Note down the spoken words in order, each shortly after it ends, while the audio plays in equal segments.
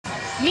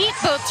Meet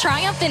both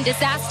triumph and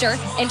disaster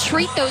and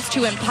treat those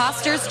two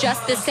imposters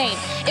just the same.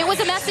 It was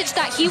a message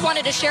that he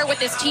wanted to share with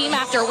his team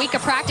after a week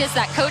of practice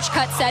that Coach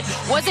Cut said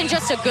wasn't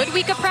just a good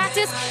week of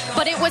practice,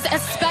 but it was a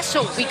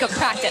special week of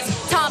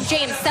practice. Tom,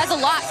 James, says a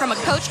lot from a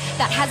coach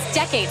that has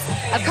decades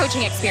of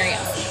coaching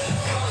experience.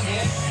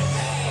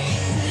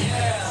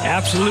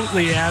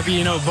 Absolutely, Abby.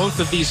 You know, both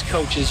of these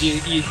coaches,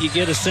 you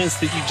get a sense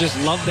that you just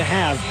love to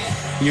have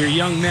your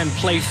young men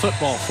play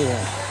football for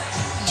them.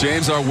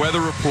 James, our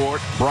weather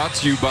report brought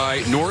to you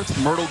by North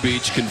Myrtle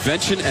Beach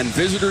Convention and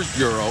Visitors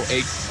Bureau.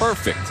 A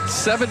perfect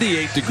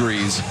 78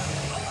 degrees,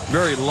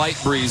 very light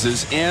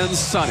breezes and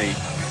sunny.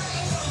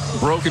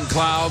 Broken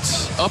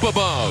clouds up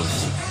above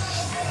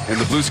in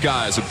the blue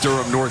skies of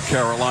Durham, North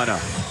Carolina.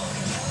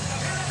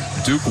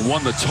 Duke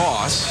won the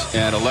toss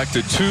and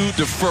elected to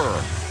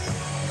defer.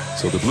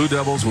 So the Blue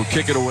Devils will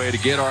kick it away to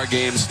get our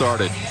game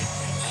started.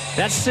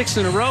 That's 6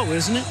 in a row,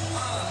 isn't it?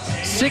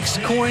 6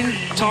 coin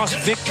toss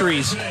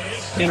victories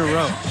in a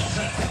row.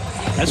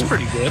 That's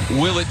pretty good.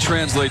 Will it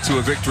translate to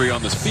a victory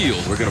on this field?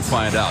 We're going to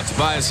find out.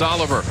 Tobias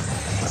Oliver,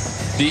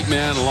 deep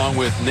man, along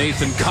with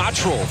Nathan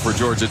Cottrell for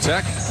Georgia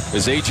Tech,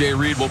 as A.J.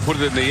 Reed will put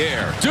it in the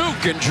air.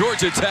 Duke and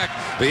Georgia Tech,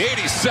 the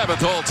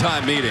 87th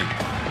all-time meeting.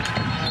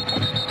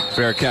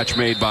 Fair catch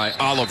made by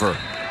Oliver.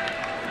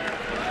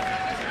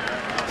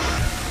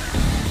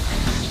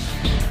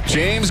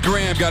 James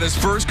Graham got his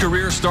first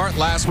career start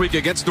last week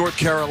against North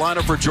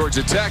Carolina for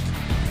Georgia Tech.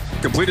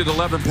 Completed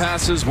 11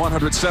 passes,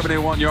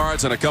 171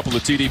 yards, and a couple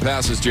of TD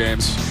passes,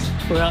 James.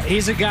 Well,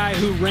 he's a guy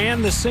who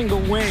ran the single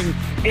wing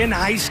in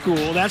high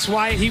school. That's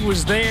why he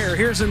was there.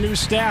 Here's a new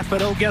staff,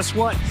 but oh, guess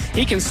what?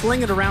 He can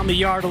sling it around the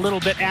yard a little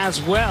bit as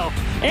well.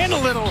 And a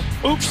little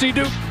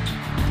oopsie-doop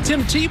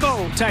Tim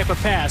Tebow type of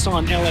pass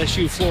on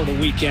LSU Florida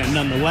weekend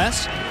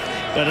nonetheless.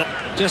 But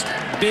just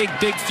big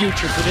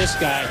future for this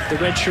guy, the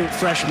redshirt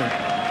freshman.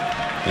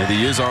 And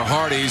he is our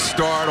Hardy's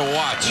star to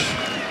watch.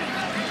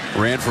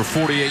 Ran for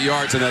 48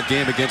 yards in that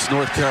game against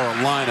North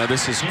Carolina.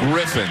 This is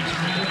Griffin.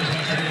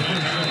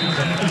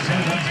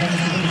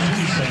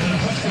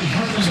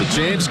 So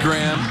James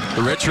Graham,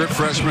 the redshirt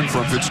freshman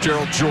from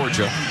Fitzgerald,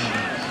 Georgia.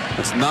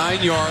 That's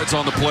 9 yards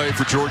on the play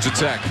for Georgia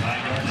Tech.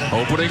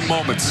 Opening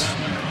moments.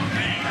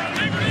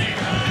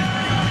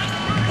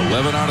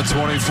 11 out of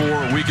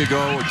 24 a week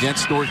ago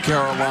against North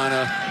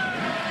Carolina.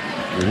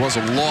 It was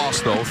a loss,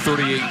 though,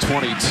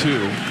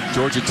 38-22.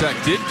 Georgia Tech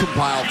did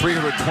compile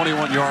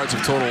 321 yards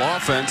of total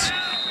offense,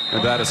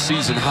 and that a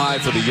season high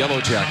for the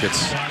Yellow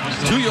Jackets.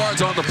 2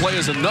 yards on the play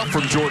is enough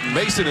from Jordan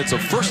Mason. It's a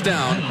first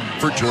down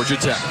for Georgia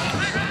Tech.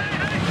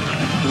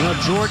 Well,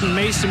 Jordan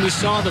Mason, we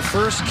saw the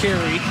first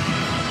carry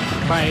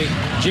by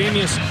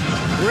Jamius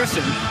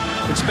Griffin.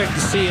 Expect to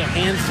see a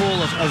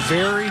handful of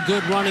very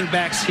good running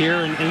backs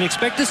here, and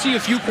expect to see a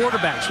few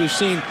quarterbacks. We've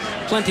seen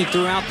plenty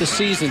throughout the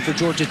season for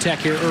Georgia Tech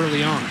here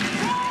early on.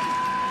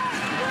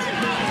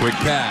 Quick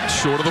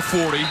pass, short of the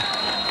 40.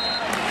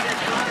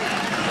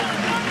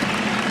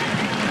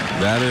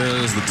 That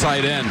is the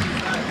tight end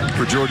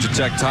for Georgia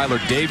Tech, Tyler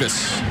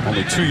Davis.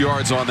 Only 2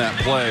 yards on that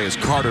play as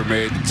Carter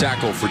made the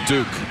tackle for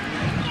Duke.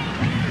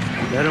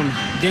 Let them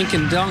dink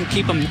and dunk,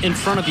 keep them in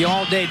front of you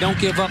all day. Don't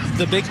give up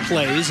the big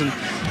plays, and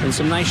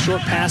some nice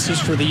short passes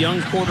for the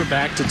young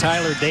quarterback to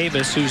Tyler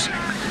Davis, who's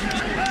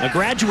a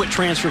graduate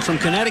transfer from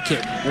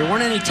Connecticut. There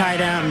weren't any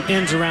tight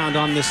ends around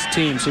on this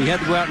team, so you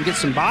had to go out and get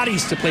some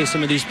bodies to play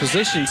some of these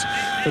positions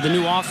for the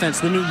new offense,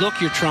 the new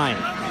look you're trying.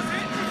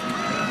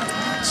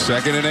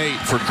 2nd and 8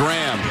 for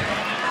Graham.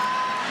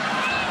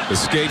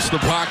 Escapes the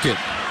pocket.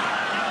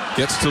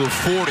 Gets to the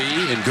 40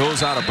 and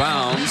goes out of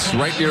bounds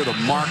right near the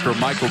marker.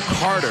 Michael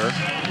Carter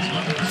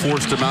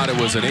forced him out. It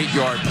was an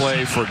 8-yard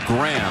play for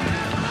Graham.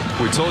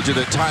 We told you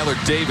that Tyler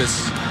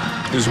Davis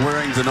is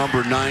wearing the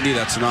number 90.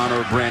 That's in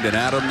honor of Brandon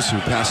Adams, who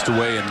passed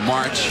away in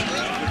March.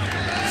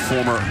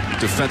 Former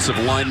defensive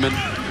lineman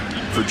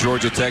for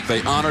Georgia Tech.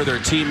 They honor their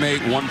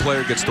teammate. One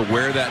player gets to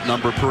wear that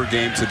number per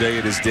game. Today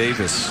it is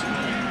Davis.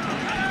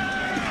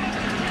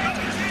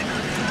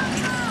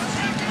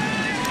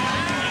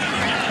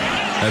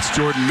 That's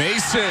Jordan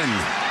Mason.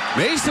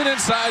 Mason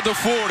inside the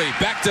 40.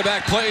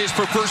 Back-to-back plays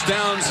for first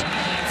downs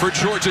for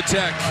Georgia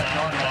Tech.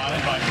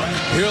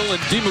 Hill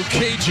and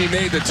Dimukeji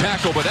made the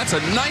tackle, but that's a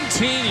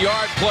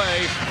 19-yard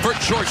play for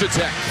Georgia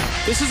Tech.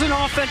 This is an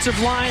offensive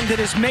line that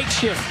is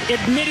makeshift,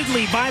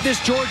 admittedly, by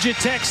this Georgia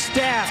Tech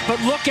staff.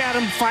 But look at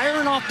them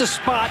firing off the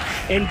spot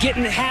and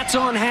getting hats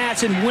on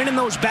hats and winning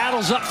those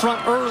battles up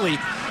front early.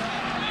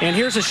 And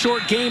here's a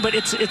short game, but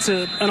it's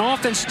an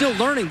offense still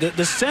learning.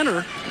 The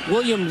center,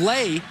 William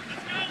Lay,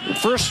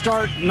 first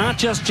start, not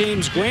just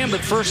James Graham,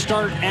 but first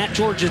start at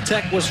Georgia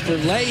Tech was for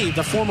Lay,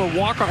 the former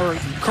walk-on, or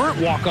current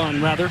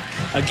walk-on rather,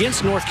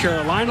 against North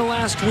Carolina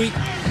last week.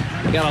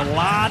 They got a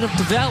lot of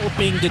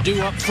developing to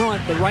do up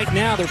front, but right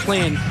now they're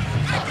playing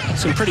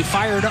some pretty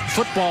fired up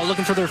football,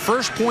 looking for their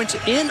first points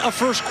in a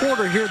first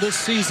quarter here this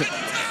season.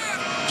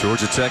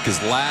 Georgia Tech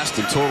is last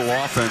in total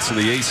offense in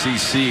the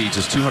ACC,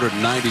 just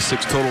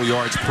 296 total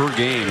yards per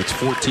game. It's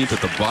 14th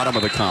at the bottom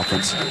of the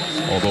conference,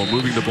 although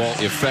moving the ball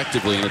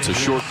effectively, and it's a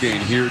short gain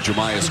here.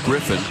 Jemias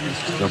Griffin,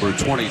 number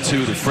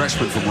 22, the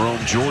freshman from Rome,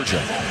 Georgia.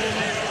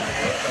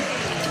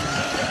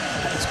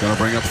 It's going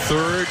to bring up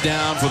third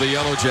down for the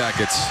Yellow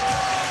Jackets.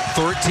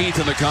 13th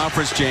in the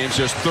conference, James,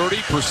 just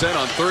 30%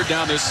 on third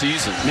down this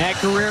season. Matt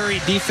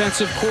Guerrieri,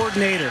 defensive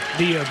coordinator.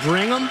 Do you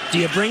bring him? Do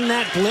you bring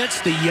that blitz,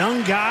 the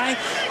young guy?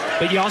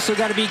 But you also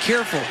got to be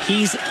careful.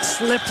 He's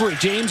slippery.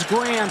 James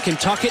Graham can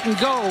tuck it and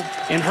go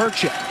and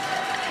hurt you.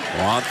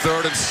 On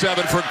 3rd and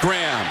 7 for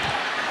Graham.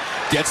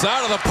 Gets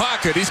out of the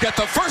pocket. He's got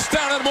the first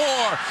down and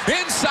more.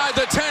 Inside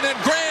the 10, and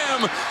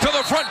Graham to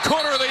the front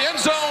corner of the end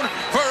zone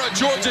for a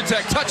Georgia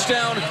Tech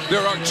touchdown.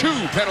 There are 2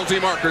 penalty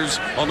markers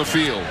on the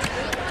field.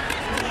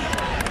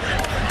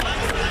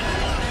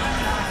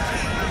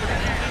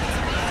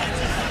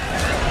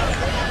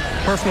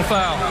 Personal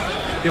foul.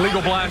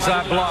 Illegal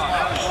blindside block.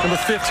 Number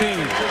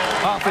 15.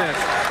 Offense.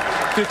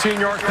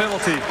 15-yard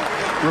penalty.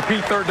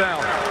 Repeat, third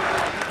down.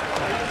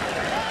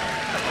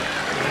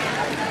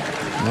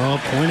 Well,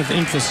 point of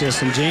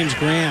emphasis, and James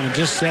Graham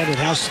just said it,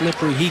 how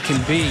slippery he can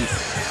be.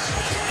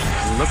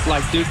 It looked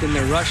like Duke in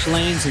their rush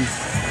lanes, and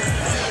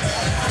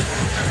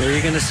there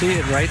you're going to see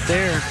it right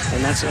there.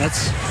 And that's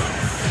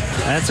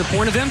a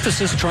point of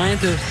emphasis, trying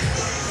to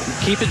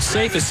keep it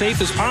safe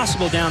as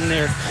possible down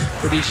there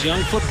for these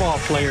young football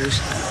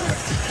players.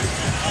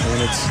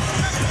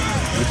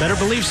 And you better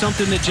believe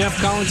something that Jeff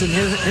Collins and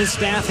his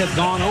staff have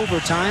gone over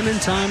time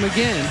and time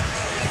again.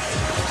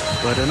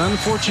 But an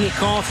unfortunate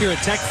call if you're a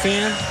Tech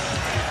fan,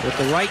 with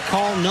the right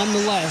call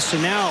nonetheless. So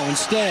now,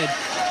 instead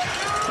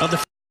of the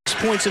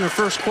 6 points in the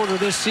first quarter of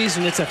this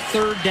season, it's a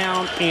 3rd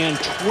down and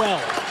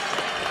 12.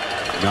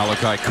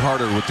 Malachi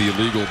Carter with the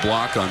illegal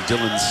block on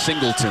Dylan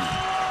Singleton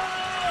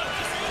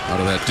out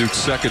of that Duke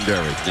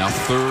secondary. Now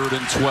 3rd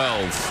and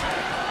 12.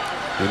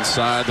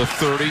 Inside the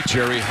 30,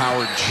 Jerry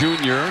Howard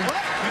Jr.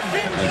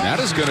 And that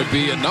is going to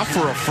be enough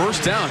for a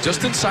first down,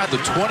 just inside the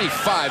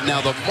 25. Now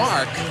the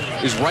mark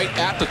is right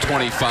at the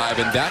 25,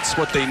 and that's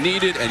what they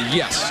needed. And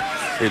yes,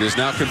 it is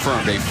now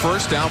confirmed. A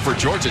first down for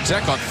Georgia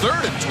Tech on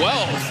 3rd and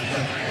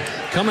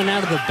 12. Coming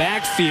out of the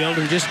backfield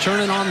and just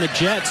turning on the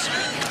jets.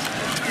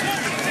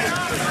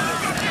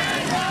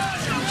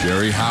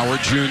 Jerry Howard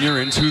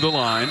Jr. into the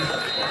line.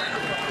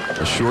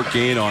 A short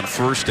gain on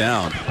first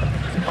down.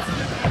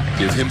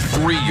 Give him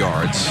 3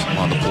 yards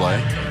on the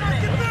play.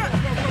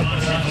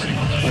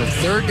 A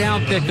 3rd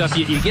down pickup,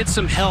 you get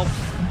some help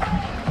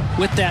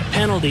with that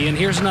penalty. And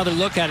here's another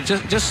look at it,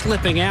 just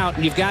slipping out.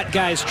 And you've got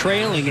guys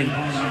trailing, and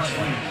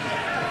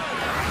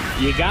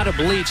you got to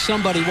believe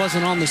somebody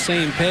wasn't on the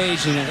same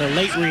page, and a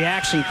late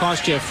reaction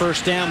cost you a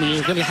first down when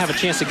you're going to have a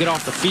chance to get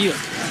off the field.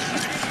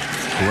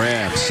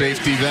 Graham,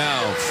 safety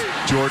valve.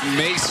 Jordan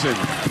Mason.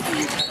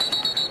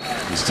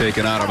 He's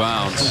taken out of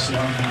bounds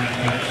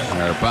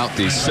at about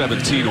the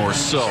 17 or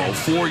so.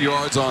 4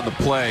 yards on the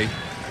play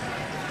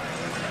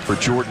for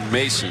Jordan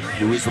Mason,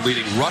 who is the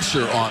leading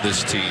rusher on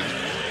this team.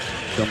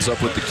 Comes up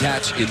with the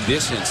catch in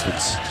this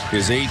instance,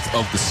 his 8th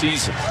of the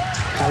season.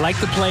 I like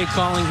the play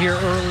calling here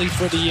early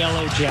for the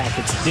Yellow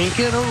Jackets. Dink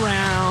it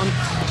around.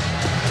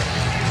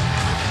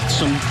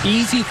 Some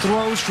easy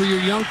throws for your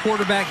young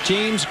quarterback,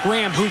 James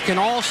Graham, who can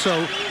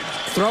also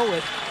throw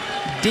it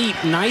deep.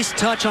 Nice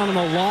touch on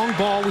a long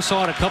ball. We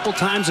saw it a couple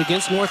times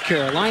against North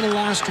Carolina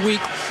last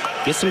week.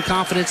 Get some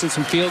confidence and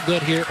some feel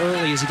good here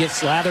early as he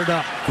gets lathered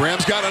up.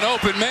 Graham's got an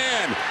open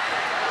man.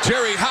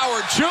 Jerry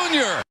Howard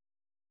Jr.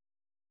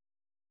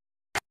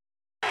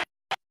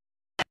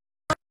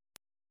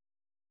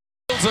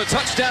 A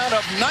touchdown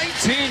of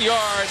 19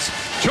 yards.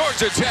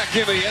 Georgia Tech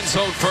in the end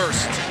zone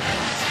first.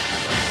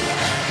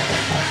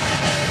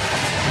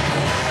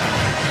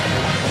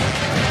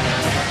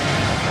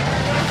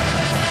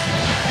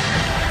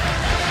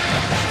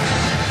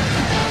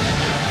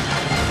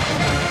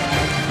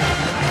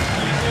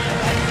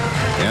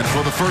 And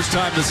for the first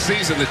time this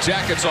season, the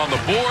Jackets on the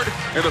board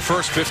in the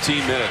first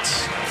 15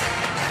 minutes.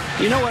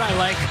 You know what I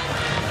like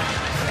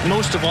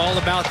most of all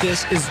about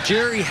this is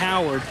Jerry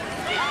Howard,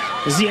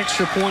 as the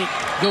extra point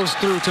goes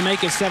through to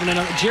make it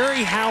 7-0.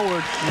 Jerry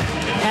Howard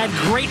had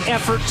great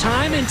effort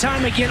time and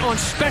time again on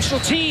special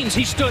teams.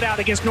 He stood out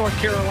against North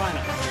Carolina.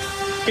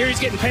 Here he's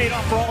getting paid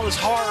off for all his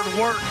hard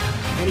work,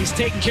 and he's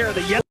taking care of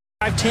the yellow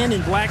 5-10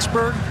 in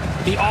Blacksburg.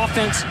 The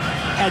offense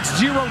had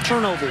 0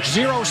 turnovers,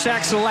 0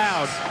 sacks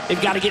allowed.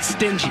 They've got to get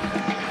stingy.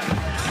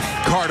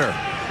 Carter.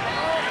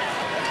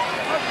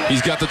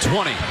 He's got the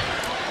 20.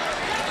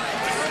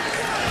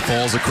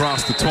 Falls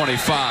across the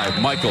 25.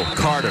 Michael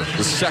Carter,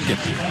 the second.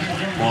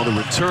 On the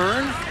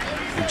return,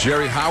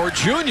 Jerry Howard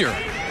Jr.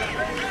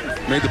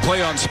 made the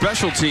play on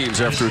special teams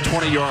after a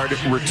 20-yard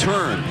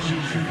return.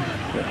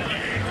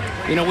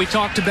 You know, we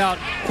talked about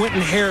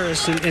Quentin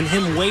Harris and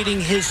him waiting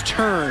his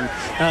turn.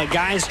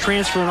 Guys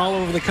transferring all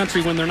over the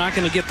country when they're not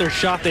going to get their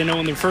shot they know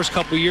in their first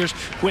couple of years.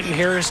 Quentin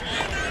Harris,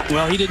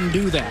 well, he didn't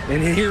do that.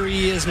 And here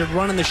he is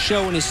running the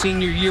show in his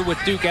senior year with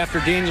Duke after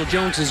Daniel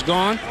Jones is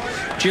gone.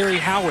 Jerry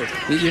Howard,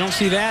 you don't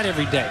see that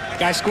every day.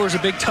 Guy scores a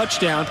big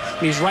touchdown,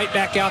 and he's right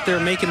back out there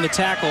making the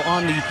tackle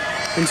on the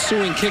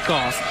ensuing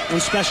kickoff on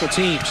special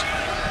teams.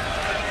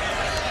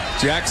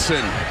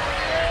 Jackson.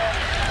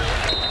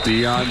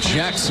 Deion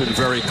Jackson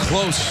very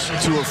close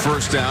to a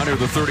first down near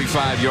the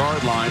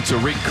 35-yard line.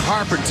 Tariq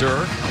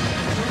Carpenter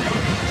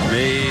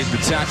made the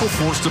tackle,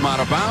 forced him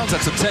out of bounds.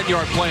 That's a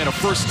 10-yard play and a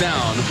first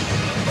down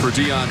for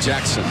Deion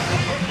Jackson.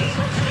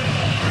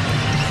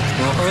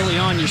 Well, early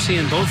on, you're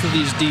seeing both of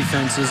these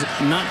defenses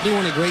not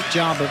doing a great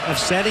job of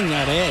setting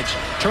that edge.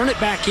 Turn it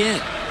back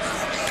in.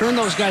 Turn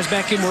those guys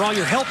back in where all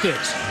your help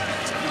is.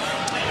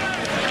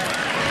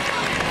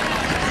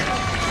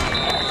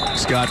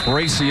 Scott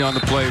Bracey on the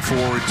play for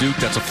Duke.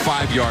 That's a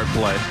 5-yard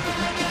play.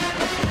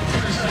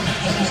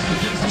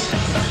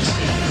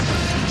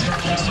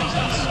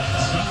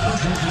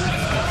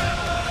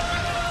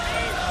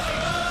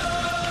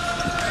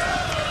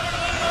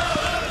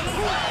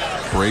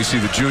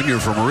 Bracey, the junior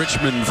from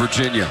Richmond,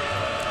 Virginia.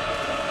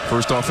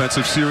 First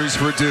offensive series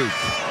for Duke.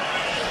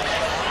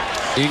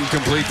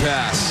 Incomplete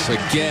pass.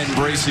 Again,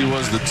 Bracey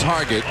was the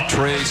target.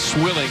 Trey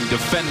Swilling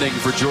defending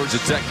for Georgia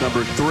Tech,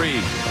 number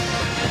 3.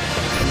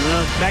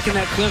 Back in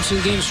that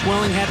Clemson game,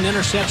 Swelling had an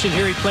interception.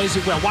 Here he plays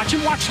it well. Watch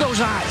him, watch those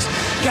eyes.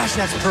 Gosh,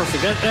 that's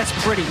perfect. That's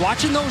pretty.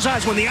 Watching those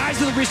eyes. When the eyes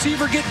of the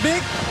receiver get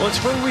big, well, it's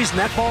for a reason.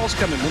 That ball's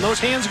coming. When those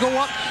hands go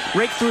up,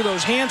 rake through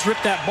those hands,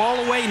 rip that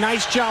ball away.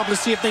 Nice job.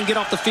 Let's see if they can get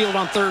off the field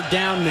on third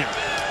down now.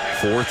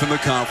 4th in the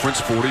conference,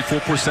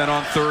 44%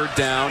 on third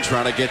down.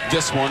 Trying to get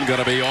this one. Going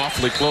to be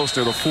awfully close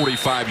to the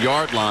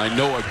 45-yard line.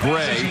 Noah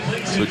Gray,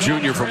 the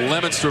junior from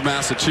Leominster,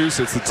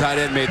 Massachusetts. The tight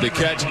end made the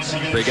catch.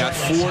 They got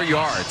 4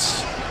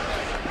 yards.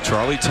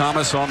 Charlie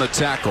Thomas on the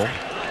tackle.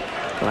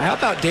 Well, how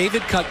about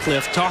David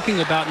Cutcliffe talking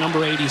about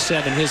number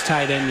 87, his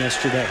tight end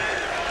yesterday?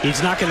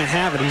 He's not going to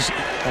have it. He's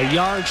a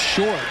yard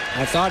short.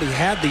 I thought he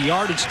had the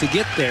yardage to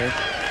get there,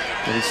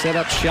 but he set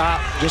up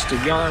shop just a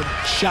yard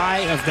shy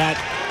of that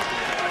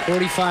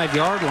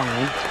 45-yard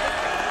line.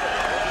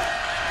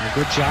 A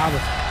good job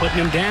of putting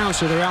him down,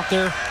 so they're out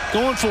there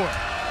going for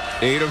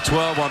it. 8 of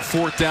 12 on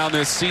 4th down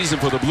this season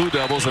for the Blue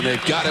Devils, and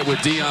they've got it with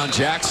Deion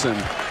Jackson.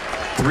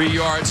 3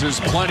 yards is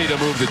plenty to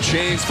move the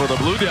chains for the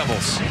Blue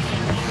Devils.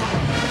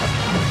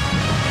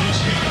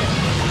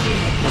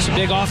 It's a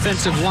big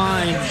offensive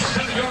line,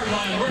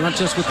 not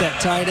just with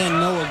that tight end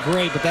Noah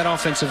Gray, but that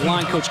offensive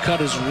line. Coach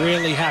Cutt is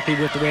really happy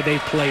with the way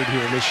they've played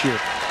here this year.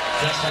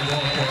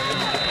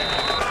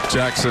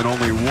 Jackson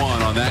only 1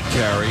 on that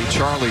carry.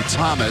 Charlie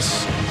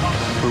Thomas,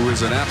 who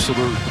is an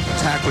absolute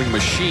tackling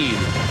machine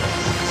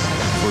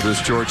for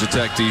this Georgia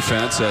Tech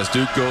defense as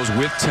Duke goes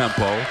with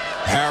tempo.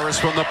 Harris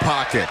from the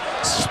pocket,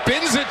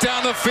 spins it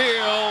down the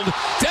field,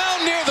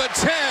 down near the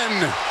 10,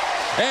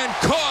 and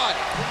caught.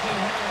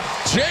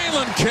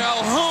 Jalen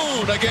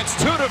Calhoun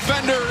against 2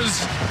 defenders,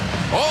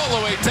 all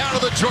the way down to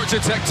the Georgia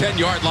Tech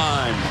 10-yard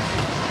line.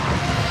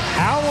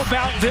 How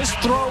about this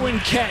throw and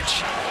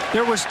catch?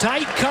 There was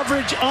tight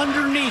coverage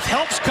underneath,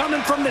 helps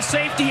coming from the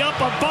safety up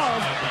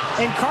above,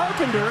 and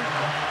Carpenter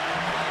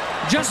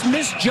just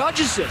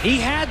misjudges it. He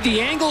had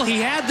the angle, he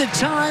had the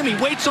time, he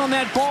waits on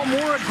that ball.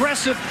 More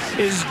aggressive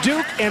is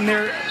Duke, and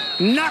they're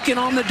knocking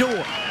on the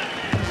door.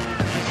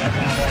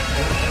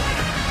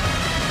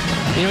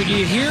 You know,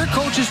 you hear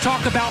coaches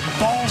talk about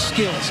ball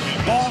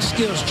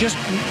skills,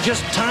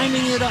 just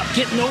timing it up,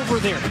 getting over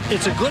there.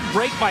 It's a good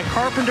break by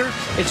Carpenter,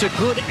 it's a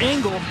good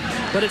angle,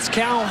 but it's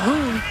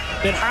Calhoun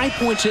that high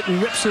points it and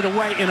rips it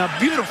away in a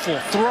beautiful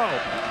throw.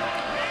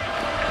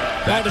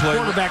 By the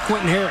quarterback,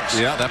 Quentin Harris.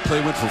 Yeah, that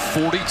play went for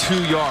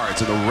 42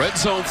 yards in the red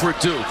zone for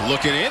Duke.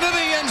 Looking into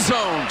the end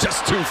zone,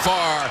 just too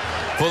far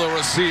for the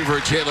receiver,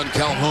 Jalen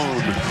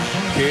Calhoun.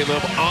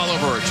 Caleb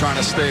Oliver trying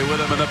to stay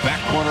with him in the back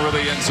corner of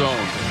the end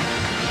zone.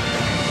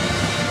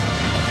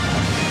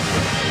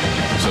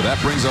 So that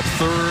brings up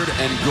 3rd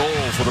and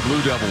goal for the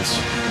Blue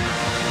Devils.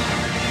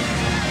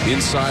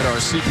 Inside our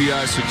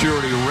CPI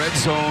security red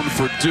zone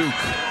for Duke.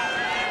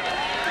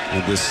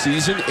 And this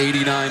season,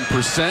 89%,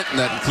 and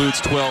that includes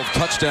 12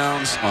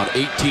 touchdowns on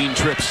 18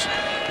 trips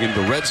in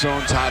the red zone,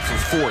 tied for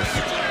 4th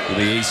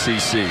in the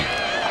ACC.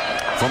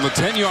 From the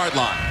 10-yard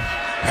line,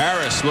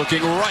 Harris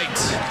looking right.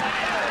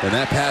 And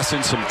that pass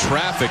in some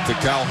traffic to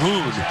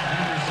Calhoun.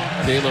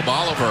 Caleb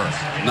Oliver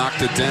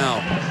knocked it down.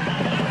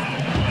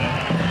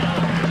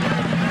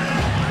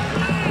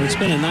 It's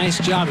been a nice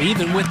job,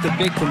 even with the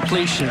big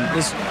completion.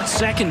 This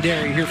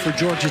secondary here for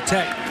Georgia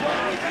Tech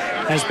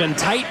has been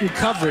tight in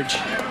coverage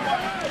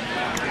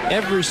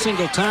every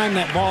single time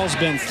that ball's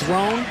been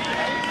thrown,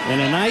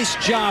 and a nice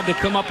job to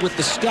come up with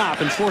the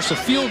stop and force a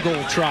field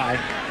goal try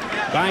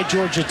by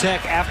Georgia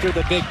Tech after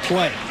the big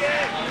play.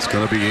 It's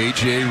going to be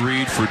A.J.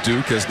 Reed for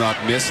Duke, has not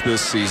missed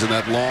this season.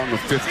 That long of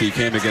 50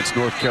 came against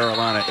North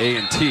Carolina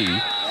A&T.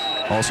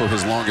 Also,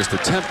 his longest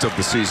attempt of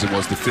the season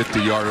was the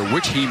 50-yarder,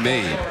 which he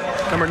made.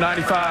 Number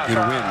 95. In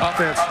a win.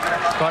 Offense.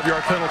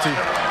 5-yard penalty.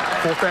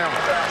 4th down.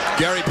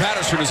 Gary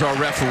Patterson is our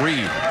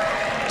referee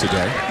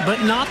today.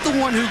 But not the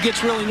one who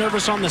gets really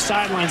nervous on the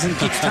sidelines and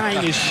keeps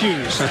tying his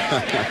shoes.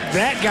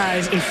 That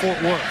guy's in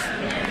Fort Worth.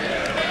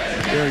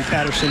 Gary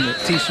Patterson, the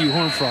TCU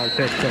Horned Frogs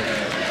head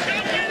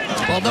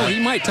coach. Although he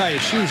might tie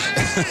his shoes.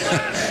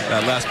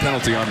 That last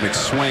penalty on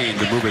McSwain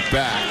to move it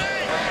back.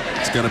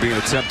 It's going to be an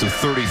attempt of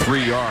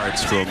 33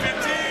 yards from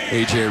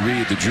A.J.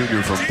 Reed, the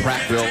junior from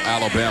Prattville,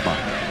 Alabama.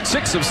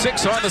 6 of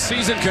 6 on the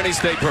season. Can he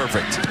stay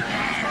perfect?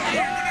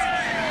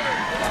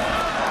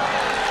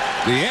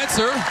 The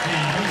answer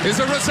is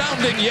a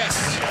resounding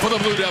yes for the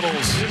Blue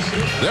Devils.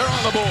 They're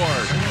on the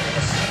board.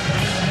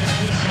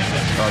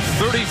 A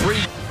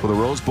 33 for the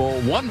Rose Bowl,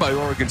 won by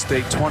Oregon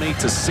State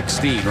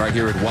 20-16 right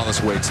here at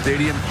Wallace Wade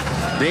Stadium.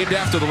 Named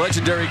after the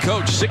legendary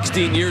coach,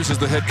 16 years as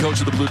the head coach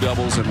of the Blue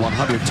Devils and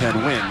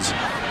 110 wins,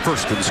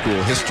 first in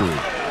school history.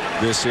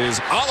 This is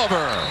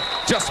Oliver,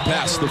 just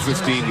past the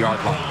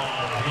 15-yard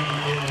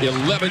line.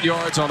 11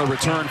 yards on the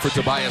return for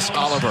Tobias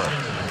Oliver.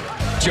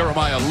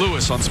 Jeremiah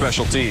Lewis on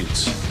special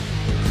teams.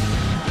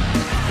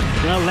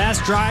 Well,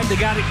 last drive, they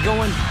got it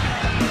going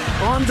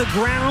on the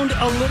ground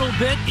a little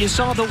bit. You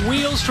saw the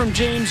wheels from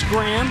James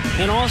Graham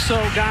and also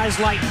guys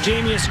like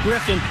Jamius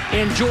Griffin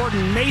and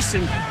Jordan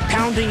Mason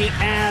pounding it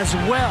as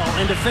well.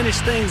 And to finish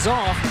things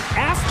off,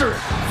 after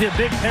the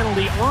big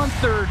penalty on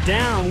 3rd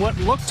down, what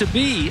looked to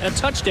be a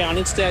touchdown.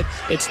 Instead,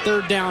 it's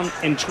 3rd down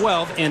and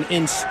 12, and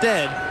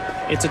instead,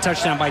 it's a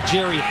touchdown by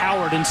Jerry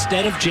Howard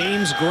instead of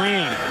James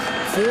Graham.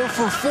 4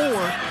 for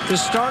 4 to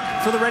start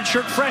for the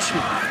redshirt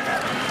freshman.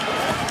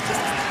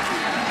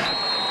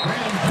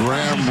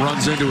 Graham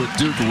runs into a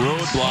Duke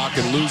roadblock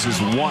and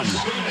loses 1.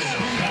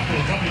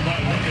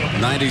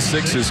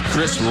 96 is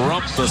Chris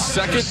Rump the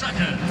second.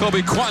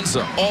 Kobe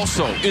Kwanzaa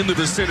also in the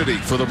vicinity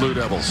for the Blue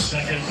Devils.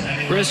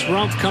 Chris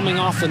Rump coming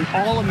off an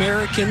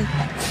All-American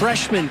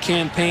freshman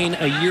campaign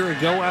a year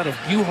ago out of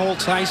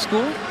Buchholz High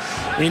School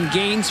in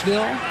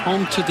Gainesville,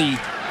 home to the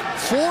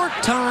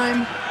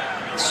 4-time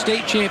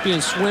state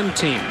champion swim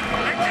team.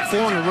 4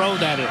 in a row,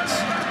 that is.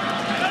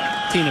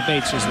 Tina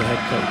Bates is the head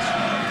coach.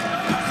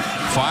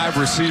 5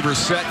 receivers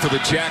set for the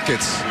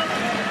Jackets.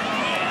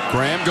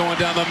 Graham going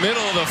down the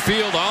middle of the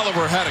field.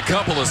 Oliver had a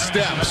couple of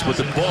steps, but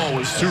the ball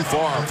was too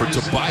far for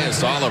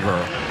Tobias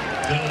Oliver.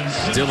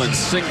 Dylan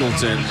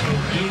Singleton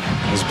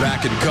is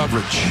back in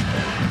coverage.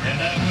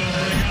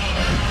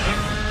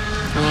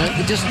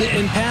 Just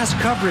in pass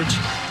coverage,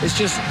 it's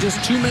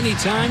just too many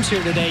times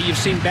here today. You've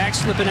seen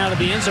backs slipping out of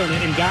the end zone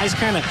and guys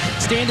kind of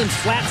standing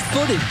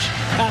flat-footed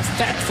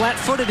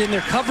in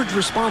their coverage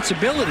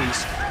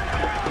responsibilities.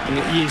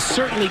 You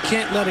certainly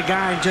can't let a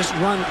guy just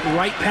run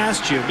right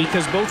past you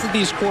because both of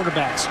these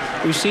quarterbacks,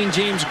 we've seen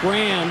James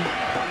Graham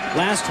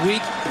last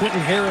week, Quentin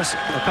Harris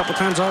a couple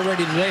times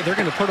already today. They're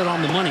going to put it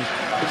on the money.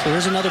 So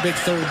there's another big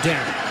 3rd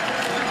down.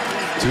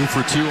 2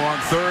 for 2 on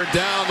 3rd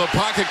down. The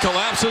pocket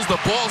collapses. The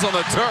ball's on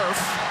the turf.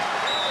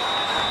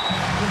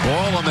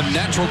 Ball on the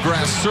natural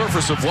grass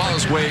surface of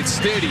Wallace Wade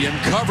Stadium,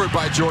 covered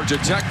by Georgia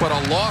Tech, but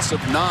a loss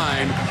of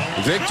 9.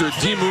 Victor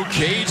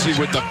Dimukeji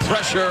with the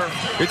pressure.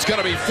 It's going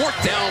to be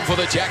 4th down for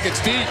the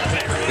Jackets deep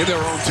in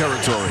their own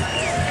territory.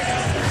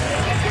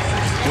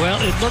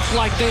 Well, it looked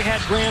like they had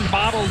Graham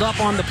bottled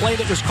up on the play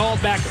that was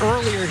called back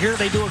earlier. Here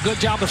they do a good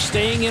job of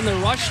staying in the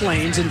rush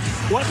lanes, and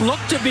what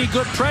looked to be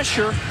good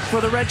pressure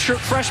for the redshirt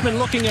freshman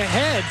looking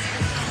ahead.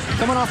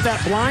 Coming off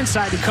that blind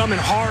side and coming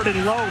hard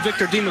and low,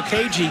 Victor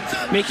Dimukeji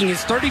making his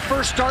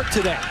 31st start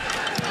today.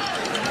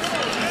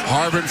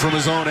 Harvin from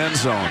his own end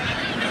zone.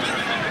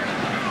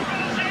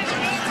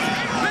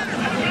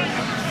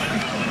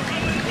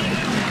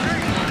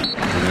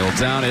 And they'll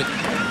down it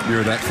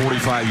near that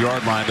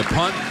 45-yard line. The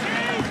punt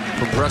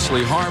from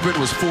Presley Harvin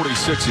was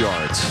 46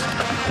 yards.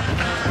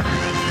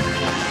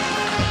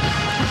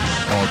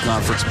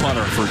 All-conference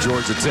punter for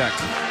Georgia Tech.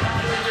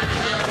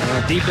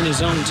 Deep in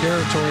his own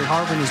territory,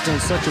 Harvin has done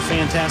such a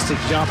fantastic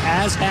job,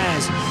 as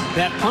has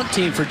that punt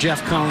team for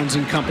Jeff Collins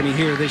and company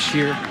here this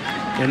year.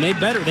 And they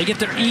get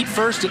to eat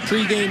first at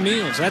pregame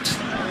meals. That's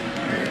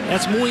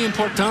muy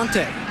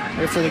importante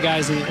for the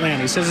guys in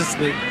Atlanta. He says it's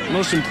the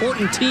most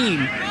important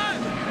team,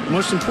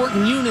 most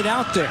important unit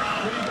out there.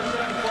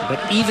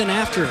 But even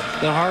after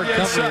the hard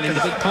covering and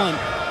the big punt,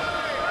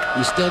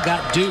 you still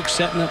got Duke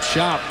setting up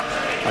shop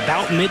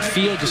about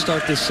midfield to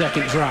start this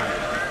second drive.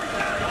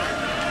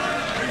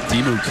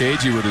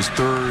 Dimukeji with his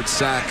 3rd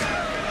sack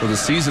for the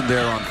season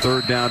there on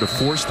 3rd down to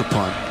force the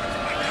punt.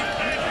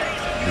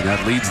 And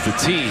that leads the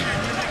team.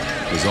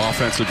 His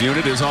offensive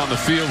unit is on the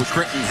field with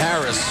Quentin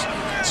Harris.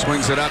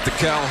 Swings it out to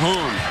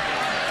Calhoun.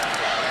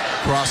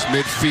 Cross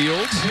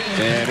midfield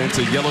and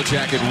into Yellow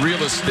Jacket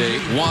real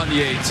estate.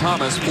 Wanye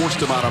Thomas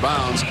forced him out of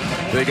bounds.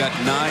 They got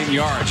 9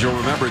 yards. You'll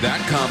remember that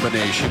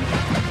combination.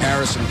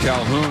 Harris and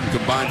Calhoun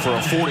combined for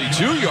a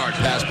 42-yard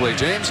pass play,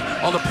 James,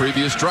 on the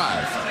previous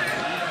drive.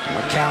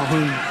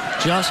 Calhoun,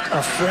 just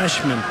a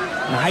freshman,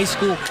 a high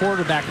school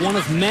quarterback, one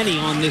of many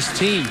on this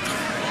team,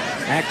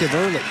 active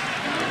early.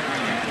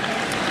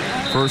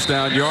 First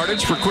down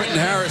yardage for Quentin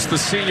Harris, the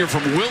senior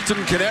from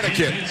Wilton,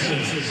 Connecticut.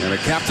 And a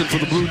captain for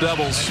the Blue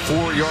Devils.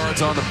 4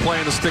 yards on the play,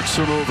 and the sticks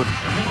are moving.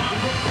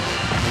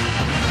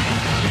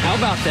 How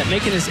about that?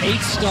 Making his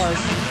 8th start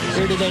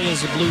here today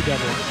as a Blue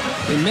Devil.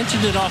 We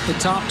mentioned it off the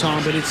top,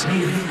 Tom, but it's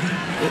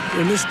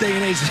in this day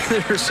and age,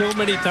 there are so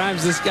many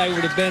times this guy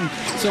would have been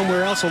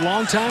somewhere else a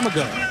long time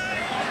ago.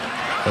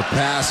 The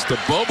pass to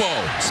Bobo.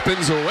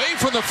 Spins away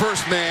from the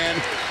first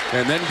man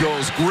and then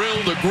goes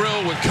grill to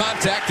grill with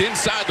contact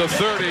inside the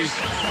 30.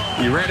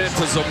 He ran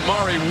into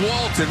Zamari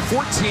Walton,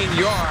 14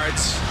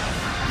 yards.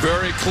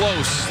 Very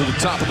close to the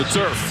top of the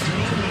turf.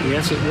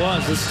 Yes, it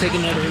was. Let's take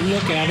another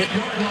look at it.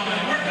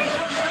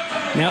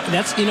 Now,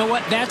 that's, you know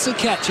what? That's a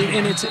catch,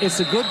 and it's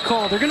a good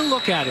call. They're going to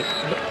look at it.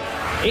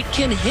 It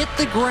can hit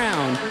the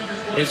ground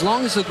as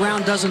long as the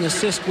ground doesn't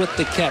assist with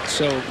the catch.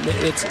 So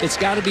it's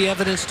got to be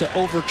evidence to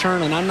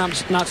overturn, and I'm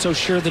not so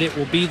sure that it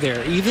will be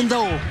there. Even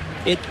though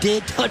it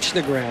did touch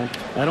the ground,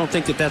 I don't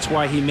think that that's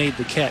why he made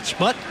the catch.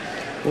 But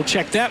we'll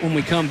check that when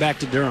we come back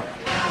to Durham.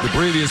 The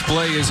previous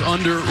play is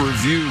under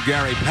review.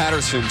 Gary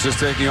Patterson just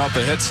taking off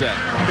the headset.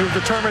 It was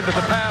determined that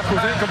the pass was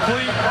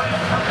incomplete.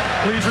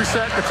 Please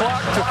reset the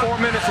clock to 4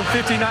 minutes and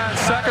 59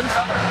 seconds.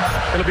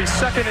 It'll be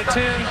 2nd and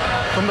 10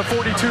 from the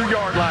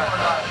 42-yard line.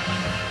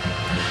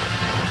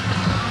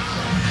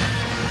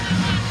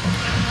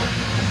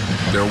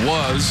 There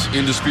was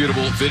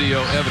indisputable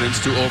video evidence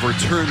to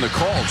overturn the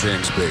call,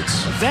 James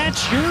Biggs.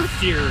 That's your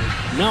theory.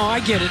 No, I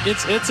get it.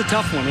 It's a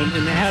tough one, and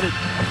had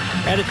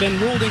it been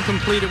ruled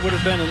incomplete, it would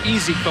have been an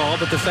easy call.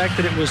 But the fact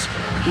that it was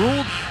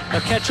ruled a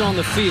catch on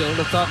the field,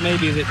 I thought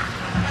maybe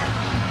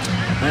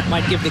that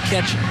might give the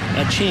catch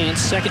a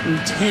chance. 2nd and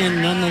 10,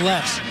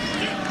 nonetheless.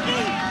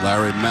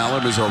 Larry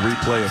Malum is our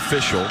replay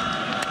official,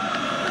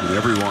 with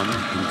everyone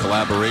in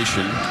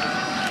collaboration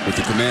with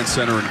the command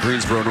center in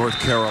Greensboro, North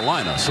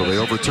Carolina. So they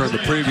overturned the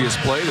previous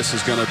play. This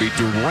is going to be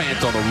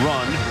Durant on the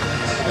run,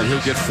 and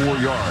he'll get 4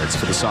 yards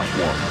for the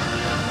sophomore.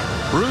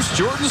 Bruce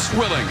Jordan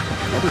Swilling,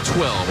 number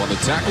 12 on the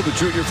tackle, the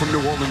junior from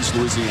New Orleans,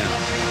 Louisiana.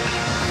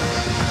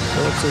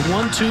 So it's a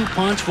 1-2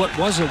 punch. What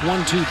was a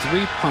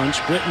 1-2-3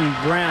 punch? Britton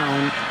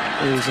Brown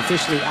is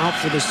officially out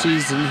for the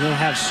season. He'll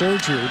have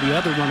surgery, the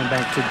other running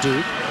back for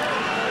Duke.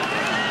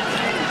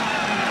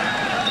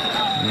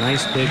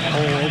 Nice big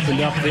hole opened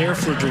up there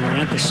for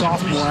Durant, the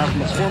sophomore out of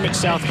McCormick,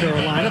 South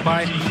Carolina,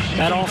 by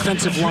that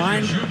offensive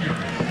line.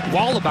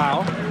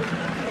 Wallabaugh,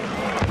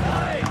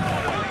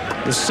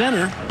 the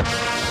center.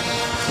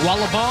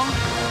 Wallabaugh?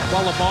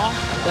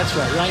 That's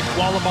right?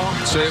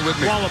 Wallabaugh? Say it with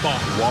me.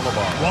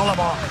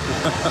 Wallabaugh.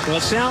 Well,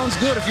 it sounds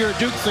good if you're a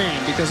Duke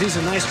fan, because he's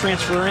a nice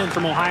transfer in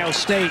from Ohio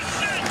State.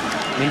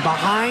 And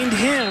behind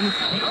him,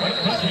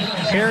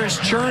 Harris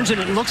churns, and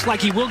it looks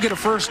like he will get a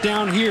first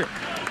down here.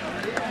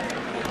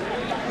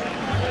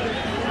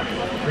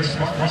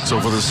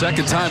 So for the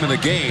 2nd time in the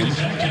game,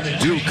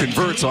 Duke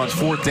converts on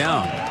 4th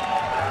down.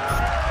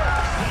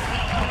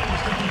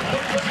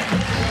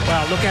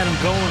 Wow, look at him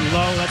going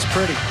low. That's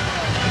pretty.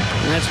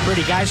 And that's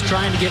pretty. Guys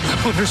trying to get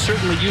low. They're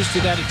certainly used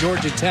to that at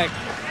Georgia Tech.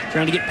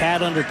 Trying to get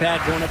pad under pad,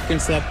 going up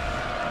against that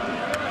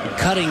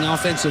cutting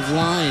offensive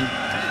line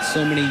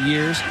so many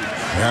years.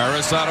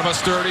 Harris out of a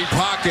sturdy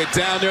pocket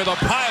down near the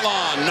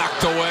pylon,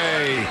 knocked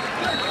away.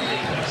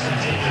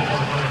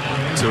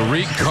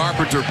 Tariq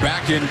Carpenter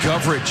back in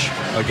coverage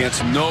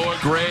against Noah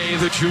Gray,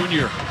 the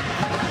junior.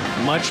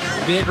 Much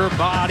bigger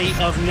body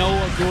of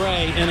Noah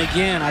Gray. And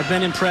again, I've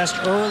been impressed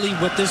early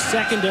with this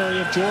secondary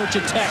of Georgia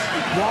Tech.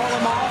 Wall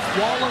him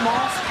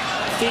off.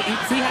 See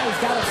how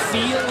he's got a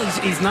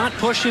feel? He's not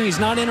pushing, he's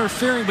not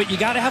interfering, but you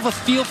got to have a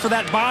feel for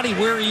that body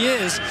where he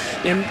is.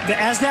 And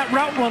as that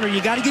route runner,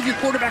 you got to give your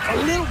quarterback a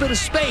little bit of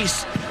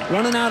space.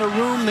 Running out of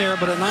room there,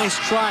 but a nice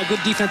try.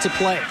 Good defensive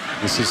play.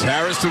 This is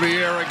Harris to the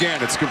air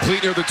again. It's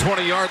complete near the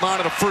 20-yard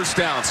line at a first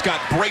down. Scott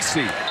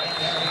Bracey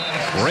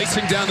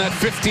racing down that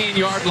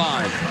 15-yard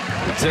line.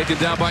 And taken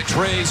down by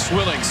Trey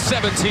Swilling.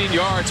 17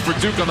 yards for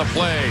Duke on the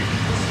play.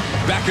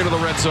 Back into the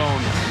red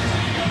zone.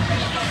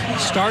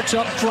 Starts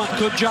up front.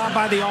 Good job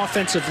by the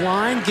offensive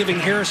line, giving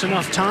Harris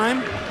enough time.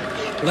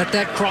 Let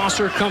that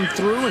crosser come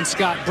through, and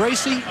Scott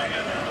Bracey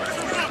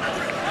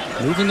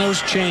moving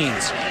those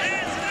chains.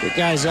 Good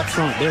guys up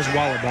front. There's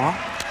Wallabaugh.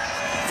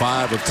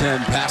 5 of 10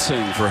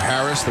 passing for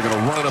Harris. They're going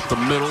to run it up the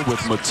middle with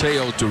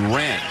Mateo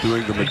Durant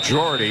doing the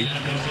majority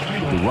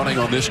running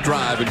on this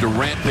drive, and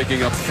Durant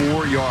picking up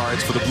 4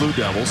 yards for the Blue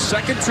Devils.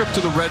 2nd trip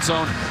to the red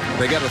zone.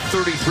 They got a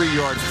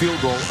 33-yard field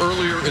goal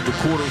earlier in the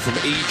quarter from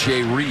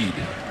A.J. Reed.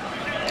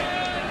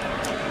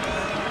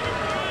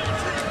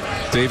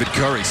 David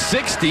Curry,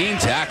 16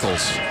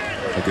 tackles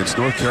against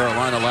North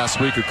Carolina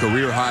last week, a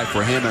career high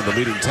for him and the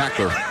leading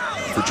tackler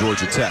for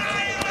Georgia Tech.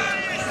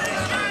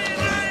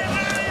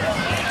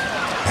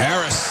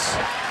 Harris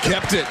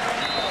kept it.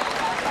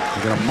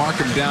 They're going to mark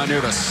him down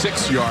near the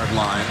 6-yard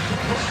line.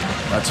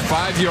 That's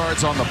 5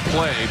 yards on the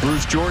play.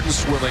 Bruce Jordan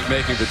Swilling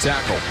making the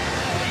tackle.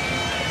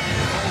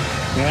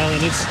 Well,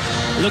 and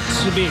it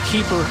looks to be a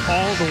keeper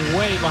all the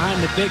way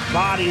behind the big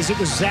bodies. It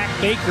was Zach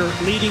Baker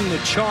leading the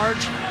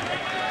charge.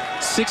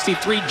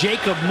 63,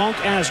 Jacob Monk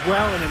as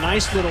well, and a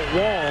nice little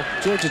wall.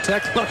 Georgia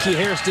Tech, lucky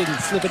Harris didn't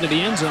slip into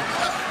the end zone.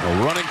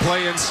 A running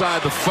play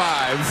inside the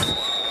 5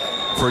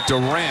 for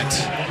Durant.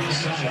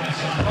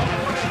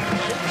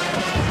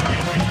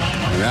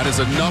 That is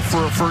enough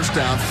for a first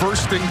down.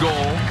 First and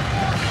goal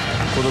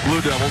for the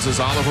Blue Devils as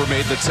Oliver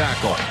made the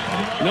tackle.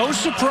 No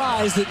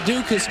surprise that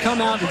Duke has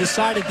come out and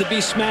decided to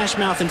be smash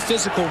mouth and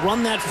physical,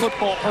 run that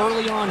football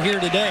early on here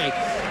today.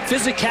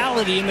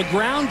 Physicality in the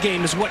ground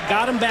game is what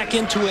got him back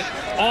into it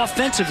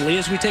offensively,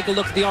 as we take a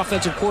look at the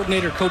offensive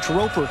coordinator, Coach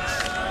Roper,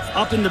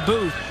 up in the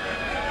booth.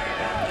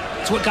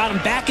 It's what got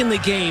him back in the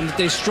game.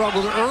 They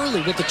struggled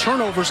early with the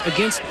turnovers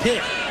against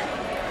Pitt.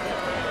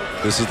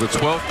 This is the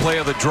 12th play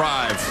of the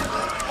drive.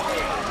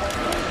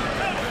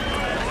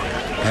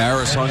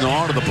 Harris hung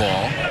on to the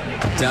ball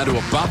down to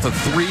about the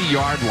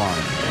 3-yard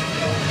line.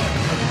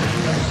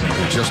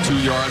 And just 2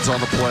 yards on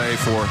the play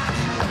for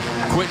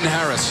Quentin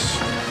Harris.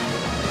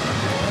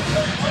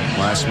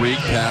 Last week,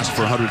 passed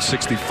for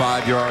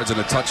 165 yards and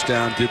a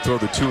touchdown. Did throw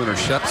the 2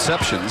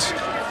 interceptions,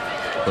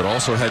 but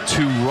also had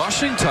 2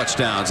 rushing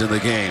touchdowns in the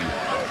game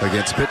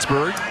against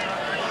Pittsburgh.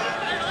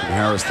 And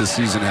Harris this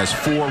season has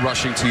 4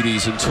 rushing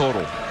TDs in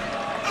total.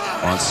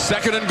 On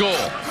second and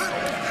goal,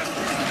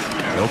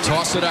 they'll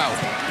toss it out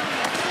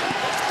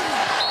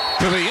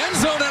to the end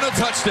zone and a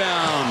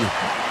touchdown.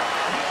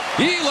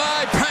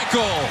 Eli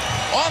Pankel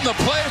on the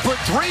play for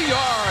 3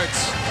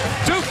 yards.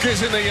 Duke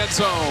is in the end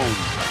zone.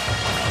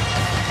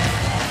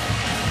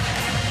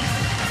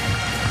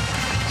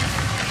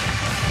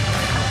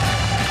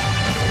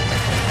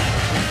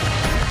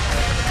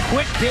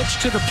 Quick pitch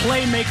to the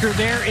playmaker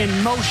there in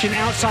motion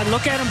outside.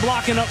 Look at him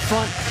blocking up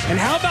front. And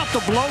how about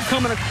the blow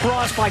coming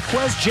across by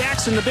Quez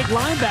Jackson, the big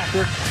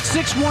linebacker.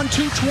 6'1",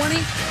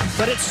 220,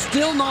 but it's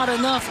still not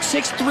enough.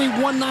 6'3",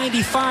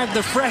 195,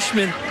 the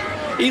freshman.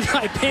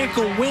 Eli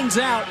Pankel wins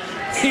out.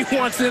 He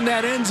wants in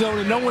that end zone,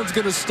 and no one's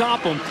going to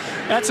stop him.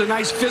 That's a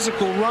nice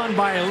physical run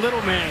by a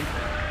little man.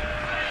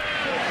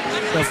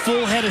 A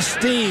full head of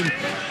steam,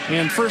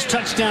 and first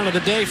touchdown of the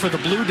day for the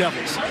Blue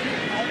Devils.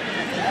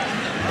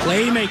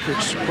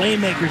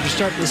 Playmakers, you're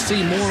starting to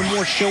see more and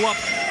more show up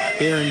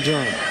here in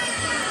Durham.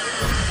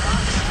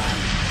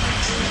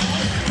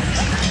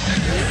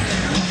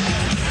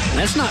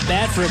 That's not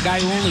bad for a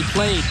guy who only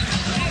played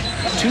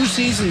 2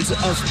 seasons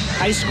of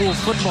high school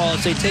football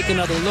as they take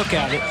another look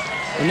at it.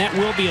 And that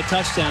will be a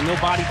touchdown. No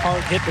body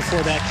part hit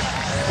before that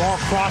ball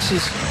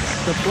crosses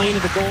the plane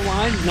of the goal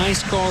line.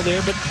 Nice call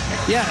there. But,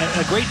 yeah,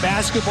 a great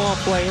basketball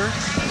player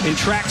and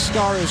track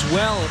star as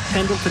well at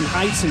Pendleton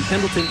Heights in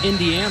Pendleton,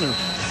 Indiana.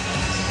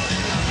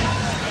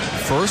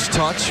 First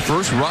touch,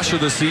 first rush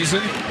of the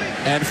season,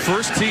 and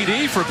first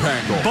TD for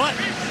Pankel. But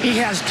he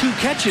has 2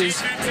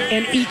 catches,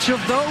 and each of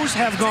those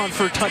have gone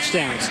for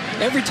touchdowns.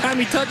 Every time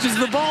he touches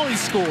the ball, he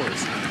scores.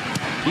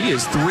 He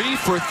is 3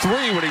 for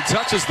 3 when he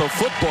touches the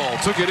football.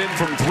 Took it in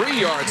from 3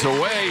 yards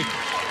away.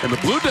 And the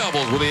Blue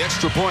Devils, with the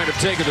extra point,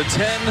 have taken the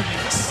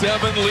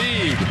 10-7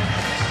 lead.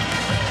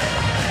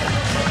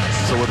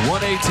 So with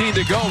 1:18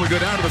 to go, we go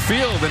down to the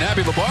field and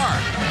Abby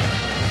LeBar.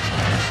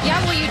 Yeah,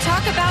 well, you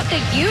talk about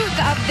the youth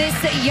of this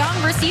young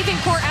receiving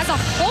corps as a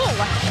whole.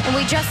 And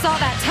we just saw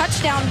that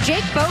touchdown.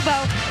 Jake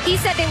Bobo,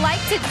 he said they like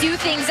to do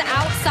things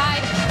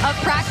outside of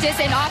practice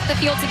and off the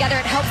field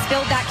together. It helps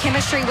build that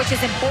chemistry, which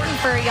is important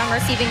for a young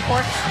receiving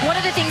corps. One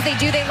of the things they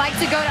do, they like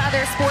to go to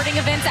other sporting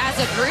events as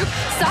a group.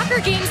 Soccer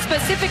games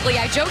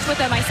specifically, I joked with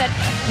him. I said,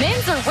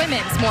 men's or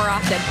women's more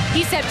often?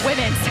 He said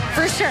women's,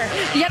 for sure.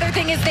 The other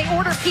thing is they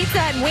order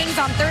pizza and wings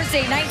on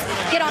Thursday nights,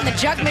 get on the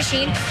jug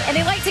machine, and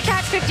they like to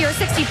catch 50 or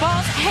 60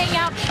 balls, hang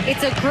out.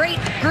 It's a great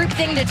group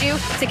thing to do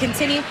to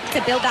continue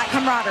to build that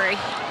camaraderie.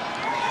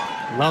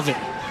 Love it.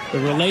 The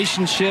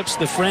relationships,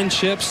 the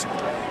friendships,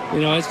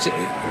 you know,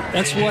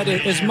 that's what,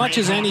 as much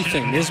as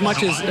anything, as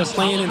much as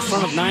playing in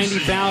front of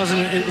 90,000,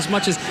 as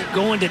much as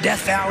going to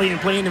Death Valley and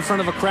playing in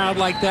front of a crowd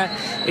like that,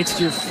 it's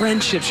your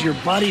friendships, your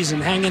buddies,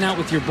 and hanging out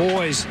with your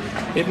boys.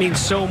 It means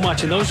so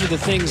much, and those are the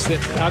things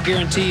that I'll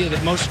guarantee you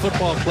that most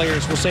football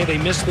players will say they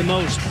miss the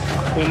most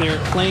when their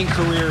playing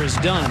career is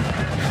done.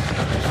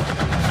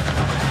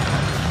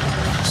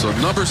 So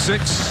number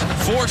 6,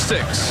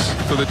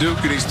 4-6 for the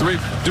Duke, and he's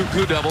Duke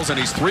Blue Devils, and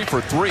he's 3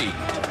 for 3.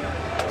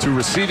 2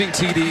 receiving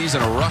TDs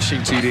and a rushing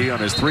TD on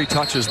his 3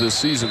 touches this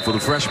season for the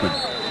freshman.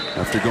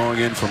 After going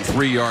in from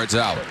 3 yards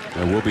out,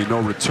 there will be no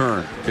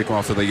return.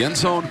 Kickoff of the end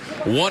zone.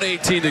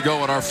 1:18 to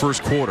go in our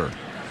first quarter.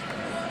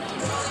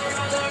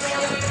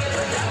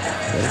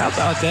 How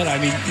about that? I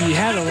mean, you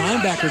had a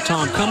linebacker,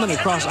 Tom, coming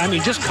across. I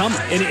mean, just coming,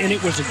 and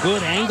it was a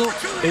good angle.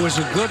 It was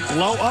a good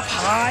blow up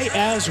high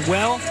as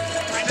well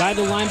by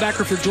the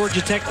linebacker for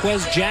Georgia Tech,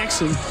 Quez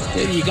Jackson.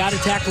 You got to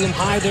tackle him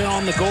high there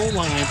on the goal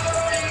line.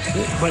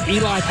 But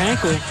Eli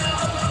Pankel,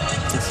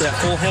 it's that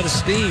full head of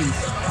steam.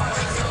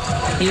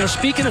 You know,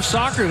 speaking of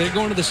soccer, they're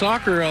going to the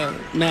soccer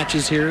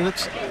matches here.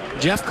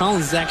 Jeff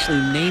Collins is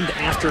actually named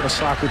after a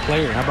soccer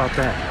player. How about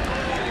that?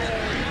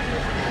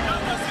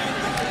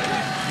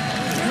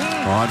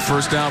 On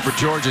first down for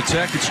Georgia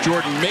Tech, it's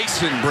Jordan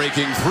Mason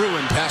breaking through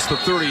and past the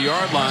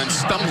 30-yard line,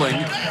 stumbling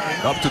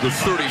up to the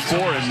 34,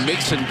 and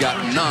Mason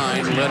got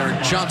 9.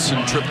 Leonard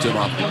Johnson tripped him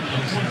up.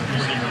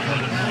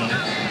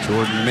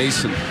 Jordan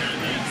Mason,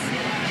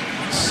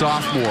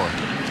 sophomore.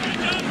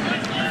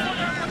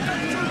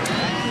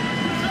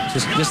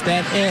 Just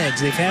that edge.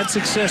 They've had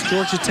success,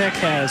 Georgia Tech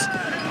has,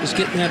 just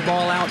getting that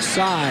ball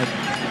outside.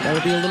 That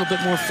would be a little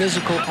bit more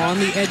physical on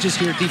the edges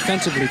here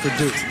defensively for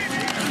Duke.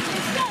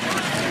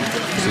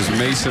 This is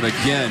Mason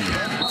again.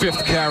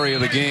 5th carry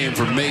of the game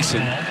for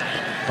Mason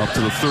up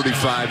to the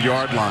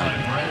 35-yard line.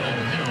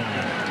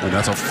 And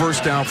that's a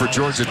first down for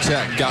Georgia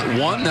Tech. Got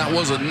 1. That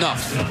was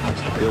enough.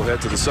 He'll head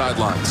to the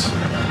sidelines.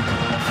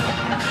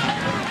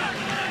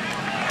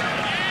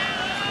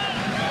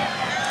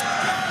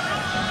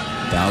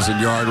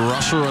 Thousand-yard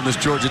rusher on this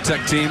Georgia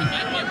Tech team.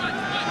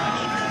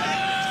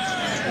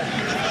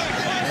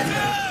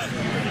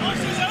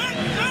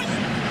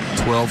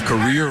 Twelve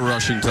career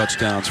rushing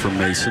touchdowns from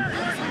Mason.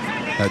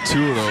 Had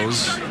 2 of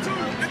those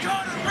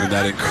in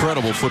that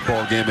incredible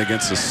football game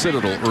against the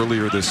Citadel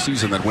earlier this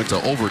season that went to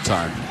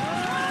overtime.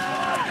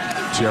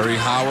 Jerry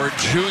Howard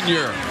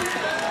Jr.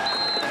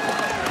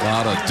 A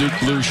lot of Duke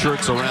blue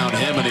shirts around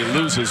him, and he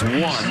loses 1.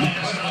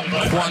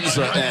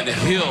 Kwanzaa and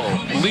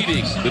Hill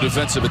leading the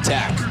defensive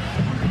attack.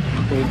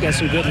 We've got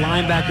some good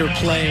linebacker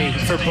play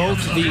for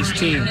both of these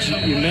teams.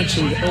 You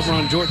mentioned over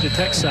on Georgia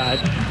Tech side.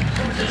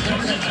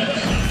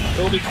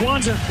 Kobe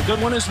Kwanzaa, a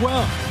good one as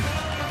well.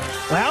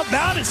 Well, how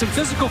about it? Some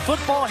physical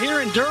football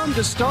here in Durham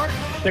to start.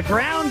 The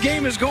ground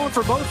game is going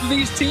for both of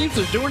these teams.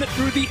 They're doing it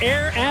through the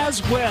air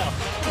as well.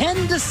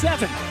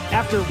 10-7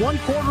 after 1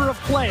 quarter of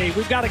play.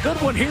 We've got a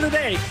good one here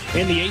today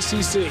in the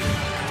ACC.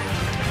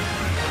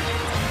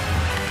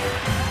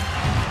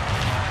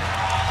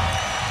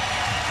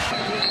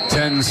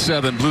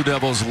 (10-7) Blue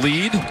Devils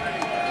lead.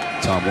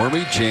 Tom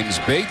Wormy, James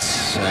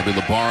Bates, Abby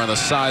LeBar on the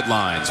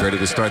sidelines, ready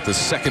to start the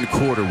second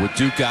quarter with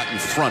Duke out in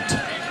front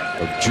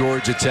of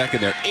Georgia Tech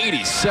in their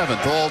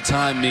 87th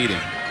all-time meeting.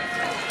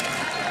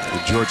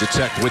 And Georgia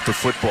Tech with the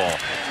football.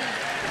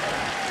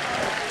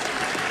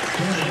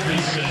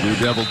 Blue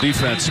Devil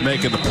defense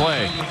making the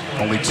play.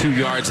 Only 2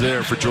 yards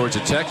there for Georgia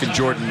Tech, and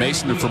Jordan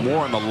Mason. And for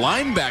more on the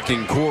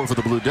linebacking core for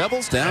the Blue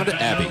Devils, down to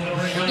Abby.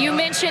 You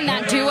mentioned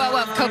that duo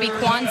of Kobe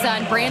Kwanzaa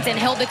and Brandon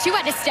Hill. The two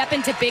had to step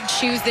into big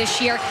shoes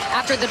this year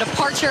after the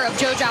departure of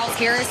Joe Giles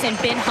Harris and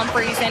Ben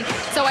Humphreys. And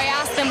so I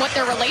asked them what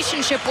their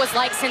relationship was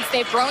like since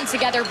they've grown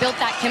together, built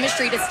that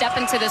chemistry to step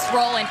into this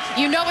role. And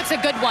you know it's a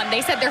good one.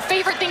 They said their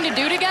favorite thing to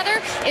do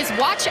together is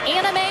watch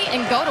anime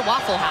and go to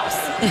Waffle House.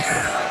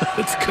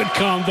 It's a good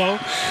combo.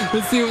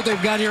 Let's see what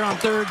they've got here on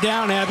 3rd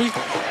down, Abby.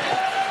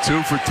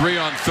 2 for 3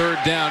 on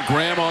 3rd down.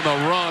 Graham on the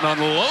run,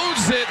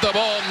 unloads it. The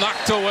ball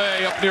knocked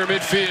away up near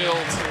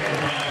midfield.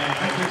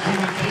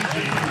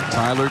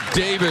 Tyler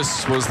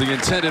Davis was the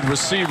intended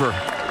receiver.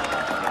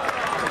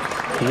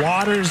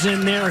 Waters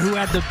in there, who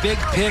had the big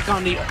pick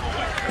on the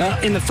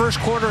in the first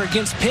quarter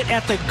against Pitt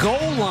at the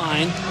goal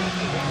line.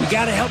 You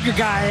got to help your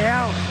guy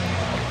out.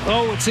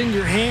 Oh, it's in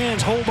your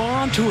hands. Hold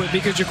on to it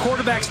because your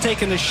quarterback's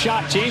taking the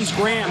shot. James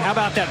Graham, how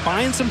about that?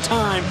 Buying some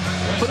time,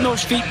 putting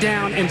those feet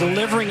down and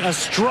delivering a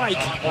strike.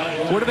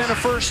 Would have been a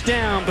first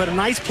down, but a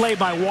nice play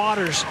by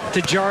Waters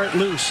to jar it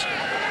loose.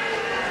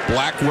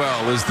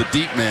 Blackwell is the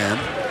deep man.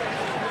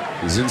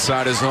 He's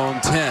inside his own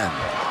 10.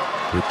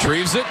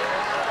 Retrieves it,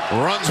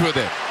 runs with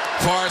it.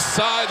 Far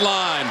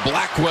sideline,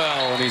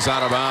 Blackwell, and he's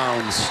out of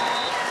bounds.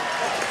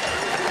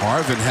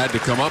 Harvin had to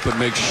come up and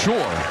make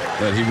sure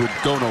that he would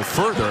go no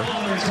further.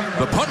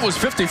 The punt was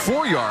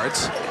 54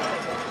 yards.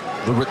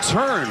 The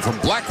return from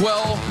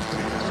Blackwell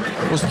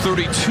was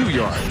 32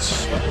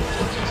 yards.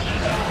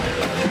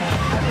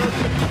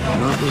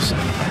 Well, it was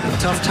a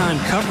tough time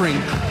covering,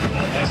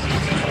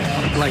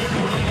 like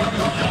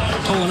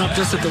pulling up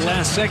just at the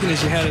last second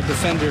as you had a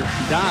defender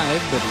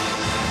dive, but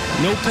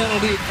no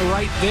penalty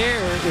right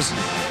there. It was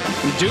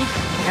Duke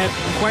had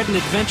quite an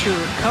adventure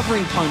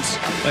covering punts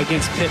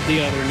against Pitt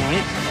the other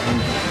night,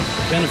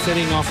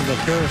 benefiting off of a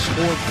Paris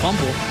Ford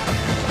fumble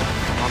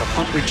on a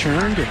punt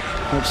return to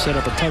help set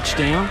up a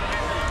touchdown.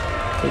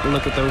 Take a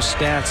look at those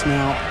stats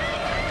now.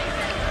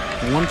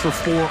 1 for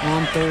 4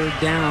 on 3rd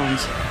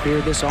downs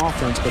here this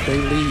offense, but they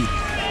lead.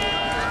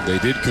 They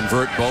did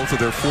convert both of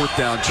their 4th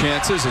down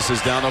chances. This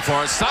is down the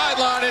far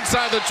sideline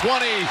inside the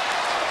 20,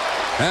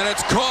 and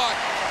it's caught.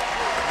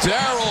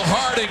 Darryl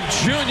Harding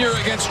Jr.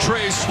 against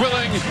Trey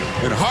Swilling,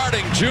 and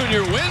Harding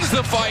Jr. wins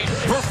the fight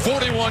for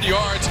 41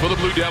 yards for the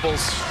Blue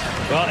Devils.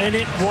 Well, and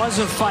it was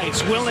a fight.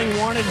 Swilling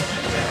wanted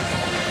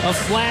a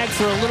flag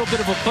for a little bit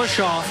of a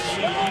push-off,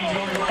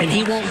 and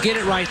he won't get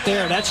it right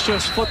there. That's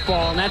just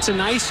football, and that's a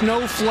nice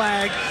no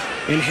flag.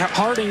 And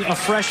Harding, a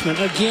freshman.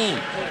 Again,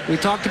 we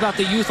talked about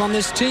the youth on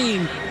this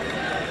team.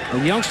 The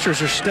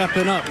youngsters are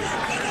stepping up.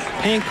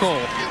 Panko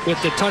with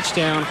the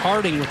touchdown.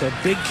 Harding with a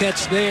big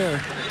catch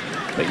there.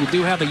 But you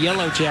do have a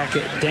yellow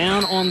jacket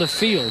down on the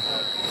field.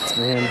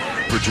 And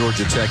for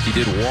Georgia Tech, he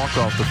did walk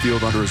off the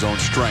field under his own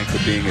strength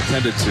of being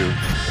attended to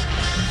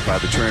by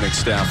the training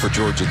staff for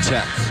Georgia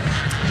Tech.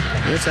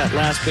 It's that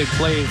last big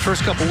play.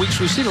 First couple weeks,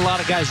 we've seen a lot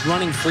of guys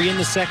running free in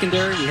the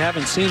secondary. We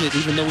haven't seen it,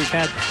 even though we've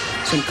had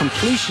some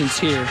completions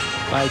here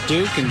by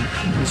Duke and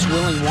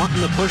Swilling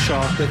wanting the push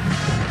off. But,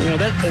 you know,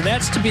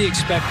 that's to be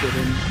expected.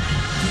 And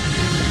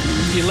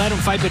you let them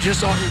fight, but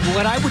just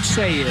what I would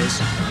say is,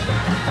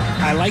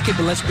 I like it,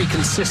 but let's be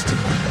consistent.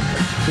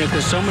 You know,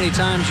 because so many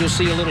times you'll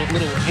see a little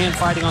hand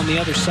fighting on the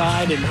other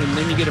side, and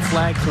then you get a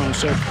flag thrown.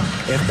 So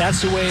if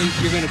that's the way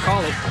you're going to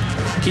call it,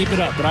 keep it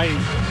up. But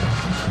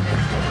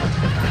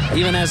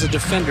even as a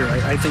defender,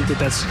 I think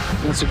that's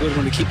a good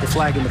one to keep the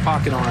flag in the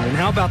pocket on. And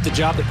how about the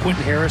job that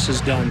Quentin Harris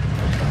has done?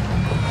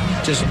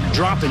 Just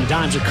dropping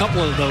dimes. A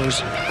couple of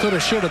those could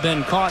have, should have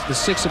been caught. The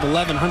 6 of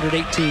 11,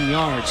 118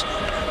 yards.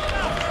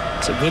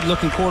 It's a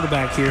good-looking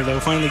quarterback here, though,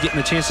 finally getting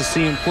a chance to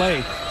see him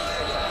play.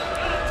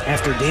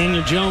 After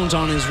Daniel Jones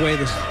on his way,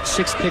 the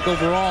 6th pick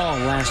overall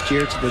last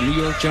year to the New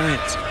York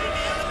Giants.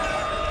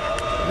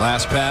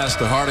 Last pass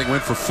to Harding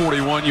went for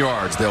 41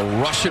 yards. They'll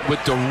rush it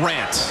with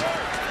Durant.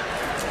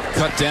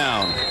 Cut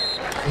down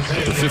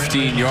at the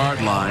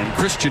 15-yard line.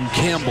 Christian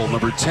Campbell,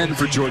 number 10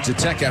 for Georgia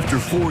Tech, after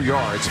 4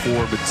 yards for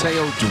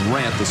Mateo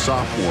Durant, the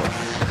sophomore.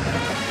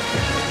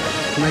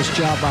 Nice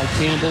job by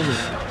Campbell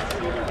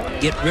to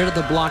get rid of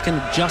the blocking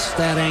at just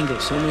that angle.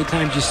 So many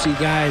times you see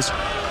guys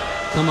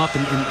come up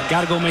and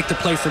got to go make the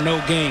play for no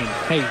gain.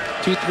 Hey,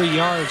 2-3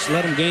 yards,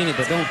 let them gain it,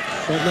 but don't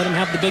let them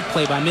have the big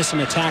play by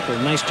missing a tackle.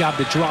 Nice job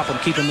to drop them,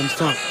 keep them in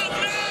front.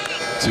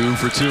 2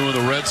 for 2 in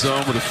the red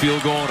zone with a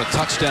field goal and a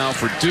touchdown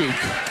for Duke.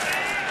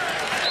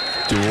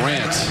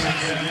 Durant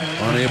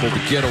unable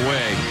to get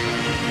away,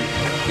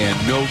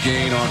 and no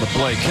gain on the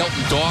play.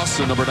 Kelton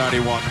Dawson, number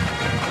 91.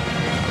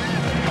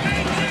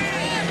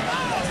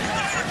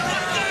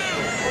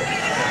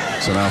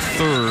 So now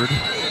 3rd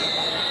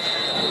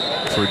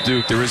for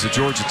Duke. There is a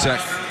Georgia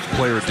Tech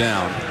player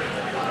down.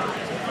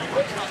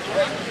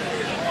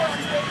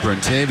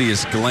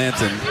 Brentavious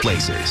Glanton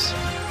places.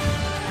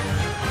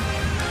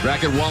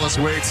 Back at Wallace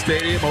Wade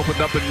Stadium, opened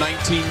up in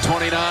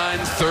 1929.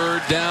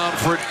 3rd down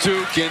for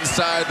Duke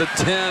inside the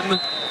 10.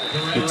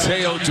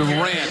 Mateo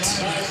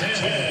Durant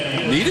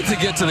needed to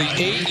get to the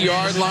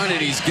 8-yard line,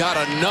 and he's got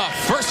enough.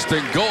 1st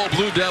and goal,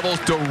 Blue Devils.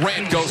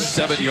 Durant goes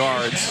 7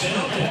 yards.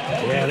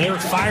 Yeah, they were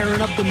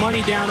firing up the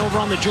money down over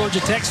on the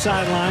Georgia Tech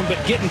sideline,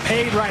 but getting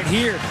paid right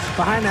here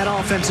behind that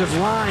offensive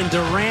line.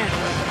 Durant,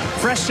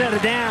 fresh set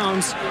of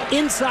downs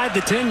inside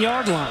the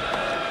 10-yard line.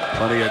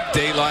 Plenty of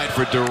daylight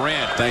for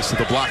Durant thanks to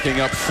the blocking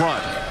up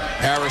front.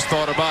 Harris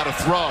thought about a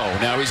throw.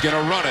 Now he's going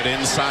to run it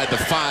inside the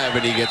 5,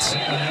 and he gets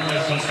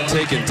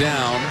taken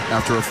down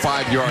after a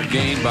 5-yard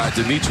gain by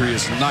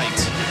Demetrius Knight.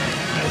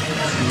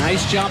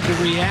 Nice job to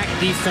react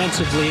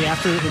defensively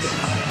after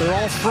they're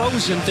all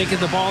frozen, thinking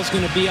the ball's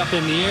going to be up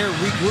in the air,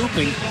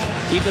 regrouping,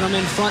 keeping them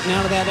in front and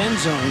out of that end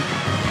zone.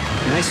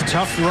 Nice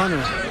tough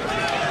runner.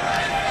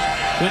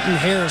 Quentin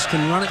Harris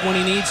can run it when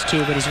he needs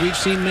to, but as we've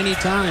seen many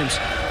times,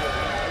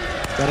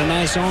 got a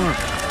nice arm.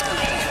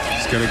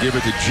 He's going to give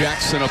it to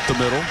Jackson up the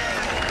middle.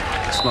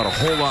 It's not a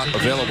whole lot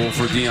available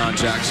for Deion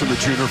Jackson, the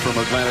junior from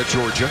Atlanta,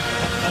 Georgia.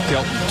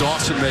 Kelton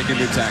Dawson making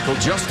the tackle,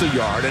 just a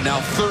yard, and now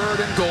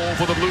 3rd and goal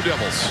for the Blue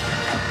Devils.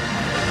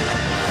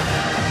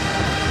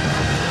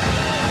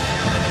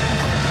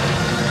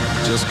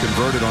 Just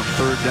converted on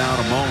 3rd down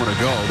a moment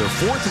ago.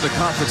 They're 4th in the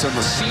conference on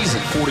the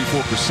season,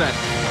 44%,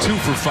 2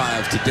 for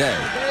 5 today.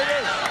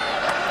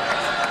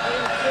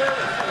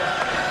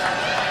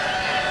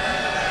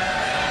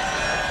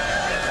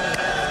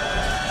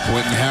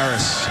 Quentin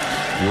Harris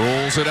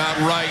rolls it out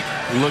right,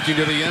 looking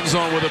to the end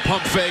zone with a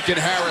pump fake, and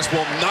Harris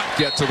will not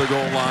get to the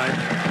goal line.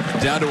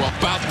 Down to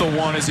about the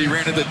 1 as he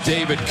ran into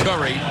David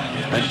Curry,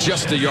 and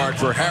just a yard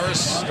for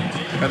Harris,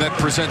 and that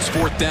presents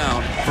 4th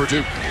down for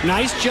Duke.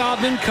 Nice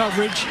job in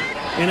coverage,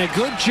 and a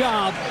good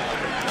job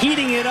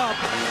heating it up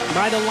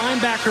by the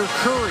linebacker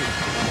Curry.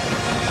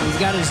 He's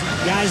got his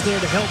guys there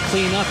to help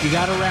clean up. You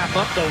got to wrap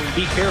up, though, and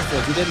be careful.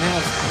 If you didn't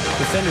have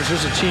defenders,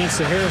 there's a chance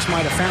that Harris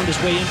might have found his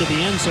way into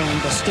the end zone.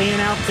 But staying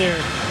out there,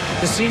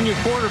 the senior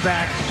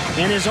quarterback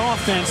and his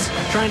offense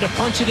trying to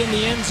punch it in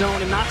the end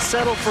zone and not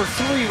settle for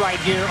 3 right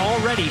here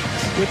already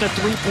with a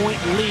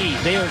 3-point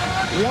lead. They are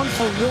 1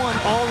 for 1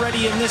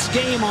 already in this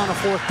game on a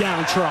 4th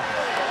down try.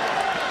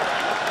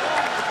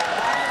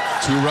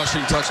 2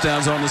 rushing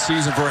touchdowns on the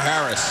season for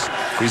Harris.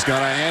 He's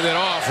going to hand it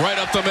off right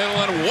up the middle,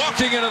 and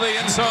walking into the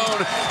end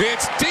zone,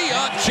 it's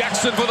Deion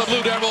Jackson for the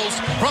Blue Devils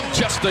from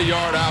just a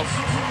yard out.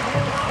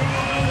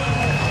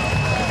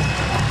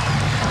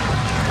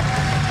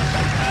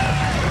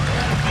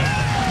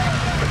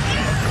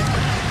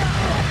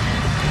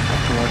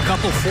 For a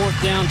couple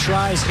 4th down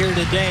tries here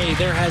today,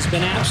 there has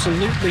been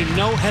absolutely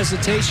no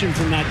hesitation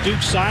from that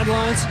Duke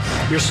sidelines.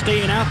 You're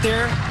staying out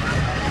there.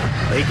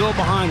 They go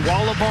behind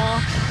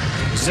Wallabaugh,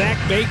 Zach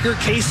Baker,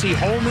 Casey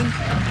Holman.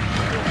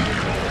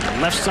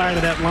 Left side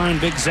of that line,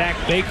 big Zach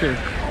Baker,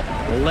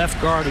 the left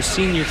guard, a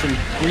senior from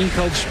Green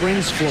Cove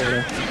Springs,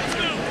 Florida.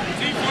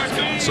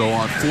 So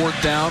on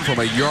 4th down from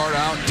a yard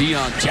out,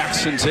 Deion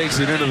Jackson takes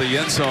it into the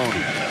end zone.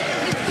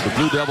 The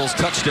Blue Devils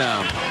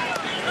touchdown.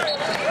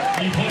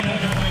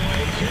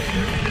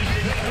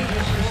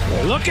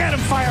 Look at him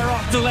fire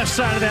off the left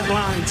side of that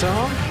line,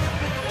 Tom.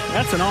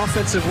 That's an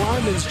offensive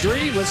lineman's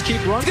dream. Let's keep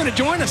running. He's going to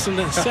join us in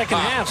the second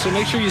half, so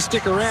make sure you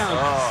stick around.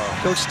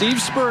 Coach Steve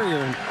Spurrier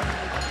and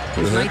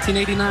his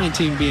 1989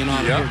 team being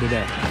on here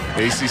today.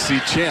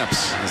 ACC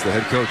champs as the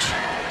head coach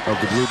of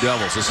the Blue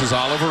Devils. This is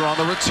Oliver on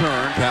the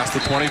return past the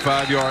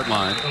 25-yard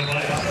line.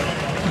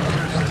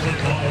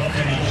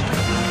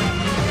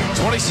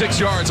 26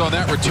 yards on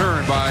that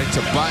return by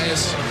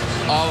Tobias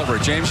Oliver.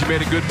 James, you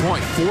made a good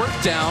point.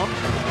 4th down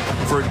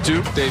for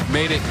Duke. They've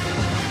made it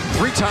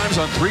 3 times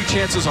on 3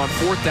 chances on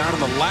 4th down,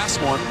 and the last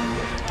one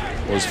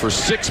was for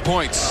 6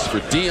 points for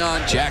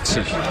Deion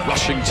Jackson,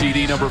 rushing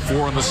TD number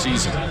 4 in the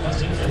season.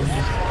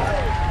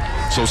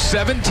 So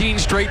 17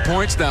 straight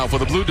points now for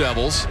the Blue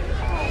Devils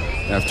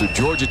after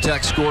Georgia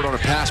Tech scored on a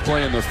pass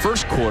play in the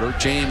first quarter.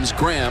 James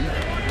Graham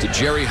to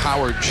Jerry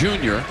Howard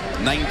Jr.,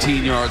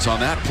 19 yards on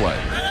that play.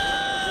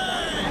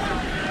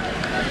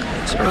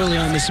 So early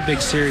on, this is a big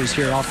series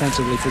here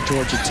offensively for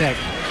Georgia Tech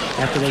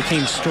after they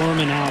came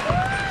storming out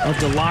of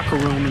the locker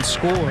room and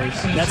scored.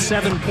 That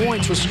 7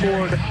 points was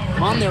scored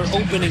on their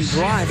opening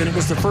drive, and it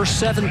was the first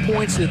 7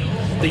 points that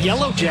the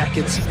Yellow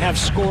Jackets have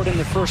scored in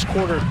the first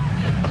quarter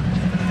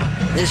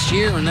this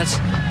year, and that's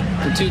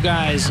the 2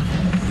 guys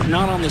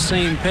not on the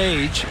same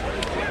page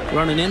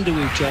running into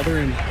each other,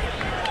 and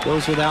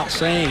goes without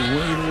saying.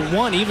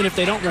 One, even if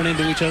they don't run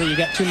into each other, you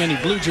got too many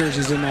blue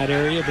jerseys in that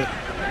area, but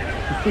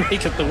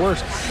make it the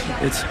worst.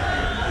 It's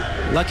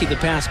lucky the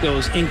pass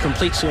goes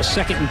incomplete, so a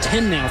 2nd and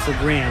 10 now for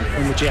Graham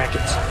and the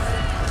Jackets.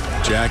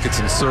 Jackets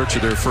in search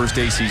of their first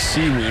ACC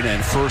win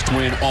and first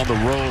win on the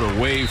road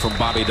away from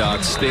Bobby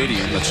Dodd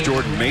Stadium. That's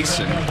Jordan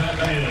Mason.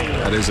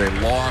 That is a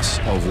loss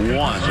of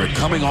 1. They're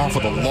coming off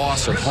of the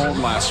loss at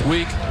home last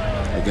week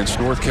against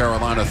North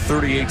Carolina,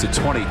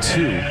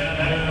 38-22.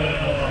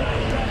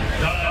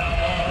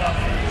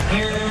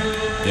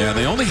 Yeah,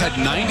 they only had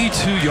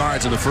 92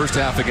 yards in the first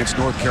half against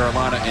North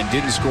Carolina and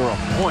didn't score a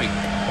point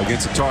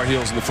against the Tar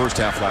Heels in the first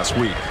half last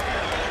week.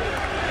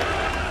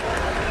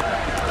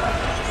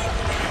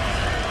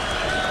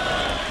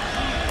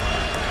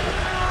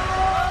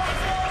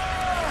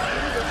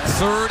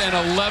 Third and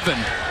 11.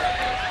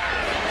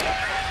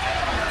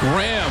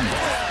 Graham,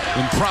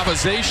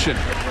 improvisation,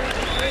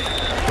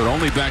 but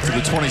only back to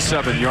the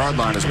 27-yard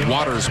line as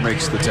Waters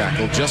makes the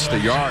tackle. Just a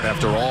yard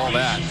after all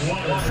that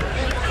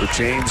for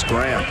James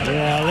Graham.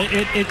 Well,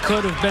 it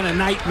could have been a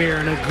nightmare,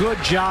 and a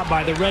good job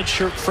by the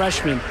redshirt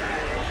freshman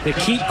to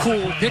keep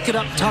cool, pick it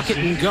up, tuck it,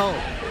 and go.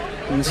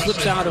 And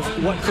slips out of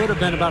what could have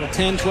been about a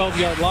 10,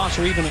 12-yard loss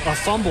or even a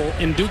fumble,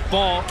 and Duke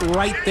ball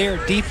right there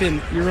deep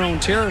in your own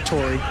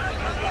territory.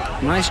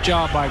 Nice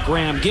job by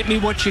Graham. Get me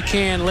what you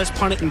can. Let's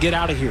punt it and get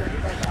out of here.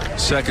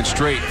 Second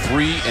straight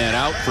 3 and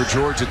out for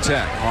Georgia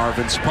Tech.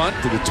 Harvin's punt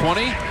to the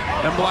 20,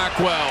 and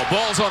Blackwell.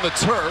 Ball's on the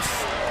turf.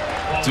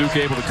 Duke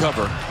able to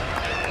cover.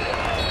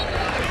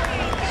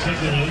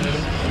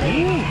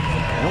 Ooh,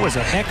 that was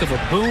a heck of a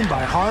boom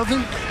by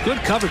Harvin. Good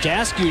coverage.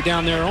 Askew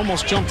down there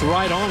almost jumped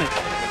right on it.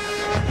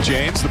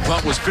 James, the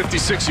punt was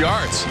 56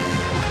 yards.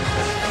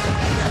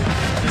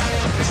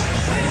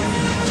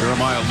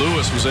 Jeremiah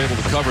Lewis was able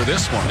to cover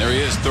this one. There he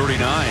is, 39,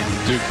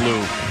 Duke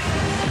Blue.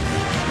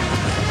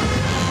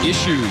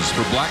 Issues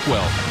for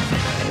Blackwell.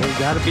 Well,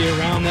 got to be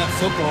around that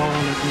football,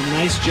 and a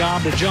nice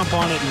job to jump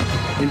on it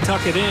and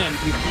tuck it in.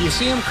 You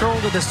see him curl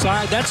to the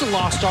side. That's a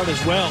lost start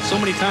as well. So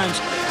many times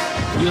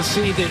you'll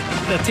see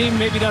that the team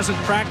maybe doesn't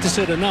practice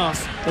it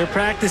enough. They're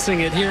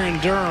practicing it here in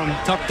Durham.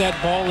 Tuck that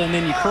ball, and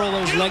then you curl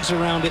those legs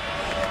around it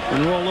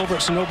and roll over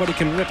it so nobody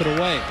can rip it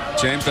away.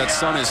 James, that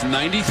sun is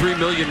 93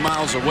 million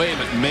miles away,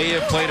 but may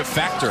have played a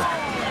factor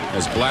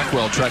as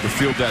Blackwell tried to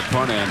field that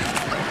punt and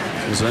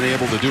was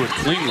unable to do it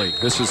cleanly.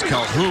 This is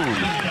Calhoun.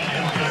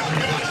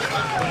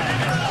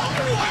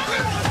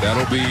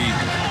 That'll be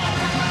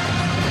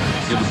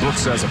in the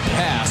books as a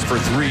pass for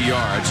 3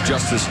 yards.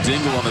 Justice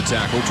Dingle on the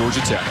tackle,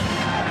 Georgia Tech.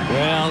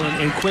 Well,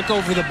 and quick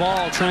over the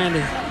ball, trying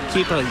to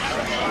keep an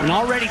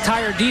already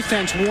tired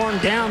defense worn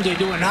down. They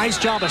do a nice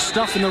job of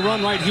stuffing the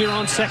run right here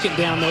on 2nd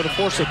down, though, to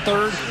force a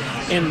 3rd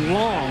and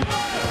long.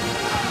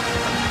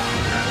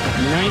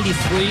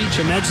 93,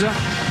 Chemedza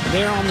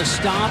there on the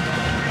stop.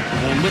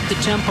 And with the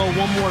tempo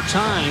one more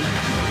time.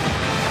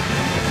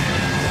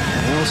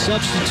 Well,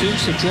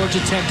 substitutes that Georgia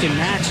Tech can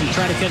match and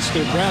try to catch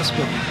their breaths,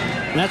 but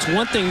that's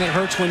one thing that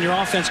hurts when your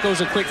offense goes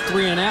a quick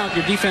 3 and out.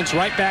 Your defense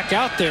right back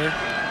out there.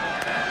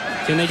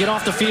 Can they get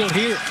off the field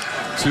here?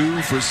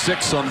 2 for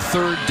 6 on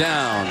 3rd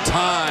down.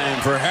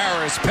 Time for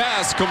Harris.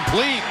 Pass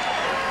complete.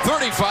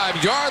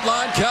 35-yard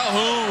line,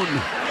 Calhoun.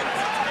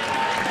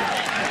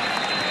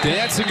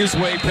 Dancing his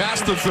way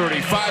past the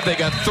 35. They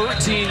got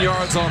 13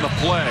 yards on the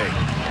play.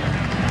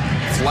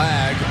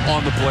 Flag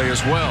on the play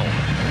as well.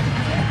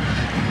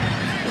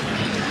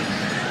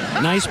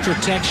 Nice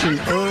protection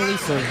early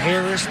for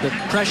Harris. The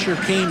pressure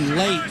came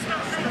late,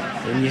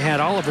 and you had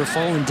Oliver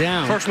falling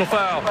down. Personal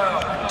foul,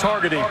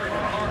 targeting,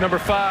 number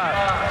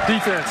 5,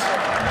 defense,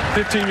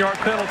 15-yard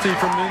penalty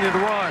from the end of the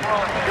run.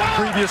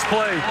 Previous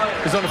play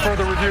is under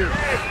further review.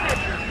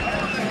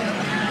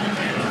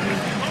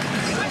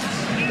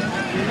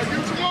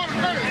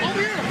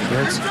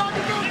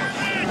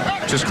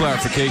 Just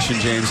clarification,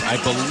 James. I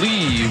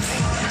believe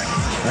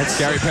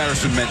Gary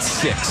Patterson meant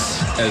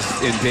 6 as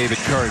in David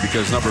Curry,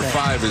 because number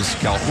 5 is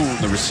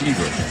Calhoun, the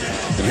receiver.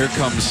 And here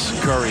comes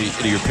Curry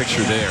into your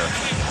picture there.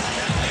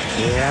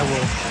 Yeah,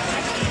 well,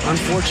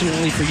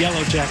 unfortunately for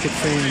Yellow Jacket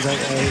fans, I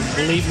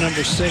believe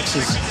number 6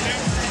 is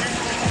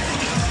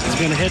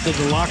going to head to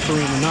the locker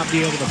room and not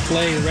be able to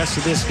play the rest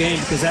of this game,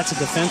 because that's a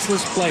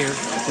defenseless player,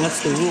 and that's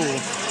the rule.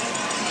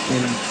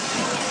 And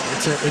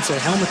it's a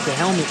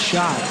helmet-to-helmet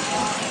shot.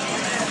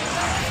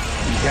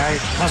 The guy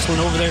hustling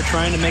over there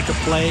trying to make a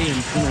play,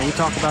 and we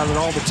talk about it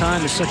all the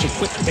time. It's such a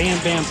quick bam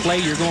play.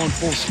 You're going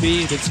full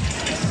speed. It's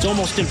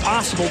almost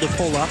impossible to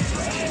pull up,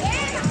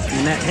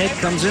 and that head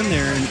comes in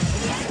there. And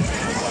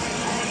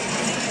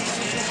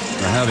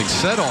now, having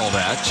said all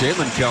that,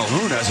 Jalen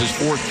Calhoun has his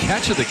 4th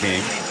catch of the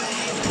game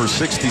for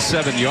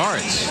 67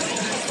 yards.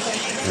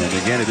 And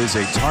again, it is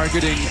a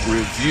targeting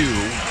review,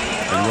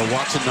 and we're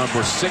watching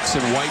number 6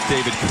 in white,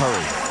 David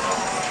Curry.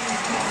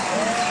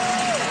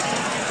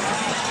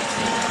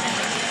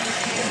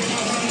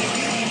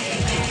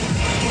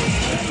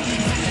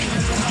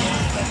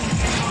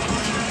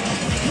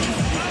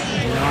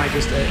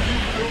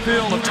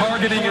 Field of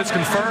targeting is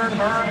confirmed.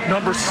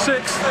 Number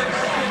 6,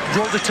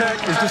 Georgia Tech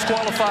is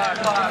disqualified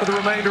for the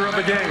remainder of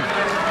the game.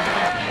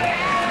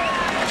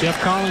 Jeff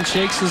Collins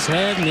shakes his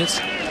head, and it's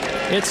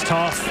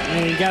tough.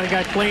 And you got a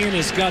guy playing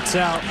his guts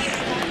out,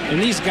 and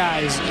these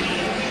guys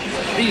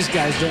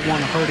don't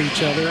want to hurt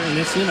each other. And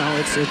it's the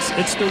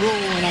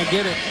rule, and I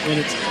get it. And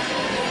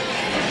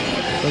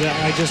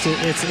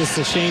it's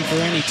a shame for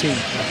any team.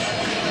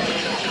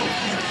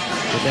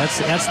 But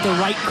that's the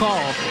right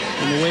call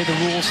in the way the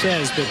rule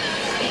says. But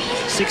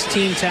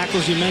 16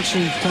 tackles, you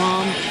mentioned,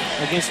 Tom,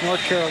 against North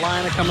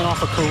Carolina, coming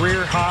off a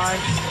career high.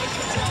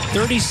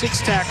 36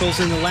 tackles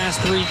in the last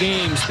 3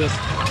 games, but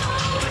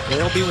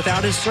they'll be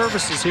without his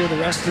services here the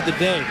rest of the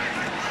day.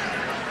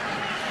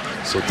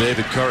 So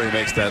David Curry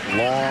makes that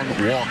long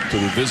walk to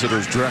the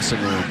visitors' dressing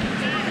room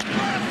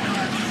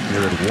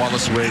here at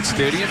Wallace Wade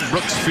Stadium,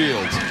 Brooks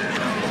Field.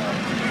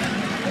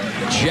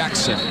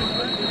 Jackson.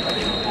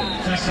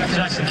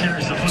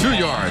 2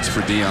 yards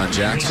for Deion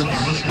Jackson.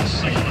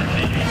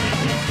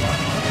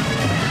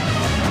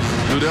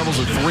 Blue Devils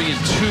are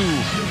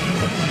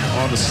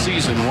 3-2 on the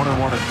season,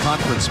 1-1 in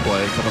conference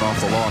play, coming off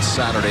the loss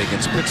Saturday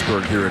against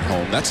Pittsburgh here at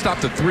home. That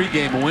stopped a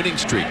 3-game winning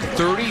streak,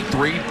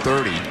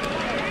 33-30.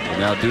 And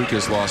now Duke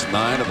has lost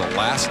 9 of the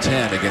last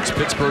 10 against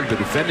Pittsburgh, the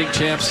defending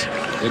champs,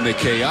 in the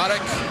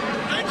chaotic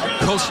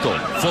Coastal,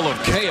 full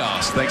of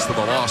chaos thanks to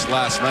the loss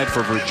last night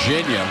for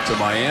Virginia to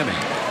Miami.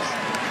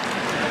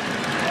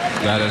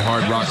 That at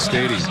Hard Rock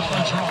Stadium.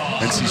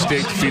 NC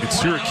State defeated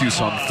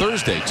Syracuse on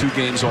Thursday. 2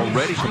 games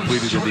already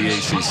completed in the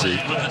ACC.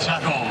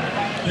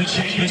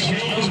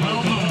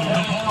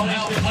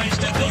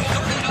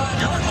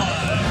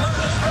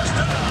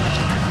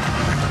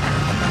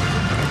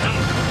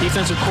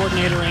 Defensive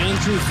coordinator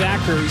Andrew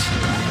Thackeray's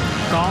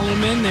calling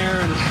him in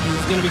there, and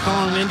he's going to be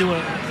calling him into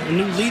a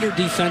new leader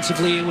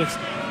defensively, with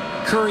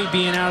Curry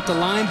being out at the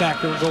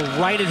linebacker. Go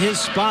right at his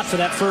spot for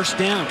that first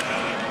down.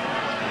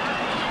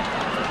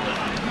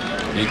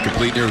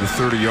 Incomplete near the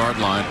 30-yard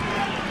line.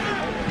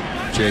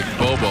 Jake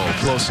Bobo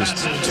closest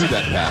to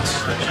that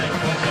pass.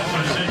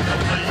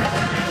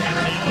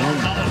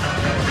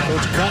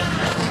 Coach Cut,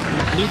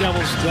 Blue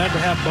Devils glad to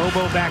have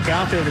Bobo back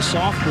out there, the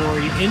sophomore.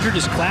 He injured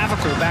his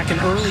clavicle back in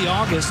early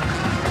August.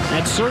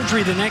 Had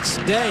surgery the next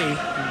day.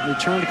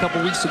 Returned a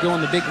couple weeks ago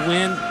in the big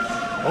win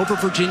over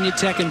Virginia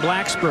Tech in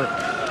Blacksburg.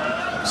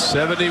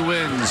 70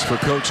 wins for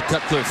Coach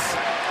Cutcliffe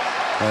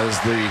as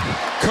the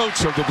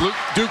coach of the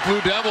Duke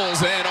Blue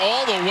Devils, and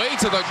all the way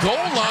to the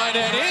goal line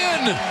and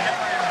in.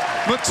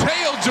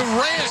 Mateo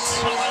Durant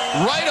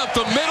right up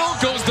the middle,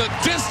 goes the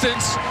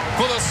distance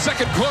for the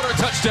second quarter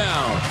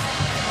touchdown.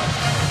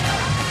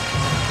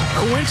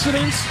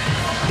 Coincidence?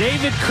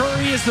 David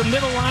Curry is the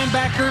middle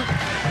linebacker.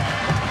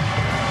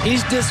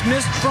 He's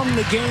dismissed from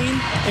the game,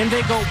 and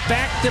they go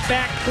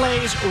back-to-back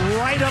plays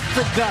right up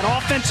the gut.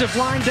 Offensive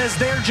line does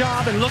their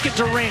job, and look at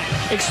Durant.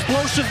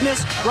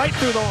 Explosiveness right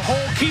through the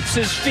hole, keeps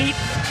his feet,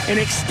 and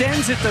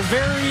extends at the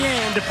very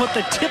end to put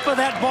the tip of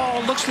that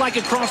ball, looks like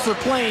across the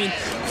plane,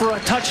 for a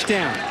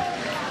touchdown.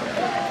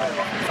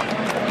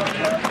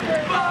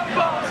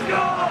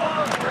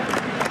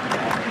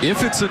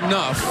 If it's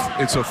enough,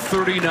 it's a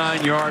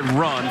 39-yard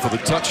run for the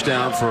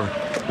touchdown for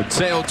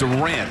Mateo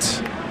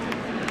Durant.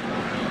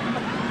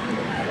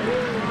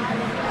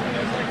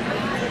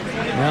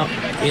 Well,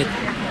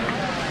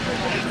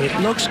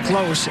 it looks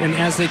close, and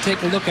as they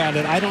take a look at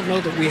it, I don't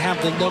know that we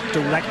have the look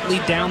directly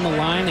down the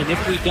line, and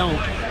if we don't,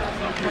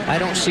 I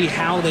don't see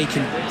how they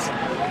can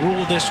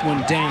rule this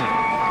one down.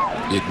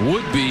 It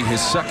would be his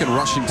second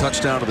rushing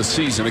touchdown of the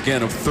season,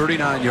 again of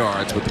 39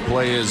 yards, but the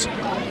play is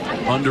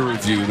under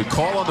review. The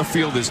call on the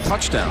field is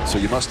touchdown, so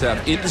you must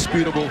have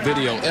indisputable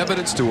video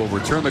evidence to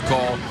overturn the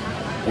call,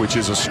 which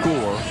is a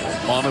score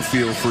on the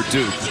field for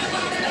Duke,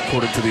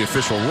 according to the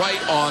official,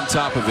 right on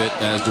top of it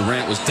as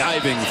Durant was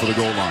diving for the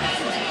goal line.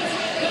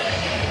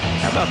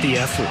 How about the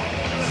effort?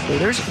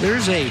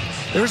 There's a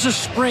There's a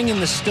spring in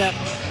the step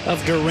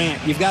of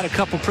Durant. You've got a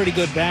couple pretty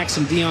good backs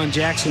in Deion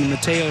Jackson and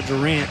Mateo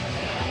Durant.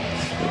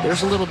 But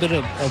there's a little bit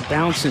of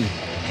bouncing.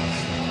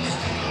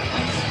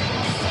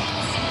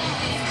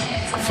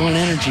 Fun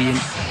energy. And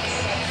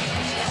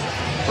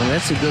well,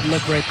 that's a good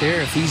look right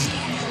there. If he's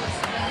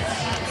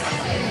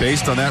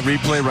based on that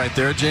replay right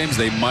there, James,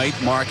 they might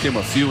mark him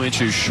a few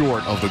inches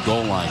short of the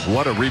goal line.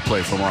 What a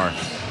replay from our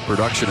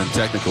production and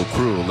technical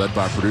crew, led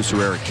by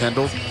producer Eric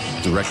Kendall,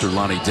 director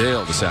Lonnie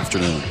Dale this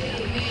afternoon.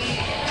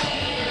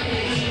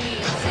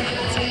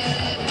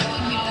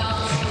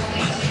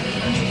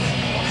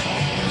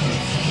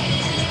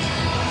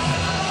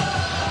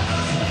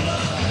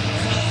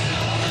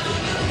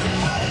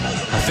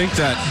 I think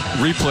that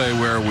replay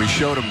where we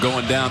showed him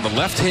going down, the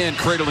left hand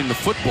cradling the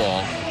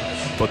football,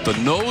 but the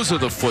nose of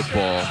the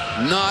football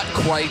not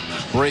quite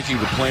breaking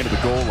the plane of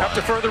the goal line.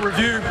 After further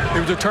review, it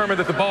was determined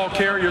that the ball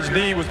carrier's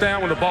knee was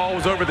down when the ball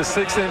was over the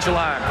 6-inch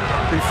line.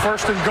 The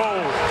first and goal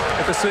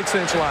at the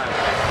 6-inch line.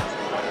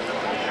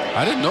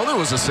 I didn't know there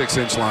was a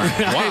 6-inch line.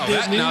 Wow,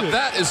 now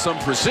that is some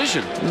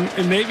precision.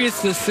 And maybe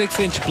it's the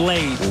 6-inch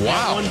blade.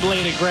 Wow. One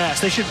blade of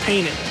grass. They should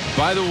paint it.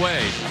 By the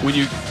way, when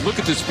you look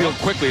at this field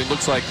quickly, it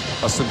looks like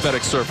a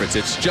synthetic surface.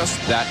 It's just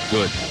that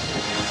good.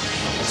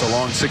 It's a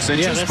long 6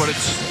 inches, but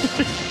it's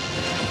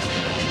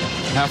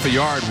half a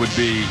yard would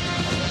be.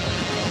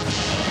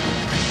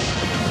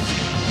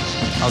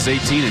 How's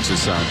 18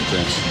 inches sound,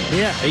 James?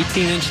 Yeah,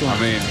 18-inch line.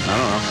 I mean, I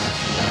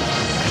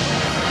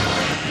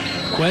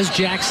don't know. Wes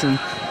Jackson,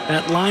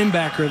 that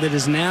linebacker that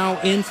is now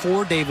in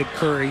for David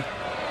Curry.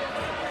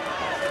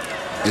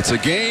 It's a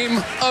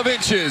game of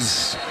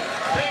inches.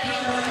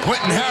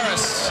 Quentin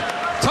Harris,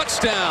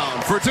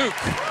 touchdown for Duke.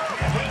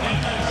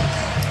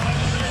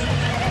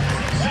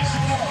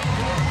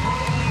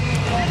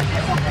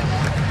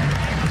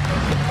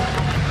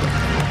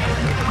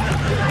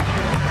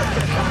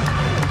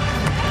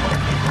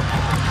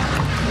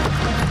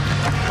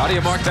 How do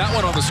you mark that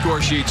one on the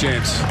score sheet,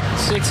 James?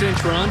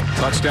 6-inch run.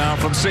 Touchdown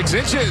from 6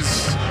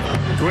 inches.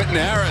 Quentin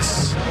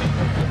Harris.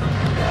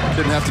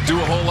 Didn't have to do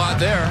a whole lot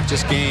there.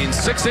 Just gained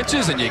 6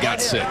 inches and you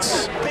got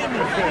 6.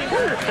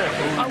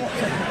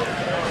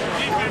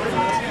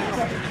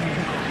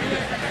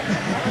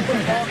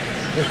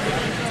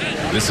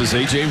 This is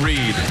A.J.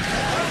 Reed.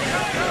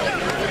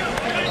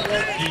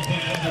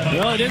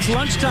 Well, it is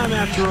lunchtime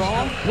after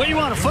all. What do you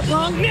want, a foot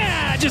long?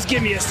 Nah, just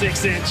give me a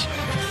 6-inch.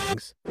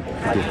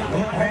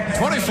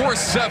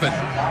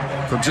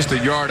 24-7 from just a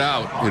yard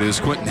out. It is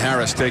Quentin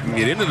Harris taking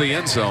it into the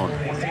end zone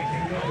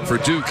for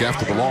Duke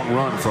after the long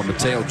run from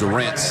Mateo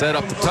Durant. Set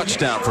up the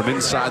touchdown from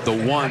inside the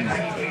 1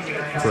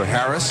 for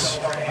Harris.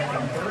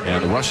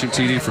 And the rushing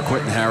TD for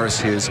Quentin Harris,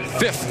 his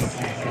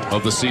 5th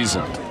of the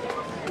season.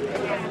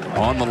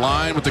 On the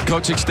line with the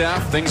coaching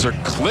staff, things are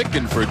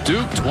clicking for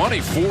Duke.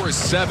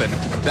 24-7.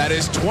 That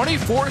is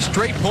 24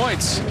 straight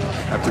points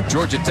after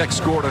Georgia Tech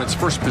scored on its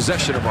first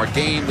possession of our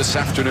game this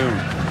afternoon.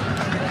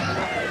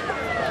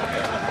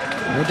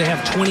 Would they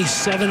have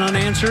 27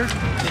 unanswered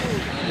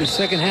in the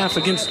second half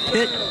against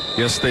Pitt?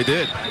 Yes, they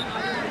did.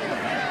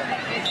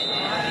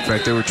 In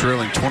fact, they were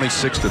trailing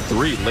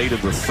 26-3 late in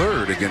the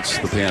third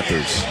against the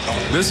Panthers.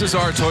 This is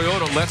our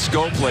Toyota Let's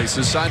Go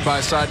Places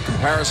side-by-side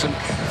comparison.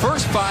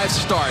 First 5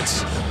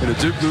 starts in a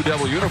Duke Blue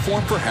Devil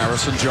uniform for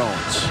Harrison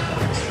Jones.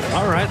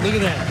 All right, look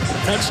at that.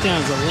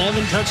 Touchdowns,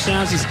 11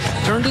 touchdowns. He's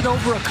turned it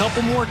over a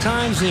couple more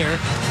times there.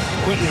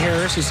 Quentin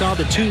Harris, we saw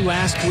the 2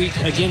 last week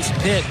against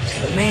Pitt.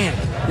 But man,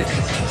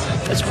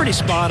 that's pretty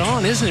spot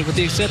on, isn't it? With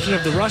the exception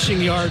of the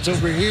rushing yards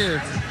over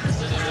here.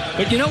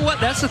 But you know what?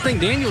 That's the thing.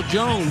 Daniel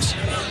Jones,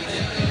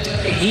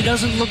 he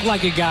doesn't look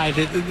like a guy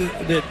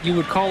that you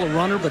would call a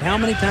runner, but how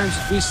many times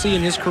did we see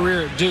in his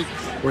career at Duke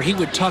where he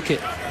would tuck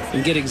it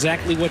and get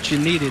exactly what you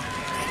needed?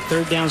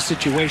 Third down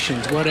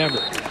situations, whatever.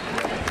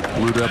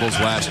 Blue Devils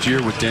last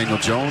year with Daniel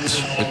Jones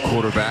at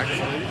quarterback,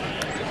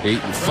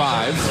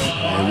 8-5.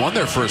 They won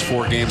their first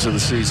 4 games of the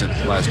season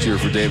last year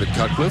for David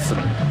Cutcliffe.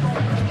 And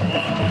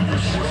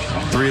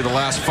 3 of the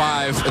last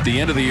 5 at the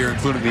end of the year,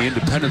 including the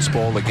Independence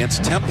Bowl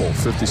against Temple,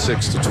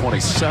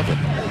 56-27.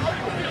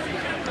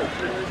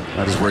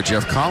 That is where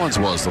Jeff Collins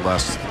was the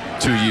last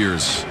 2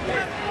 years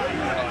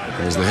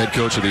as the head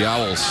coach of the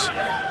Owls.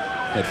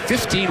 Had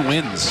 15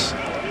 wins.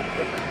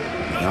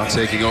 Now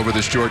taking over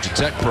this Georgia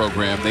Tech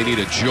program, they need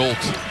a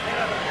jolt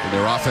in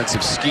their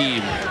offensive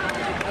scheme.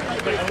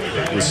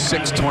 With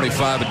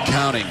 6:25 and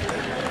counting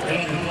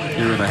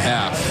here in the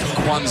half.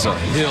 Kwanzaa,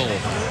 Hill,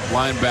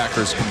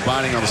 linebackers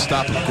combining on the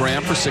stop of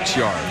Graham for 6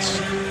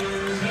 yards.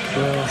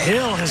 Well,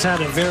 Hill has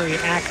had a very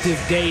active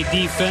day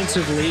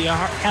defensively.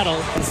 Had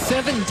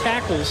 7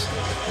 tackles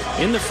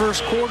in the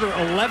first quarter,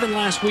 11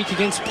 last week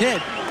against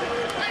Pitt.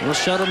 We'll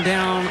shut them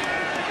down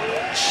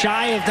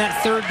shy of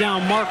that 3rd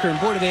down marker. And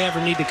boy, do they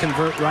ever need to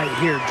convert right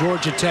here.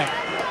 Georgia Tech,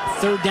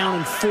 3rd down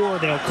and 4,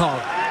 they'll call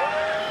it.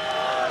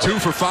 2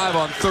 for 5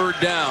 on 3rd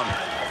down.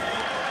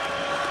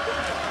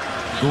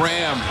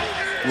 Graham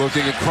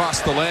looking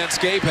across the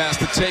landscape, has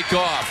to take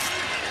off.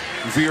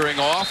 veering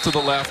off to the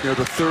left near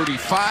the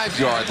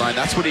 35-yard line.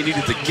 That's what he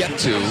needed to get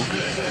to.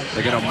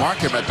 They're going to mark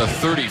him at the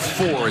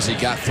 34 as he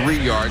got 3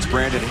 yards.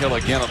 Brandon Hill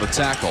again on the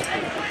tackle.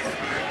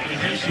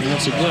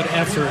 That's a good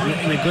effort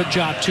and a good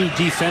job, too,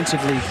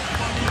 defensively.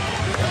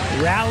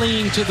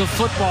 Rallying to the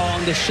football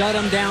and to shut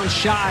them down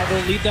shy.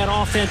 They'll leave that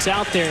offense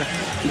out there.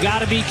 You got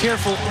to be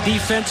careful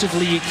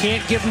defensively. You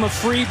can't give them a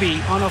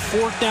freebie on a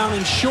 4th down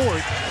and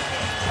short.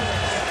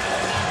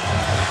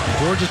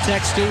 Georgia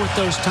Tech still with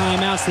those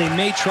timeouts. They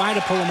may try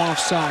to pull them off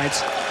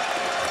sides.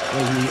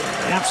 But we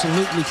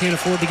absolutely can't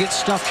afford to get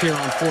stuffed here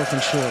on 4th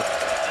and short.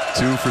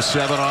 2 for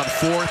 7 on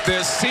 4th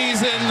this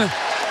season.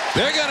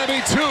 They're going to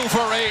be 2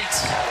 for 8.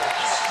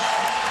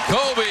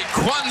 Kobe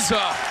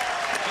Kwanzaa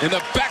in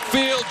the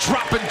backfield,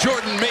 dropping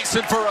Jordan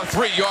Mason for a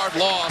 3-yard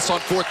loss on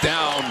 4th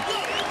down.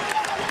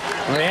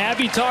 Well,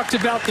 Abby talked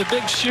about the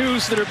big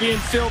shoes that are being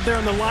filled there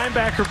in the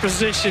linebacker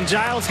position.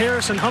 Giles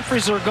Harris and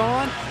Humphreys are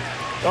gone.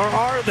 Or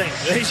are they?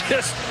 They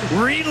just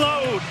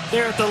reload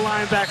there at the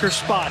linebacker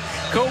spot.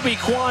 Kobe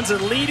Kwanzaa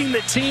leading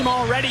the team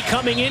already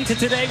coming into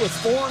today with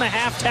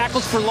 4.5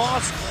 tackles for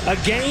loss a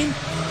game.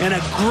 And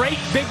a great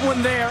big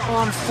one there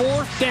on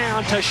 4th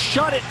down to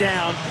shut it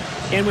down.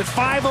 And with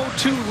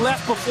 5:02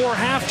 left before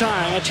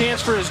halftime, a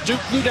chance for his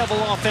Duke Blue Devil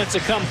offense to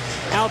come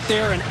out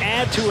there and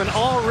add to an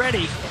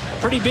already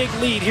pretty big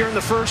lead here in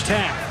the first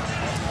half.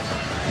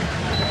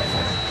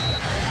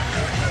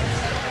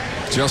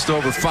 Just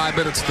over 5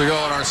 minutes to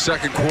go in our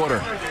second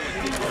quarter.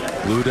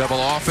 Blue Devil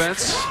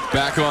offense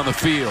back on the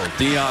field.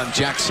 Deion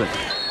Jackson.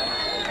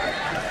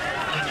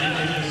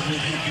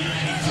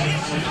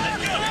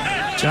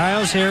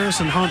 Giles Harris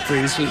and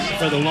Humphreys,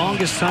 for the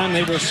longest time,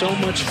 they were so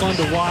much fun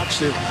to watch.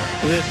 The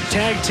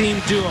tag team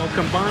duo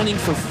combining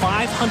for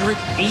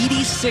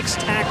 586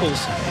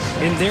 tackles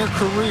in their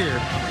career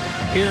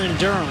here in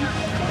Durham.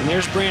 And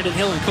there's Brandon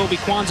Hill and Kobe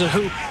Kwanzaa,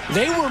 who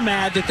they were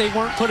mad that they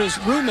weren't put as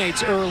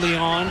roommates early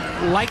on,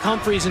 like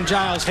Humphreys and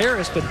Giles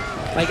Harris. But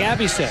like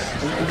Abby said,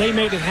 they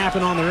made it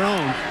happen on their own.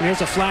 And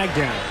there's a flag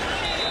down.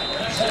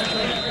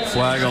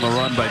 Flag on the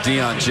run by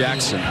Deion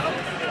Jackson.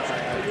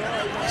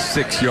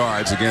 6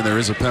 yards. Again, there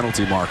is a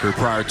penalty marker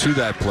prior to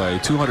that play.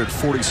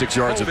 246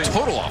 yards of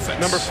total offense.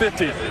 Number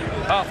 50,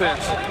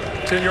 offense.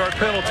 10-yard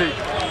penalty.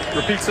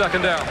 Repeat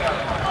 2nd down.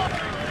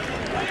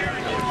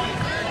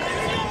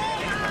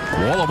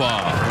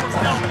 Wallabaugh.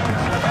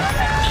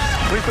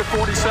 We put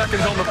 40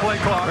 seconds on the play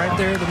clock. Right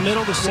there in the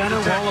middle, the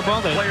center,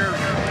 Wallabaugh. The player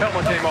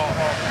helmet came off.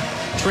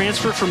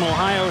 Transfer from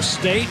Ohio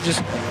State,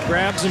 just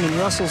grabs him and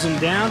wrestles him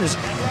down.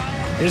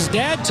 His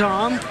dad,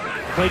 Tom,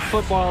 played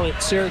football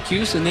at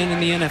Syracuse and then in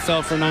the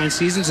NFL for 9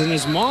 seasons. And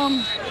his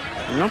mom,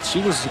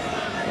 she was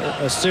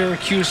a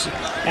Syracuse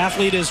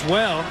athlete as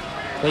well.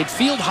 Played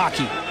field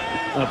hockey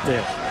up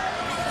there.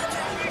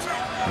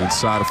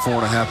 Inside of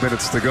 4.5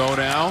 minutes to go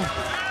now.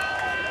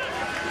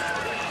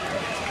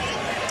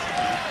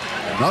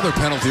 Another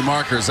penalty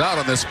marker is out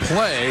on this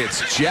play.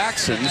 It's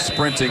Jackson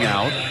sprinting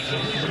out.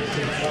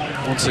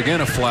 Once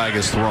again, a flag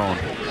is thrown.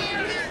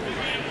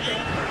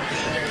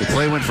 The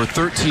play went for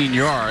 13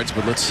 yards,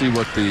 but let's see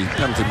what the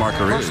penalty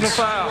marker is. Personal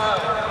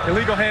foul.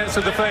 Illegal hands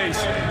to the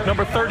face.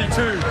 Number 32,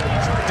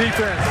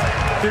 defense.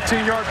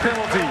 15-yard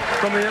penalty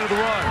from the end of the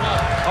run.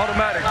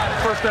 Automatic,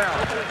 1st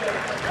down.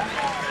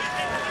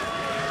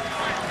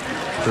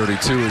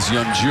 32 is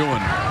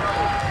Yunjuan.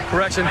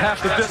 Correction,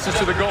 half the distance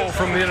to the goal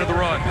from the end of the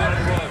run.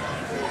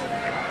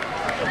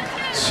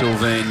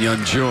 Sylvain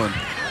Yunjuan.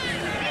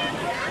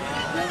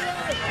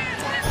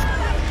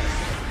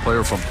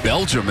 Player from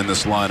Belgium in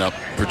this lineup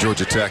for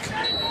Georgia Tech.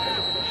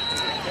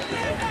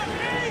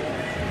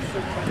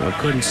 I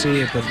couldn't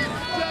see it, but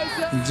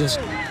just,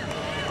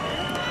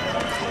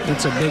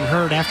 it's a big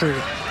hurt after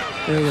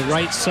the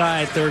right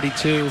side,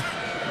 32,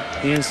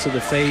 hands to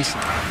the face.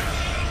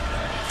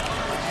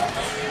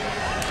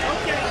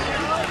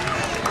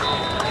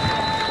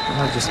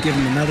 I'll just give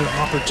him another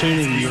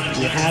opportunity.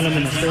 You had him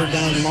in a 3rd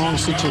down and long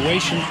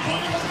situation.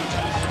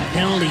 The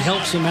penalty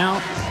helps him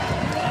out.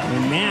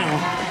 And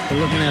now we're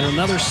looking at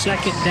another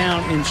 2nd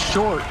down and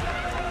short.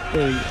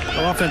 The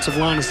offensive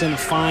line has done a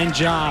fine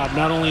job,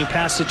 not only in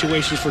pass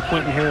situations for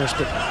Quentin Harris,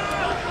 but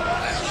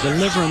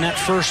delivering that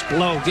first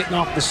blow, getting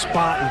off the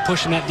spot and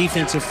pushing that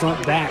defensive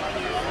front back.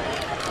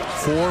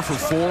 4 for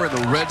 4 in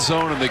the red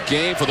zone in the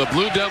game for the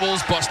Blue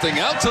Devils, busting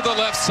out to the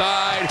left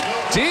side.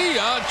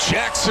 Deion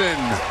Jackson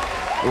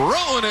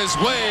rolling his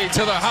way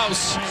to the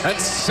house at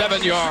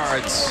 7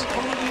 yards.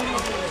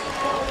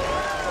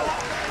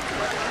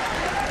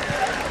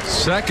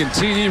 Second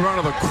TD run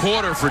of the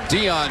quarter for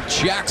Deion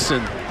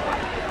Jackson.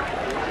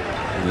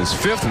 And his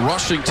 5th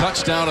rushing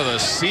touchdown of the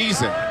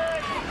season.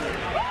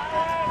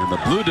 And the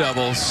Blue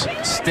Devils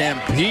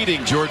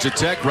stampeding Georgia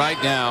Tech right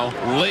now,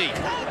 late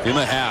in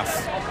the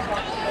half.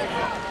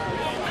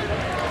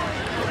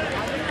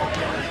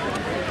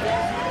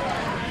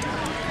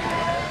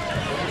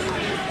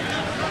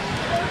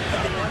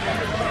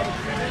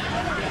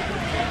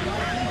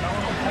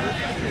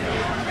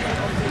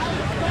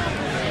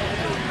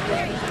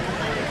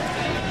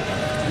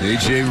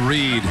 A.J.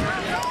 Reed,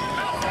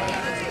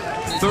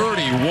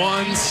 30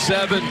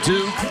 31-7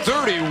 Duke,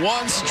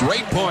 31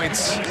 straight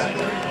points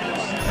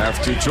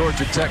after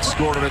Georgia Tech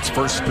scored on its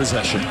first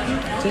possession.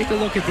 Take a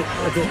look at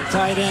the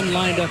tight end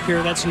lined up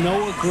here. That's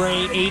Noah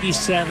Gray,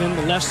 87,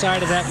 the left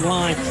side of that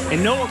line.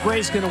 And Noah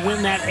Gray's going to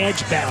win that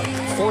edge battle,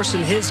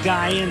 forcing his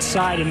guy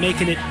inside and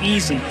making it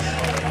easy.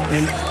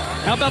 And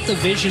how about the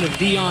vision of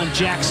Deion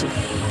Jackson?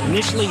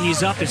 Initially,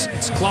 he's up.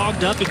 It's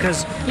clogged up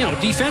because, you know,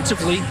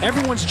 defensively,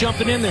 everyone's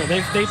jumping in there.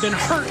 They've been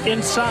hurt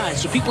inside,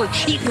 so people are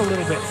cheating a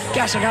little bit.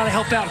 Gosh, I got to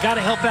help out, got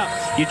to help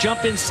out. You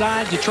jump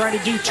inside, you try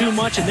to do too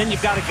much, and then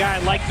you've got a guy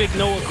like big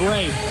Noah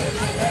Gray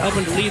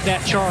helping to lead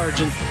that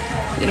charge. And,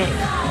 you know,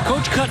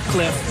 Coach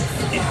Cutcliffe,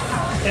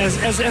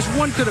 as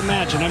one could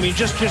imagine, I mean,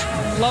 just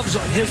loves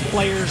his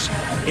players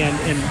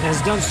and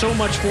has done so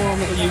much for them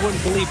that you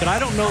wouldn't believe. But I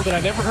don't know that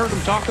I've ever heard him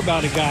talk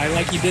about a guy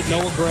like he did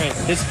Noah Gray.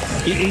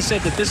 He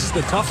said that this is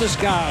the toughest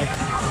guy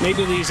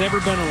maybe that he's ever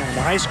been around,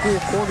 a high school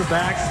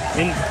quarterback.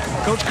 And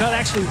Coach Cut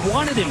actually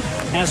wanted him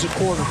as a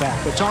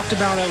quarterback, but talked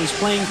about how he's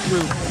playing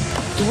through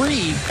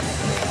 3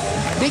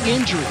 big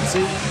injuries.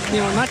 You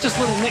know, not just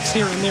little nicks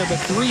here and there, but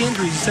 3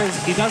 injuries. He says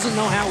he doesn't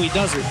know how he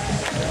does it.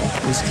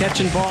 He's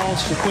catching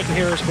balls for Quentin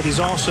Harris, but he's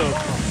also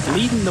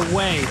leading the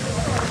way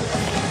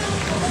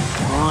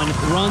on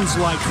runs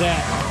like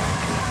that.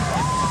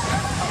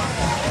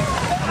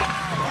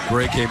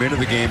 Gray came into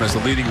the game as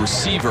the leading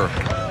receiver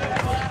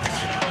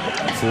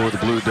for the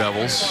Blue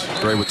Devils.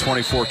 Gray with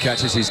 24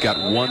 catches. He's got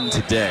 1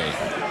 today.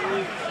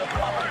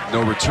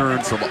 No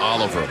return from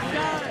Oliver.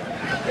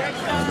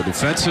 And the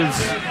defensive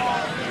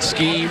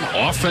scheme,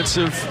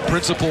 offensive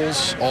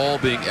principles, all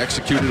being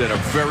executed at a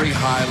very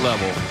high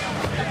level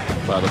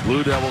by the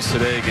Blue Devils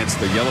today against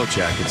the Yellow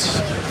Jackets.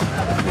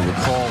 You'll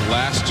recall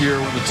last year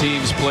when the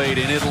teams played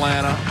in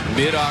Atlanta,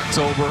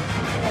 mid-October.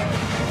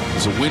 It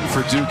was a win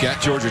for Duke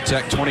at Georgia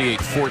Tech,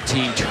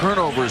 28-14.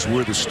 Turnovers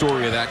were the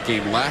story of that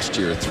game last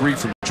year. 3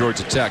 from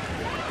Georgia Tech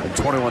and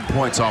 21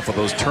 points off of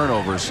those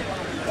turnovers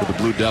for the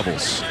Blue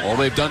Devils. All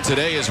they've done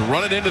today is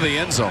run it into the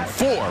end zone.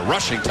 4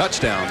 rushing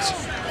touchdowns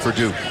for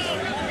Duke.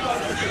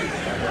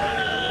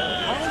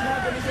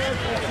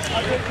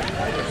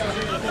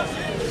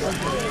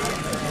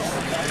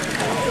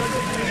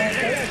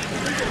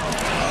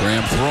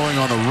 Graham throwing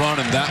on the run,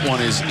 and that one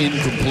is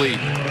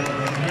incomplete.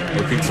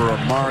 Looking for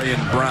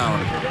Marion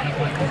Brown.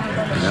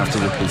 And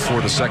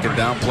before the second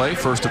down play,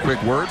 first a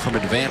quick word from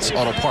Advance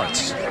Auto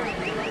Parts.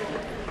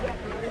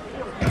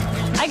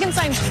 I can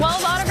sign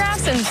 12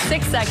 autographs in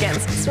 6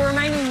 seconds. So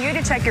reminding you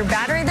to check your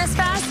battery this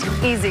fast,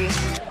 easy.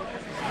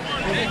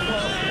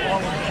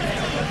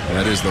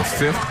 That is the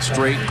 5th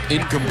straight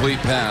incomplete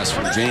pass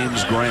from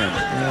James Graham.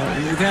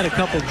 We've had a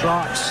couple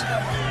drops.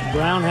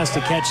 Brown has to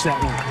catch that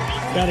one.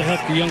 Got to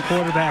help the young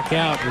quarterback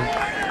out.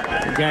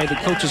 The guy the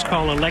coaches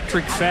call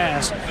electric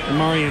fast,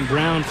 Marion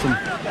Brown from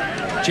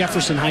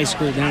Jefferson High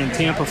School down in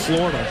Tampa,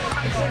 Florida.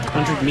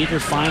 100-meter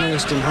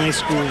finalist in high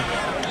school.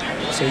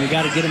 So you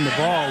got to get him the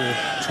ball. We're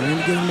trying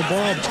to get him the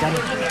ball, but you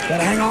got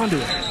to hang on to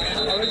it.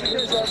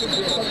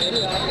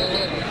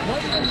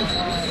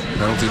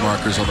 Penalty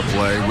markers on the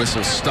play.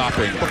 Whistle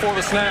stopping. Before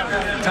the snap,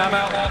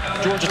 timeout,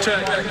 Georgia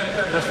Tech.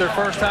 That's their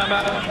first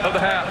timeout of the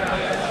half.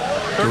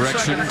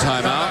 Correction,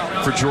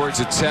 timeout for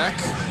Georgia Tech.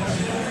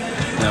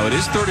 Now it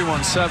is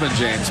 31-7,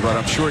 James, but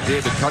I'm sure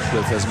David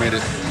Cutcliffe has made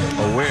it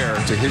aware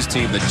to his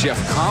team that Jeff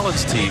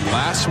Collins' team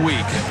last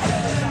week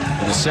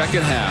in the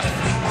second half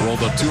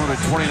rolled up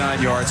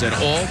 229 yards and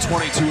all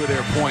 22 of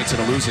their points in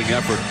a losing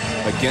effort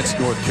against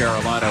North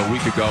Carolina a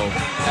week ago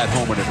at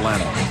home in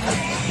Atlanta.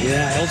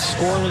 Yeah, held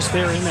scoreless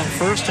there in that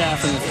first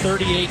half in the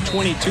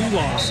 38-22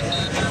 loss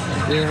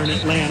there in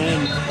Atlanta.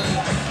 And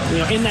you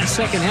know, in that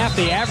second half,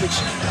 they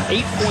averaged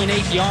 8.8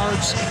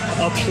 yards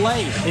a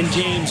play in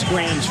James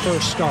Graham's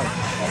first start.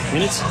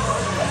 And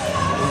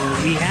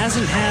he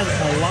hasn't had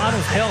a lot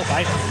of help.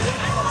 I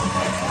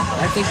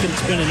think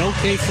it's been an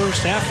okay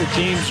first half for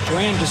James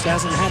Graham. Just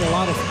hasn't had a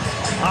lot of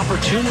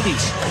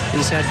opportunities.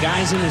 He's had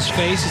guys in his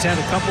face. He's had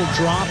a couple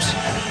drops.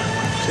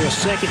 So a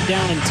second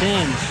down and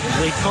 10.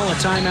 They call a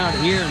timeout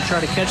here and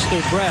try to catch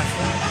their breath.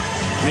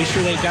 Make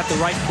sure they've got the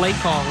right play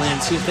call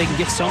in. See if they can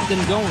get something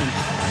going.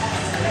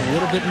 A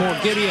little bit more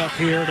giddy up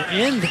here to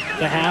end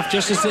the half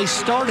just as they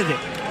started it.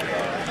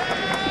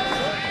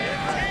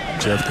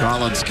 Jeff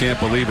Collins can't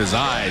believe his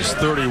eyes.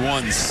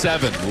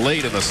 31-7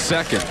 late in the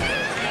second.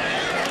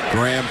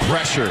 Graham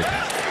pressured.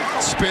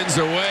 Spins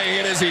away,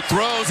 and as he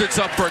throws, it's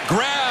up for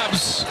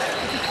grabs.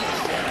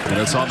 And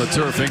it's on the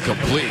turf,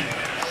 incomplete.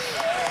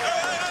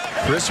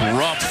 Chris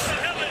Ruff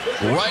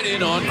right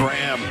in on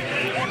Graham.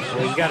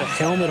 Well, he got a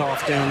helmet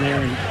off down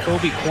there, and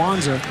Kobe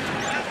Kwanzaa.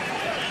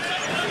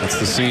 That's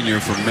the senior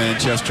from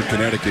Manchester,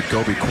 Connecticut,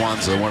 Kobe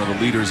Kwanzaa, one of the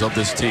leaders of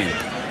this team.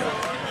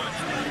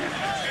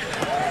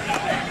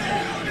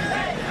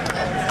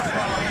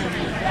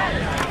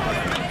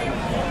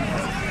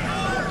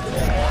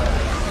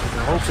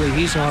 Hopefully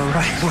he's all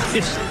right.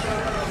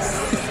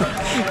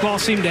 Ball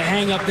seemed to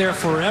hang up there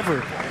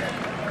forever.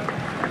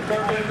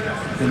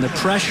 And the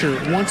pressure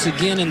once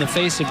again in the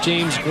face of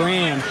James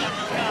Graham.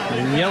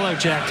 And Yellow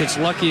Jackets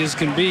lucky as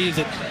can be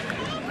that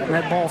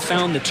that ball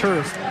found the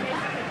turf.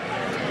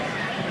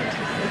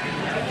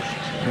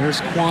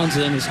 There's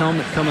Kwanzaa and his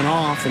helmet coming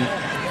off, and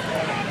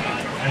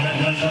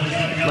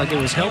like it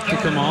was helped to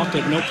come off,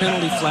 but no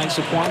penalty flag,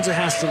 so Kwanzaa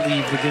has to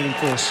leave the game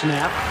for a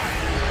snap.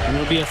 And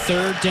it'll be a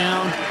 3rd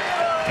down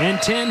and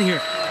 10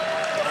 here.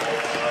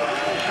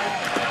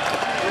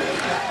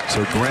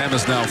 So Graham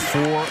is now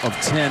 4 of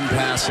 10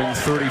 passing,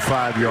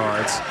 35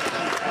 yards.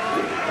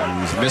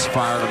 He's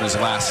misfired on his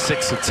last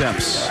 6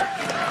 attempts.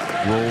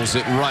 Rolls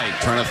it right,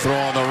 trying to throw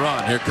on the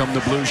run. Here come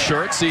the blue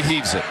shirts. He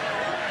heaves it.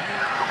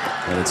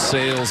 And it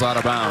sails out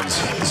of bounds,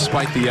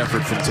 despite the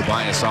effort from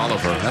Tobias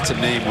Oliver. That's a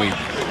name we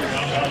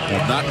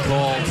have not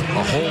called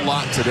a whole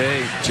lot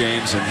today,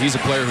 James, and he's a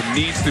player who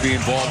needs to be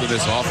involved in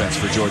this offense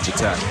for Georgia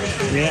Tech.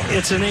 Yeah,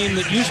 it's a name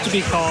that used to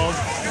be called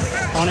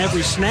on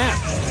every snap.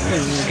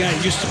 The guy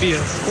used to be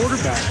a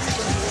quarterback.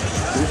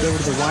 Moved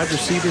over to the wide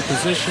receiver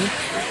position.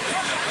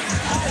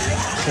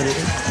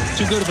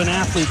 Too good of an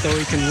athlete, though.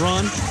 He can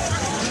run.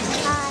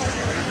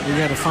 We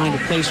got to find a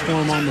place for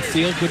him on the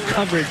field. Good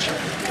coverage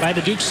by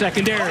the Duke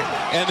secondary.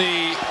 And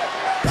the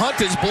punt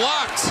is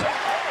blocked.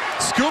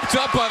 Scooped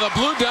up by the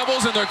Blue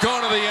Devils, and they're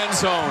going to the end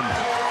zone.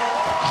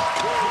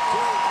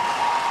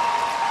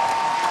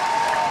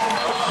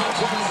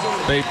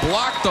 They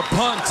blocked the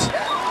punt.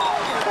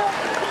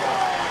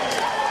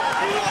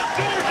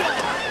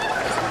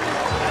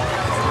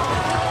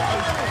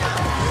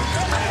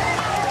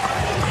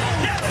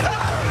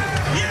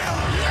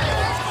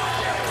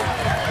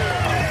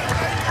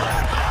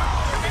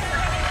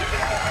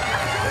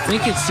 I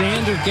think it's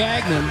Xander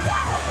Gagnon.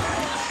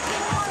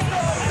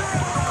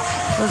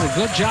 Does a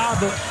good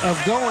job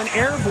of going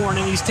airborne,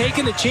 and he's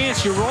taking a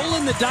chance. You're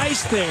rolling the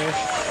dice there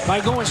by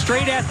going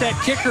straight at that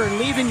kicker and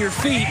leaving your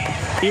feet.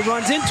 He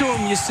runs into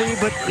him, you see,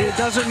 but it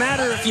doesn't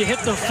matter if you hit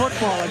the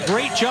football. A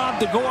great job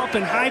to go up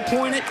and high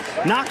point it,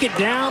 knock it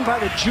down by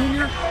the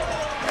junior,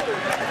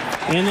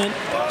 and then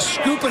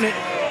scooping it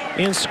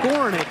and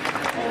scoring it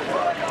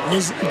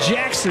is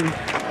Jackson.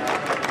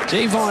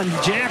 Javon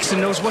Jackson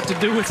knows what to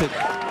do with it.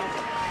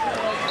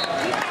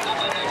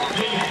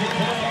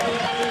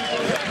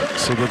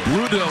 So the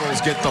Blue Devils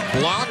get the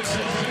block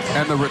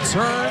and the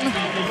return.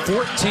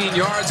 14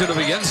 yards into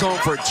the end zone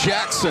for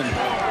Jackson.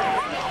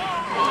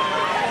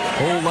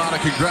 Whole lot of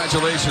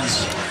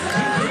congratulations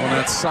on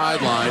that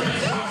sideline.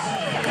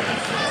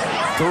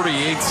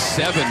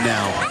 38-7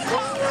 now.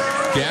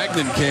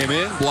 Gagnon came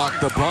in,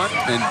 blocked the punt,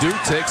 and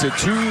Duke takes it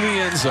to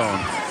the end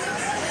zone.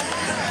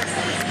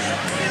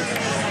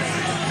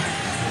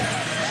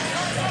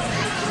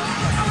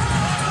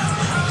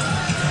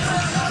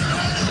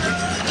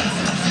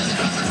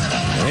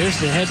 There's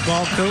the head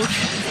ball coach.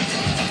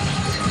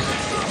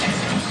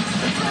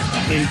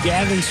 And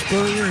Gavin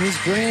Spurrier, his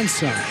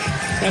grandson.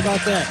 How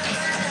about that?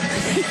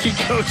 Your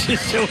coach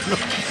is showing up.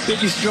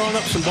 He's drawing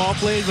up some ball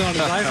plays on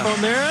his iPhone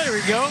there. There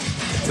we go.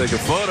 Take a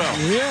photo.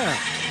 Yeah.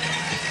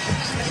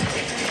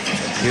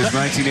 His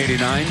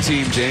 1989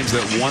 team, James,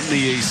 that won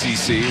the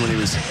ACC when he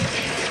was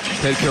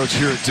head coach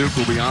here at Duke,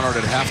 will be honored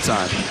at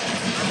halftime.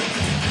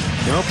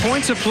 Well,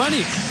 points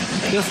aplenty.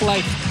 Just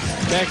like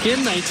back in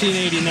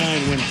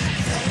 1989 when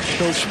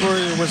Coach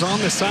Spurrier was on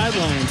the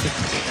sidelines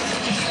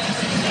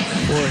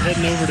before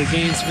heading over to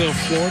Gainesville,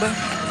 Florida.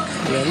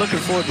 Yeah, looking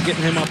forward to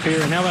getting him up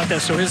here. And how about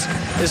that? So his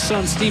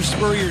son, Steve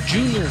Spurrier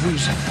Jr.,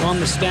 who's on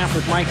the staff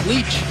with Mike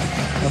Leach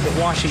up at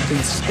Washington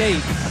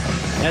State.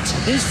 That's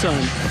his son,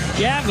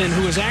 Gavin,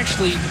 who is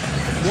actually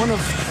one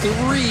of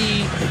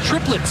 3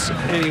 triplets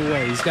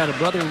anyway. He's got a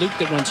brother, Luke,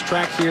 that runs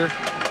track here,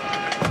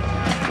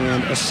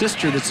 and a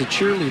sister that's a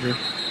cheerleader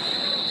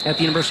at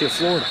the University of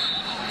Florida.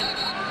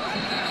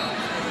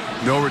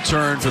 No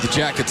return for the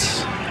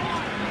Jackets.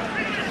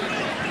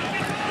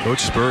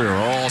 Coach Spurrier,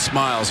 all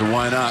smiles, and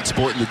why not?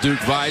 Sporting the Duke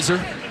visor.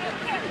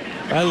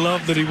 I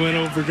love that he went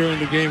over during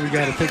the game. We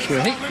got a picture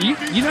of, hey,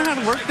 you know how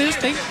to work this?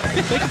 Take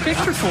a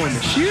picture for me.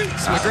 Shoot,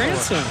 it's my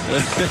grandson.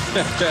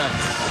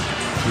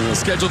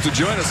 Scheduled to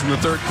join us in the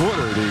 3rd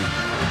quarter, the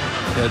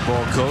head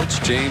ball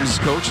coach, James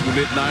coach in the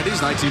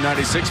mid-90s,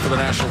 1996 for the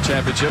national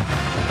championship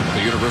at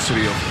the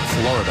University of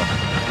Florida.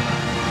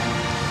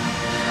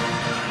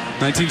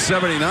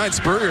 1979,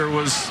 Spurrier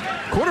was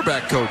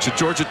quarterback coach at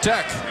Georgia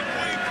Tech.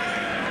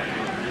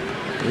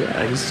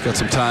 Yeah, he's got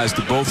some ties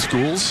to both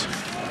schools.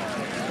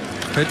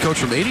 Head coach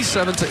from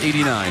 87 to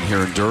 89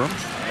 here in Durham.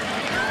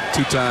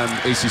 2-time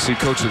ACC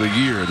Coach of the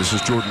Year. This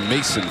is Jordan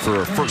Mason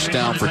for a first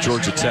down for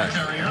Georgia Tech.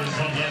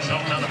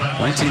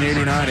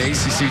 1989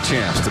 ACC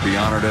champs to be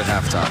honored at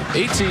halftime.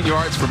 18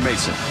 yards for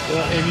Mason.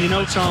 Well, and you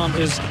know, Tom,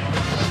 is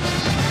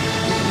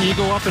you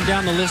go up and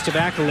down the list of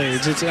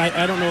accolades.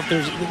 I don't know if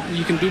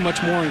you can do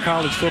much more in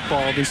college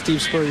football than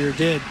Steve Spurrier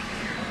did,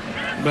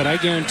 but I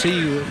guarantee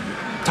you,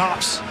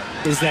 tops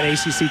is that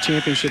ACC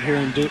championship here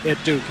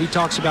at Duke. He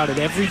talks about it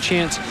every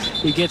chance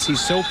he gets. He's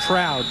so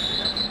proud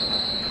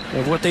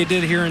of what they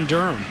did here in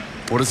Durham.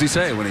 What does he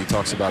say when he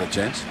talks about it,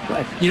 James?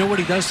 You know what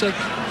he does say?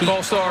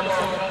 False start,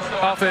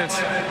 offense,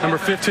 number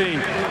 15,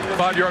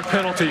 5-yard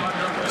penalty,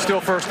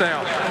 still first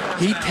down.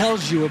 He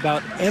tells you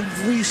about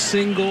every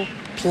single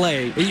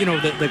play. You know,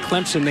 the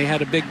Clemson, they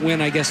had a big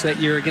win, I guess, that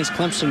year against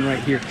Clemson right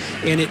here.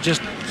 And it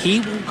just, he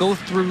will go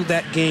through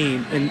that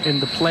game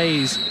and the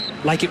plays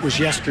like it was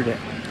yesterday.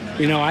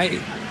 You know,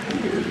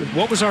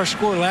 what was our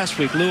score last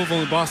week?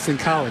 Louisville and Boston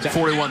College.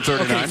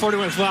 41-39. Okay,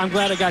 41. Well, I'm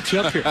glad I got you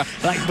up here.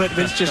 But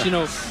it's just, you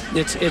know,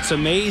 it's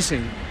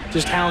amazing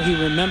just how he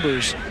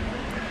remembers.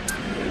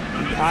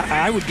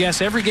 I would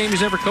guess every game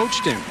he's ever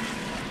coached in.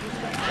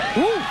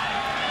 Woo.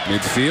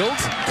 Midfield,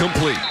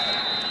 complete.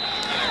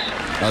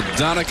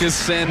 Adonicus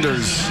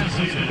Sanders.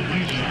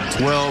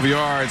 12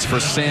 yards for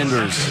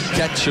Sanders.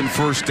 Catch and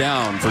first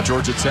down for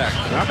Georgia Tech.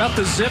 How about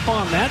the zip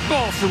on that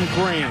ball from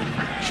Graham?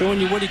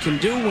 Showing you what he can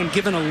do when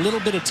given a little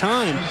bit of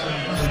time.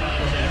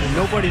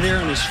 Nobody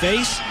there in his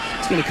face.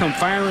 He's going to come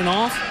firing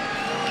off.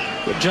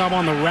 Good job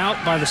on the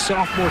route by the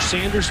sophomore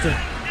Sanders to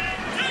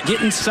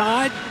get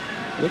inside.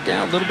 Look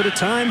out, a little bit of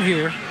time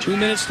here. 2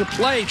 minutes to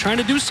play, trying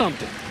to do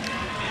something.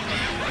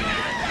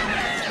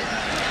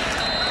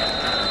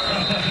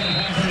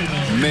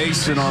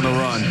 Mason on the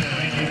run.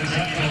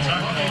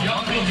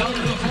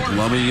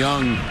 Lummy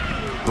Young,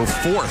 the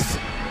fourth.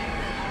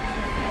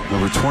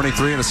 Number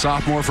 23 and a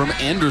sophomore from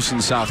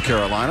Anderson, South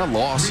Carolina.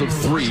 Loss of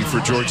 3 for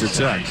Georgia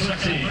Tech.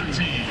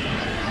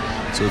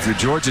 So if you're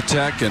Georgia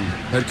Tech and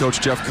head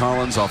coach Jeff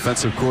Collins,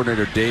 offensive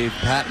coordinator Dave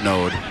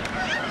Patnode,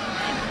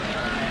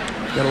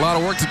 got a lot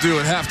of work to do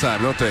at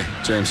halftime, don't they,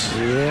 James?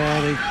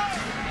 Yeah,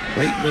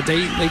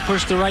 they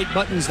pushed the right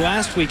buttons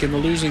last week in the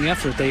losing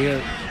effort. They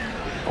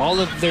all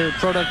of their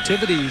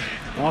productivity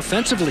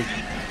offensively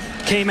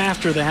came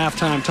after the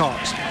halftime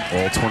talks.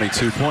 All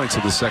 22 points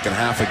in the second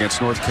half against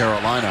North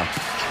Carolina.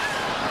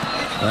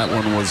 That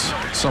one was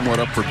somewhat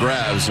up for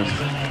grabs, and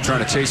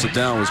trying to chase it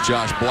down was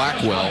Josh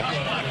Blackwell.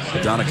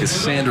 Adonicus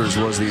Sanders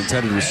was the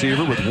intended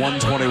receiver with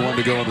 1:21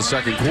 to go in the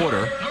second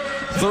quarter.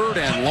 Third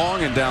and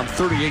long, and down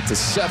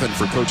 38-7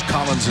 for Coach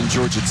Collins and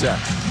Georgia Tech.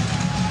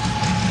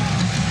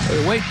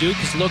 The way Duke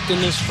has looked in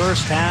this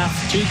first half,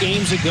 2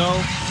 games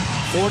ago,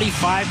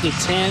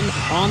 45-10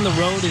 on the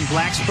road in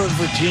Blacksburg,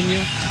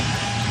 Virginia.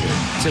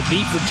 To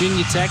beat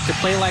Virginia Tech, to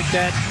play like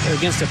that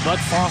against a Bud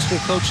Foster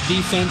coach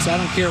defense, I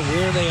don't care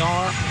where they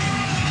are.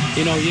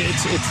 You know,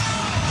 it's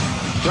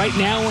right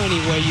now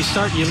anyway.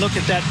 You look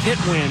at that Pitt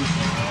win.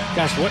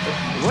 Gosh,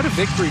 what a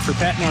victory for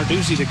Pat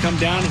Narduzzi to come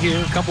down here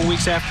a couple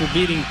weeks after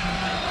beating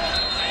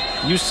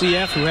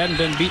UCF, who hadn't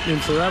been beaten in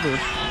forever.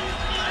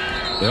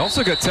 They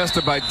also got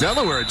tested by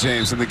Delaware,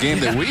 James, in the game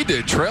that we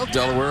did. Trailed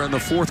Delaware in the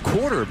fourth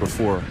quarter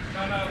before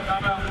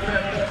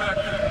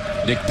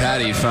Nick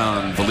Patty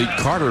found Valique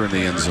Carter in the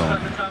end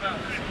zone.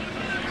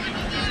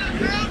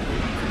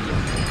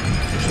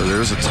 So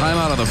there's a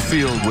timeout on the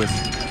field with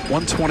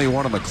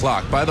 1:21 on the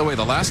clock. By the way,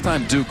 the last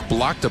time Duke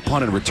blocked a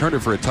punt and returned it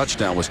for a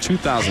touchdown was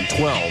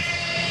 2012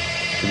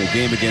 in the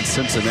game against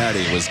Cincinnati.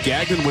 It was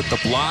Gagnon with the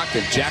block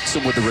and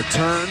Jackson with the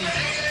return.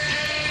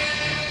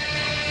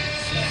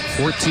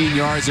 14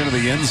 yards into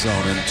the end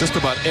zone, and just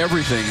about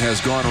everything has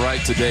gone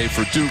right today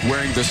for Duke,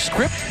 wearing the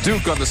script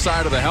Duke on the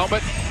side of the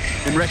helmet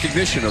in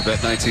recognition of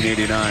that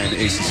 1989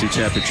 ACC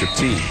championship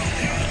team.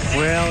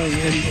 Well,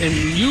 and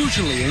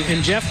usually,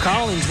 and Jeff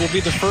Collins will be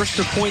the first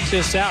to point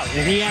this out,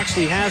 and he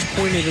actually has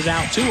pointed it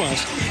out to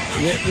us,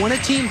 that when a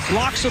team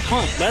blocks a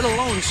punt, let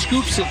alone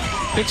scoops it,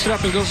 picks it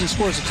up and goes and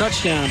scores a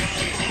touchdown,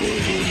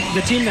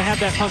 the team that had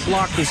that punt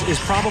blocked is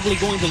probably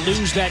going to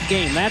lose that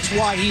game. That's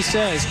why he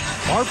says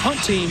our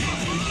punt team,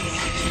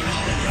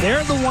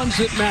 they're the ones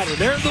that matter.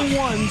 They're the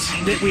ones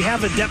that we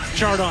have a depth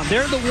chart on.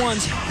 They're the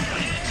ones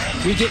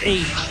we get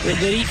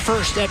that eat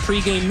first at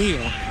pregame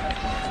meal.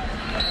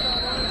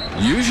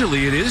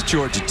 Usually it is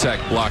Georgia Tech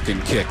blocking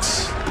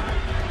kicks.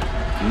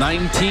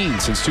 19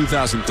 since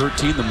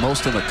 2013, the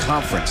most in the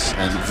conference,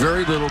 and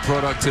very little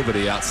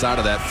productivity outside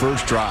of that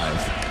first drive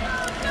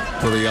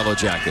for the Yellow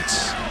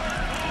Jackets.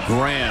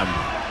 Graham,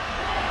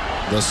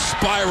 the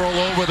spiral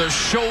over the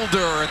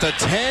shoulder at the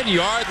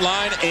 10-yard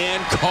line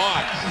and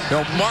caught.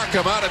 They'll mark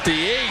him out at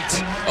the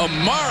 8.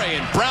 Amari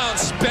and Brown,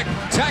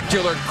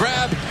 spectacular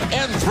grab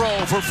and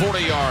throw for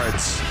 40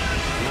 yards.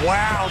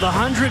 Wow, the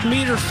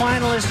 100-meter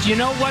finalist. You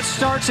know what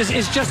starts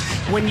is just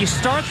when you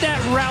start that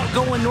route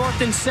going north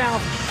and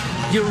south,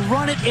 you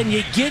run it and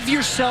you give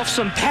yourself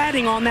some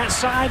padding on that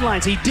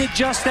sidelines. He did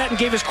just that and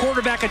gave his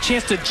quarterback a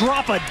chance to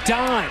drop a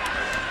dime.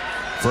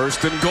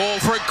 First and goal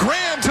for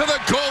Graham to the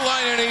goal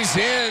line, and he's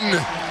in.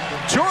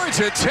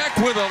 Georgia Tech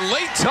with a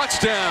late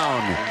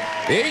touchdown.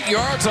 8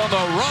 yards on the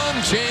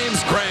run,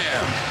 James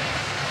Graham.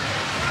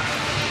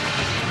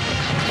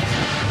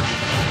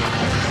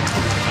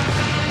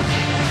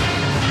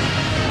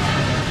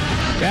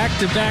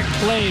 Back-to-back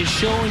plays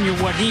showing you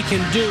what he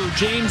can do.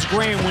 James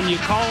Graham, when you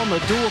call him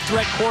a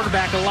dual-threat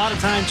quarterback, a lot of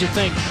times you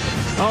think,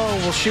 oh,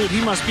 well, shoot,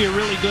 he must be a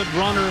really good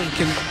runner and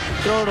can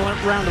throw it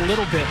around a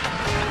little bit.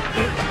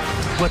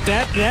 But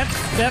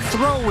that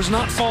throw was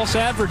not false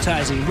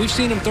advertising. We've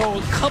seen him throw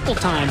a couple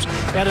times.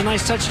 Had a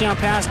nice touchdown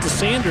pass to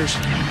Sanders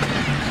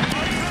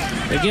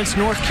against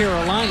North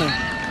Carolina.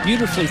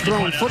 Beautifully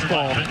thrown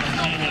football.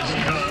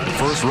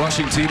 First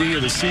rushing TD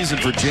of the season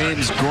for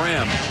James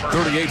Graham.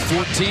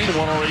 38-14,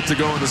 1:08 to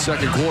go in the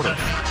second quarter.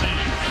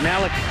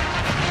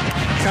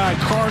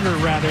 Carter,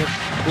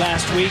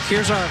 last week.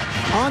 Here's our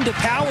on-to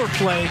power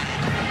play,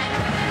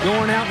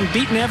 going out and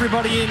beating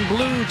everybody in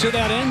blue to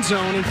that end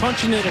zone and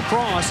punching it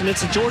across, and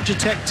it's a Georgia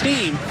Tech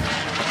team.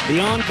 The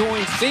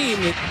ongoing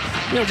theme that,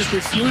 just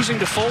refusing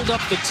to fold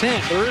up the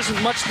tent. There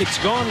isn't much that's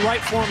gone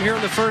right for them here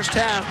in the first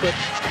half, but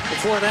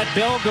before that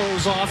bell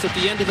goes off at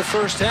the end of the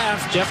first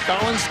half, Jeff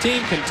Collins'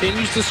 team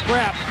continues to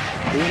scrap,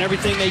 doing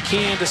everything they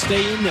can to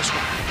stay in this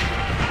one.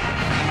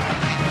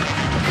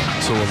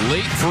 So a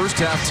late first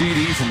half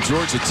TD from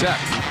Georgia Tech.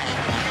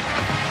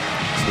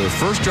 It's their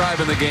first drive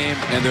in the game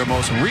and their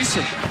most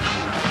recent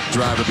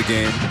drive of the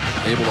game,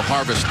 able to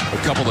harvest a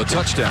couple of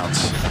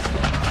touchdowns.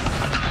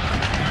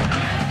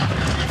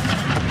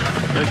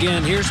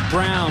 Again, here's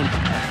Brown.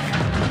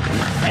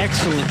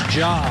 Excellent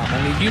job.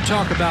 I mean, you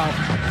talk about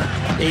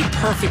a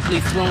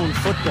perfectly thrown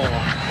football.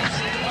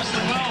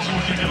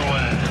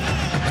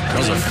 That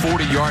was a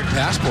 40-yard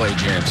pass play,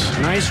 James.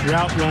 Nice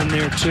route run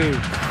there, too.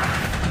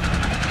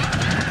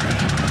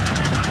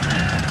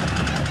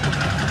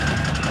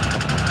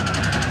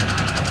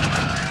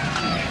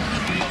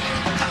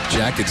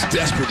 Jackets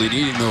desperately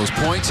needing those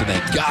points, and they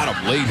got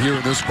them late here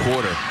in this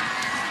quarter.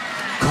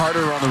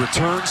 Carter on the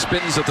return,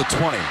 spins at the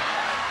 20.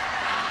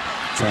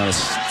 Trying to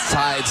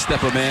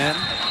sidestep a man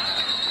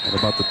at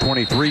about the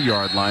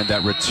 23-yard line.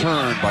 That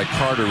return by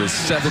Carter is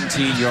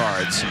 17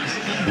 yards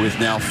with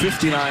now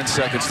 59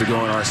 seconds to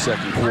go in our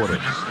second quarter.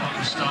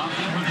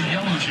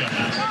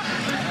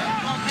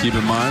 Keep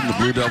in mind, the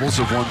Blue Devils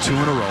have won 2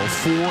 in a row,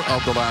 4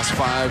 of the last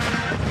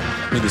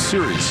 5 in the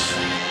series.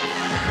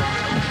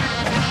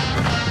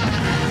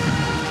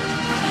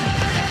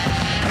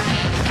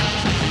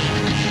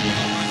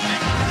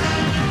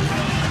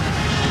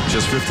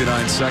 Just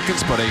 59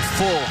 seconds, but a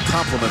full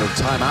complement of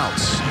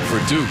timeouts for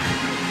Duke.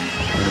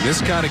 And in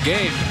this kind of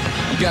game,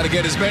 you got to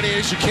get as many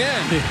as you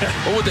can.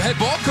 Yeah. What would the head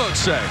ball coach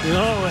say?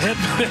 No,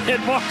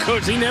 head ball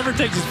coach, he never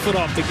takes his foot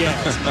off the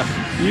gas.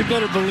 You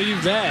better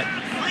believe that.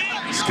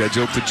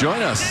 Scheduled to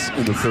join us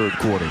in the third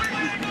quarter.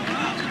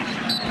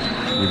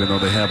 Even though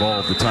they have all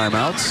of the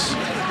timeouts,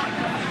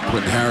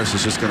 Quentin Harris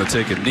is just going to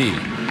take a knee.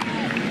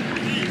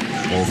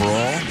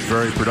 Overall,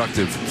 very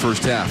productive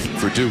first half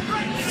for Duke.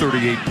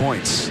 38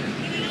 points.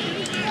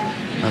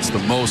 That's the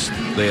most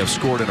they have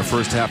scored in a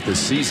first half this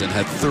season.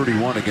 Had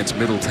 31 against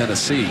Middle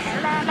Tennessee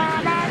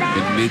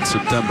in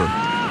mid-September.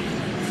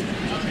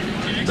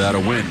 That a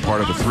win, part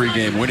of a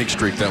 3-game winning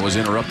streak that was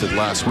interrupted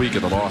last week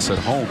in the loss at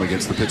home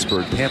against the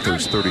Pittsburgh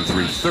Panthers,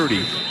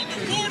 33-30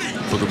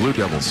 for the Blue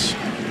Devils.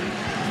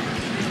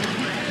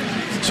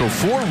 So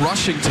 4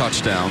 rushing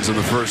touchdowns in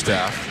the first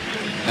half,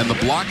 and the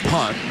block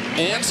punt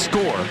and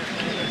score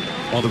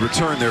on the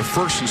return, their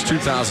first since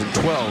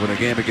 2012 in a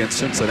game against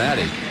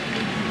Cincinnati.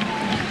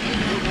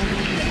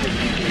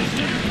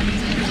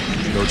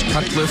 Coach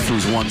Cutcliffe,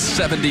 who's won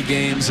 70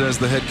 games as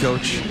the head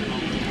coach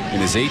in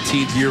his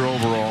 18th year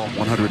overall,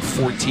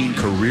 114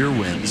 career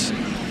wins.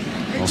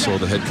 Also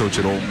the head coach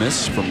at Ole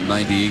Miss from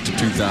 98 to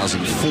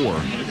 2004,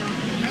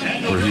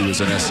 where he was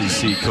an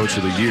SEC Coach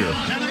of the Year.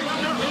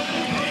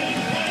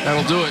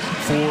 That'll do it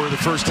for the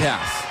first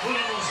half.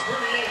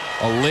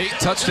 A late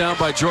touchdown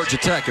by Georgia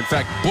Tech. In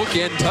fact,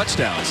 bookend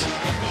touchdowns.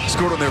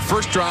 Scored on their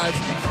first drive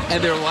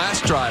and their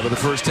last drive of the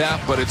first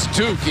half, but it's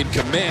Duke in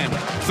command,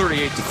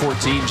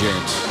 38-14,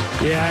 James.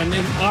 Yeah, and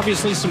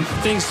obviously some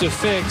things to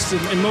fix,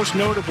 and most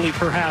notably,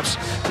 perhaps,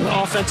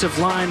 the offensive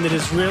line that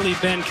has really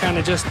been kind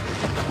of just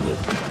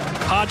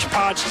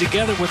hodgepodge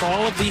together with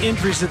all of the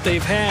injuries that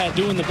they've had,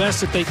 doing the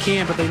best that they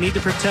can, but they need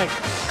to protect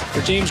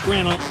for James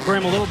Graham a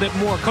little bit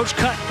more. Coach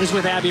Cutt is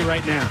with Abby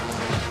right now.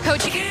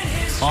 Coach.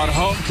 On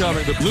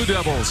homecoming, the Blue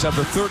Devils have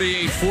the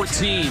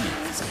 38-14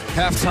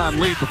 halftime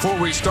lead. Before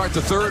we start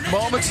the third,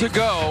 moments to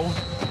go,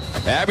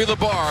 Abby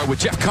LaBar with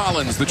Jeff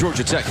Collins, the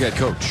Georgia Tech head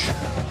coach.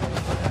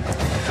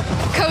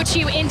 Coach,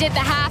 you ended the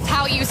half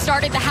how you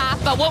started the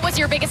half, but what was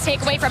your biggest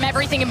takeaway from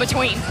everything in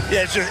between?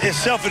 Yeah, it's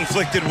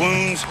self-inflicted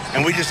wounds,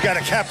 and we just got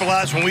to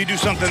capitalize. When we do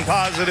something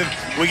positive,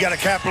 we got to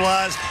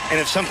capitalize, and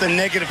if something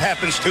negative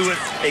happens to it,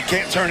 it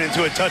can't turn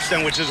into a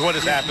touchdown, which is what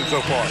has happened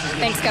so far.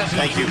 Thanks, Coach.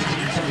 Thank you.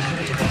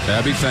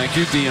 Abby, thank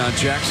you. Deion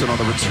Jackson on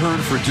the return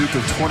for Duke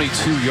of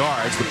 22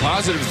 yards. The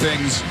positive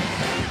things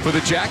for the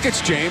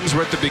Jackets, James,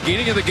 were at the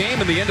beginning of the game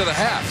and the end of the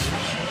half.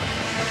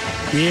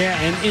 Yeah,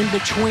 and in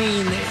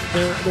between,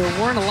 there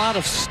weren't a lot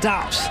of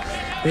stops.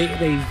 They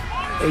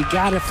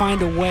got to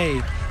find a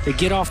way to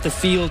get off the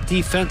field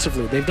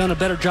defensively. They've done a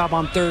better job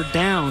on third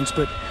downs,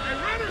 but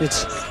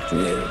it's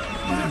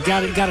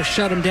got to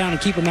shut them down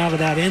and keep them out of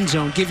that end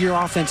zone. Give your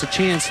offense a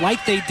chance,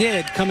 like they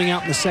did coming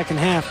out in the second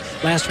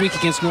half last week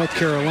against North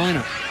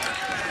Carolina.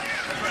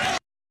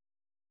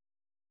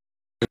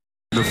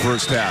 The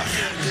first half.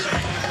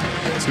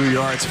 2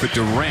 yards for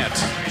Durant,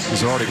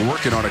 who's already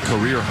working on a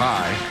career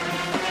high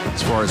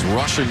as far as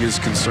rushing is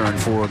concerned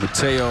for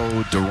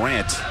Mateo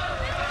Durant.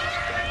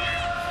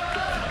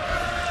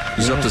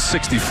 He's up to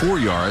 64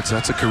 yards.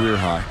 That's a career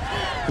high.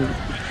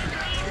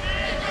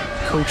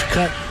 Coach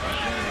Cutt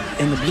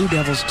and the Blue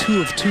Devils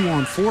 2 of 2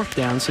 on fourth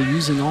down, so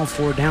using all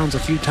 4 downs a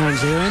few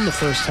times there in the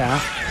first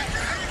half.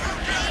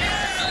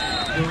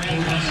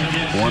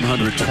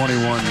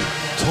 121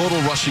 total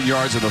rushing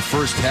yards in the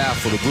first half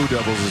for the Blue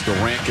Devils as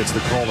Durant gets the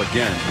call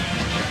again.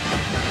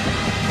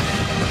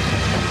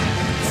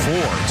 4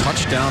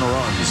 touchdown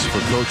runs for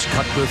Coach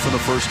Cutcliffe in the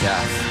first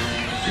half.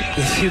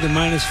 You see the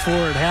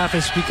 -4 at half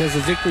is because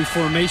the victory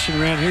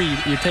formation around here, you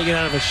take it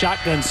out of a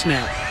shotgun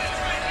snap.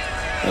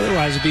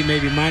 Otherwise, it'd be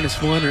maybe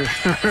 -1 or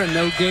a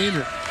no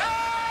gainer.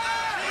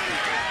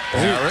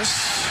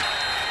 Harris.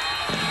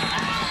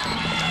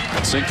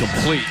 That's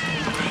incomplete.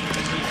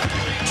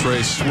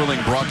 Trey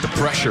Swilling brought the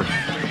pressure.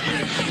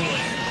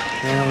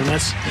 Well, and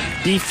that's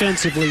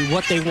defensively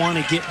what they want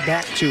to get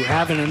back to,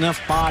 having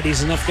enough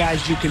bodies, enough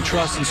guys you can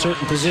trust in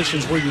certain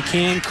positions where you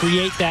can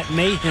create that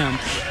mayhem,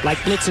 like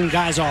blitzing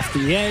guys off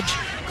the edge.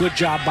 Good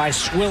job by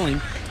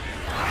Swilling.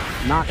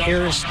 Knock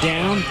Harris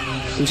down,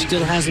 who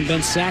still hasn't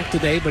been sacked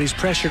today, but he's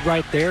pressured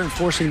right there and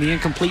forcing the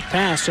incomplete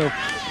pass. So,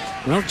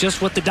 well,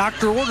 just what the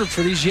doctor ordered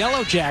for these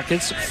Yellow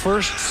Jackets.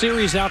 First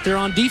series out there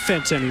on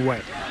defense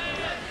anyway.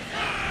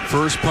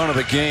 First punt of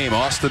the game,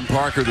 Austin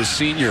Parker, the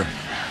senior.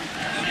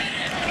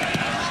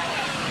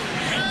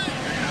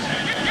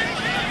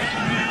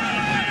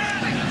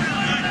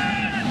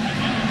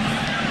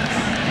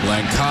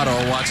 Blancato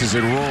watches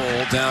it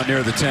roll down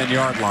near the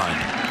 10-yard line.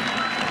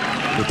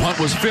 The punt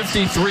was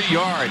 53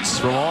 yards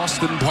from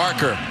Austin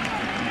Parker,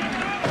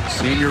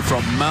 senior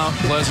from Mount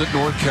Pleasant,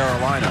 North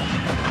Carolina.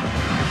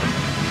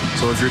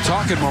 So if you're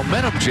talking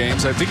momentum,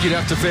 James, I think you'd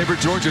have to favor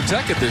Georgia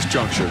Tech at this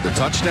juncture. The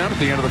touchdown at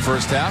the end of the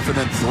first half, and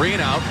then 3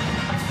 and out,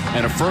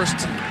 and a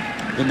first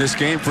in this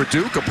game for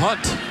Duke, a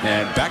punt.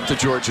 And back to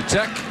Georgia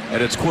Tech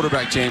and its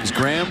quarterback, James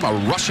Graham, a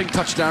rushing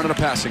touchdown and a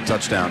passing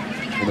touchdown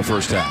in the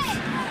first half.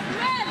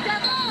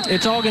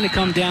 It's all going to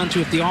come down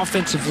to if the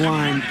offensive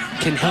line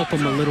can help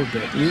him a little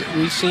bit.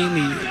 We've seen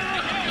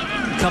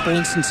a couple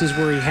instances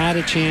where he had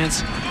a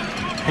chance,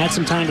 had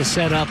some time to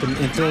set up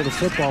and throw the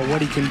football,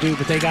 what he can do,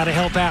 but they got to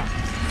help out.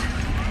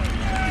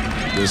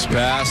 This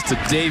pass to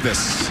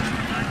Davis.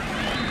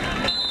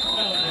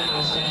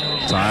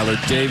 Tyler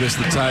Davis,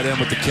 the tight end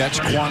with the catch.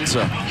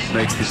 Kwanzaa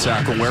makes the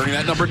tackle, wearing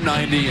that number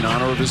 90 in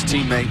honor of his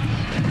teammate,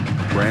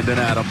 Brandon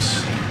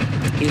Adams.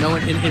 You know,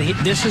 and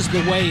this is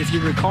the way, if you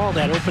recall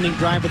that opening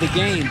drive of the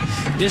game,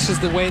 this is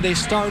the way they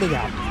started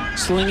out.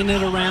 Slinging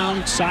it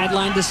around,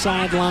 sideline to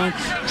sideline,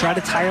 try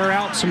to tire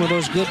out some of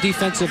those good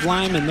defensive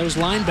linemen, those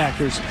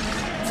linebackers.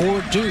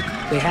 For Duke,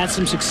 they had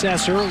some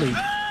success early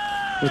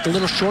with the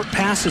little short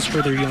passes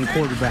for their young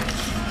quarterback.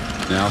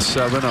 Now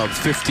 7 of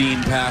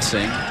 15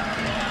 passing.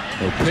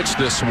 They'll pitch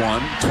this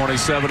one.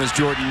 27 is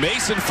Jordan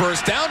Mason.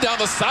 First down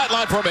the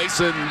sideline for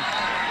Mason.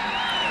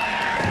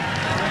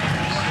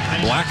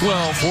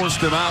 Blackwell forced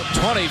him out.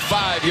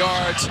 25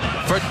 yards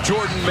for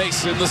Jordan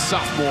Mason, the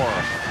sophomore.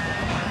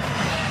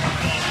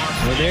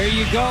 Well, there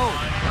you go.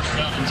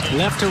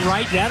 Left to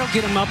right. That'll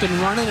get him up and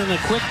running. And a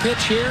quick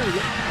pitch here.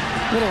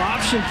 Little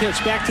option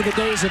pitch back to the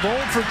days of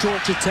old for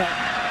Georgia Tech.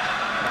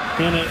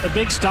 And a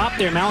big stop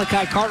there.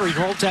 Malachi Carter, he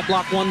holds that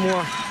block one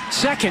more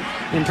second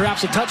and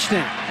perhaps a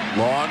touchdown.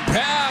 Long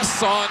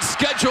pass on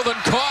schedule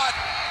and caught.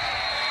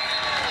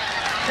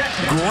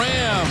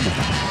 Graham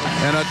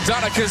and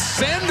Adonicus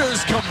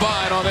Sanders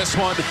combine on this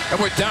one. And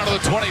we're down to the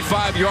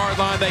 25-yard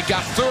line. They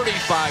got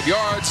 35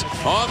 yards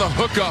on the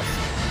hookup.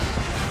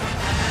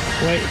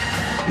 Wait.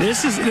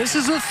 This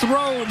is a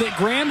throw that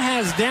Graham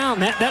has down.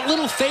 That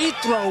little fade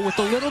throw with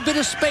a little bit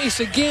of space.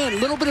 Again, a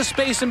little bit of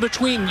space in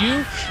between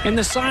you and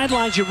the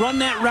sidelines. You run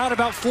that route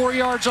about 4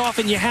 yards off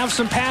and you have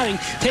some padding.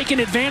 Taking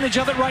advantage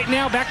of it right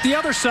now. Back the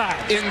other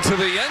side. Into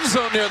the end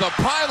zone near the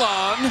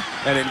pylon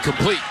and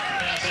incomplete.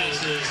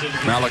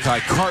 Malachi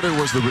Carter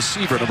was the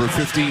receiver, number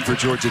 15 for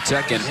Georgia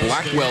Tech, and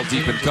Blackwell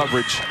deep in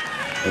coverage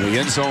in the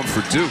end zone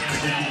for Duke.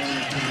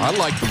 I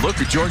like the look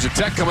of Georgia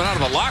Tech coming out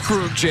of the locker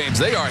room, James.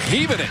 They are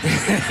heaving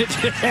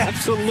it.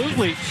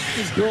 Absolutely.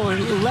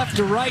 Going left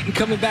to right and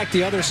coming back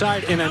the other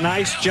side. And a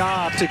nice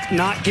job to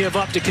not give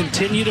up, to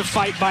continue to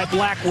fight by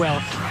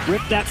Blackwell.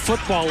 Rip that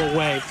football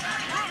away.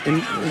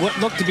 And what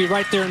looked to be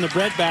right there in the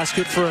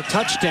breadbasket for a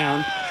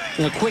touchdown.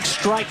 And a quick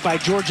strike by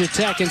Georgia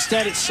Tech.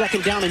 Instead, it's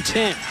 2nd down and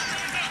 10.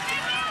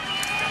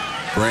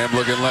 Graham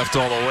looking left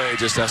all the way.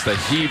 Just has to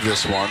heave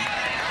this one.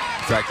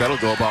 In fact, that'll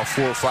go about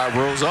 4 or 5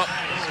 rows up.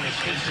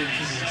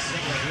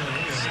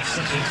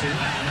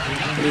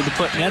 You need to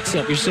put nets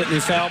up. You're sitting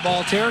in foul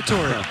ball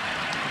territory.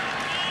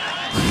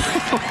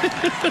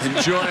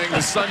 Enjoying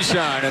the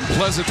sunshine and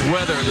pleasant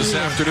weather this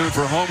afternoon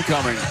for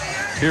homecoming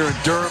here in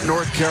Durham,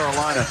 North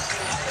Carolina.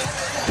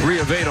 3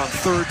 of 8 on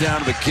 3rd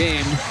down of the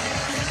game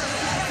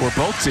for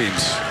both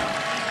teams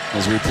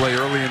as we play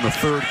early in the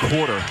 3rd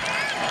quarter.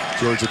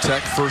 Georgia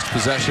Tech first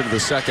possession of the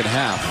second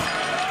half.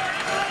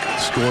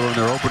 Scoring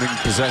their opening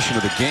possession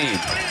of the game.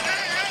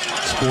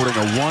 Sporting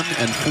a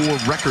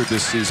 1-4 record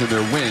this season.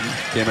 Their win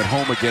came at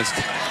home against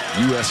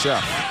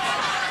USF.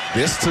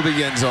 This to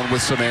the end zone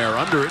with some air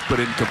under it, but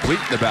incomplete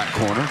in the back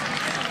corner.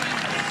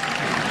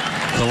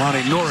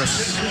 Kalani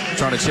Norris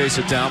trying to chase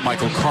it down.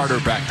 Michael Carter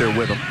back there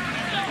with him.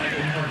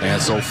 And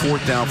so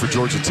 4th down for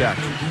Georgia Tech.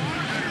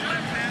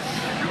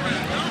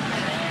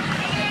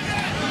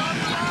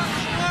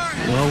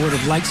 Well, would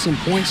have liked some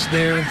points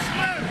there.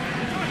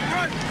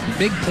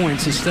 Big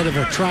points instead of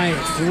a try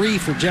at 3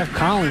 for Jeff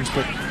Collins,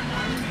 but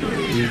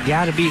you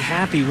got to be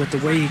happy with the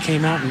way he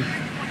came out and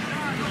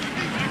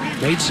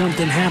made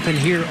something happen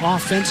here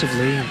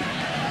offensively.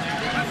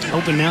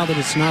 Hoping now that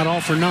it's not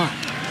all for naught.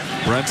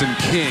 Brenton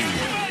King,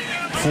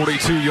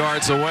 42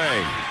 yards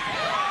away.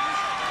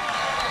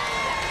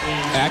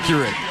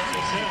 Accurate.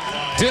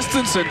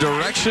 Distance and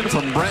direction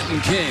from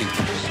Brenton King.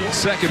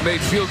 Second made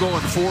field goal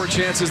in 4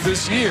 chances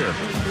this year.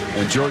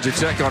 And Georgia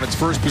Tech on its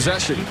first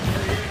possession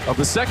of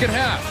the second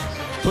half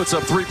puts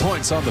up 3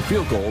 points on the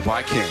field goal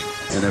by King.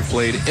 And have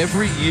played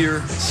every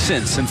year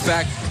since. In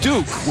fact,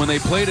 Duke, when they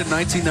played in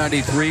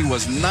 1993,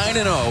 was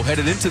 9-0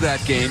 headed into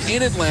that game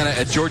in Atlanta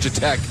at Georgia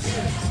Tech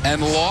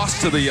and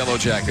lost to the Yellow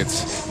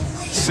Jackets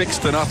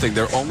 6-0.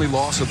 Their only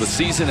loss of the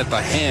season at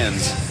the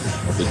hands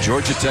of the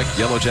Georgia Tech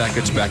Yellow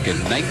Jackets back in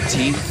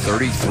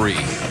 1933.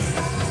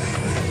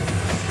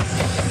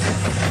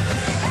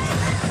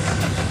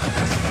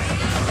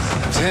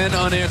 Ten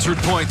unanswered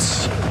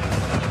points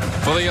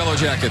for the Yellow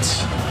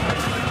Jackets.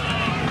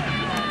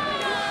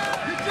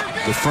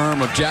 The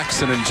firm of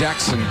Jackson and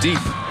Jackson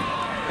deep.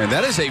 And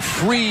that is a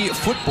free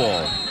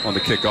football on the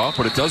kickoff,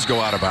 but it does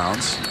go out of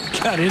bounds.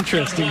 Got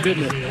interesting,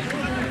 didn't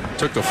it?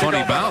 Took a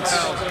funny bounce.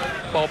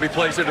 Ball be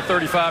placed at the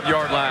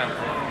 35-yard line.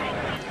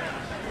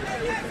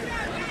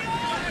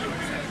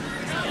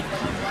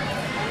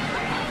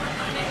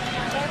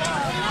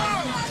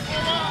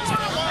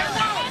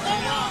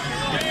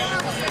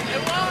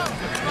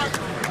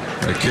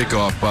 A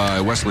kickoff by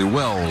Wesley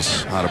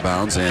Wells out of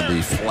bounds, and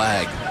the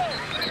flag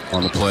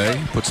on the play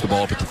puts the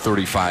ball up at the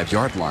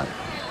 35-yard line.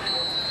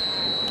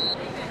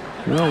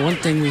 Well, one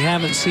thing we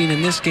haven't seen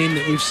in this game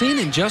that we've seen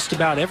in just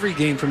about every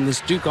game from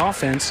this Duke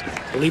offense,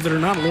 believe it or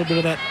not, a little bit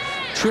of that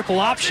triple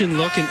option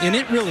look, and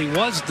it really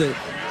was the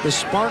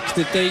spark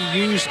that they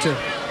used to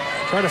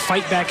try to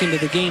fight back into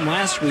the game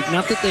last week.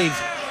 Not that they've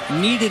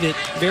needed it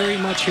very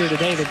much here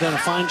today. They've done a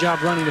fine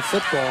job running the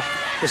football,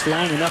 just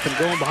lining up and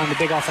going behind the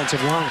big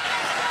offensive line.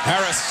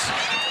 Harris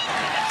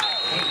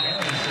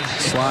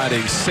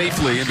sliding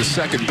safely into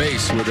second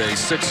base with a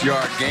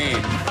 6-yard gain.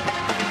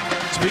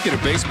 Speaking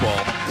of baseball,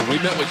 when we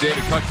met with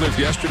David Cutcliffe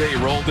yesterday, he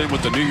rolled in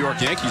with the New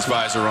York Yankees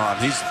visor on.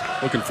 He's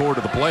looking forward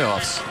to the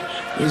playoffs.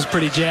 He was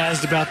pretty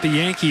jazzed about the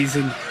Yankees,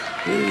 and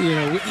you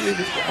know,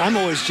 I'm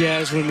always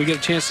jazzed when we get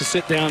a chance to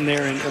sit down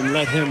there and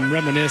let him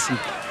reminisce and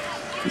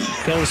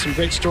tell us some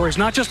great stories,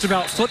 not just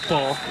about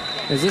football,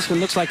 as this one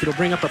looks like it'll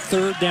bring up a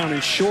 3rd down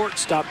and short,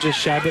 stop just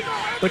shy,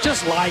 but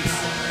just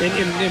life.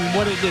 And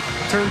what it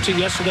turned to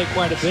yesterday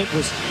quite a bit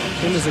was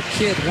him as a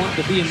kid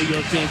wanting to be a New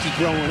York Yankee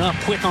growing up.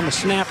 Quick on the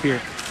snap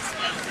here.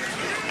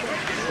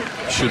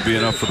 Should be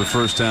enough for the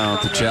first down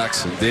to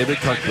Jackson. David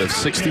Cutcliffe,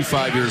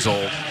 65 years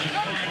old,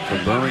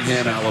 from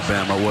Birmingham,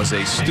 Alabama, was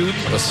a student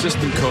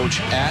assistant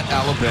coach at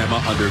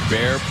Alabama under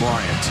Bear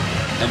Bryant.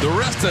 And the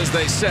rest, as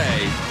they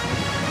say,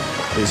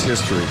 is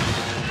history.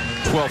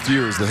 12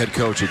 years the head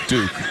coach at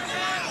Duke.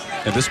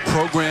 And this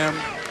program,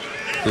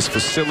 this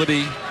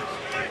facility,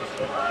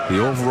 the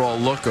overall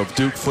look of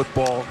Duke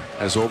football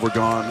has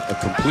undergone a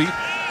complete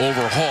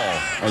overhaul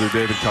under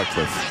David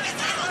Cutcliffe.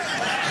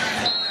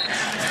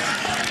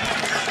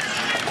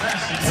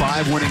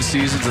 5 winning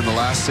seasons in the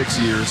last 6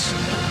 years.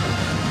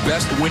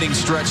 Best winning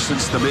stretch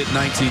since the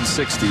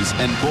mid-1960s,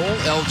 and bowl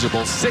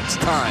eligible 6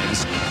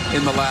 times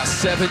in the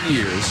last 7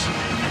 years.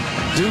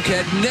 Duke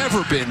had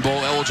never been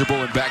bowl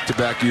eligible in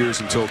back-to-back years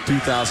until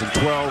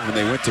 2012, when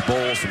they went to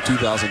bowls from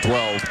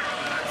 2012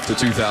 to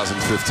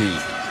 2015.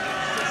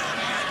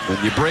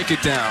 When you break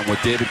it down,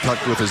 what David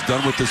Cutcliffe has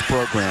done with this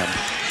program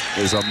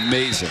is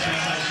amazing.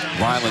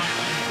 Violent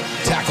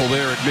tackle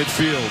there at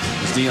midfield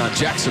as Deion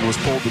Jackson was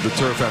pulled to the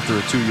turf after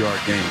a 2-yard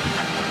gain.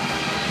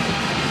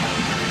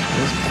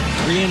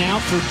 3 and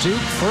out for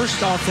Duke,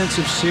 first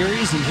offensive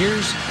series, and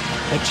here's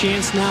a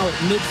chance now at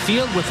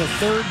midfield with a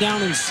 3rd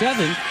down and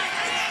 7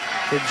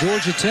 for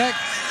Georgia Tech.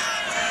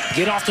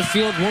 Get off the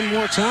field one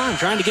more time,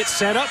 trying to get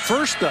set up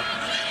first though.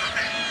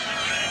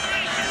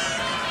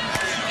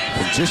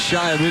 From just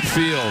shy of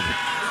midfield,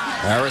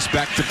 Harris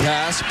back to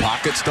pass,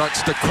 pocket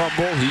starts to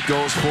crumble, he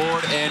goes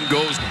forward and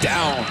goes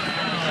down.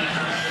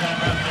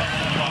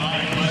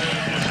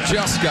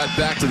 Just got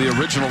back to the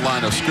original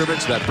line of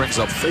scrimmage. That brings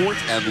up 4th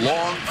and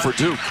long for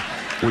Duke,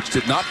 which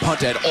did not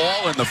punt at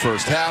all in the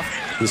first half.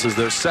 This is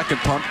their 2nd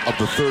punt of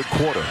the 3rd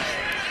quarter.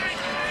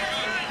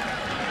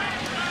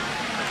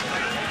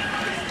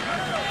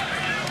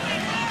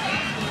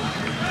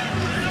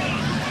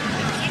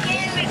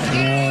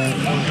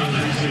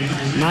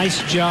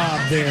 Nice job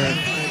there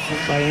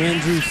by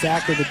Andrew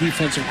Thacker, the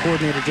defensive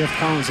coordinator, Jeff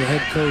Collins, the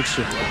head coach,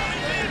 to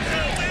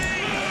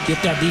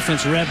get that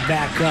defense revved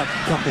back up.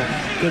 A couple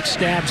good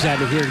stabs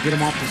out of here to get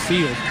them off the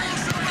field.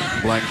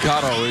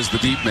 Blancato is the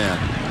deep man.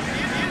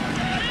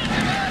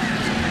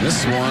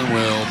 This one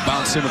will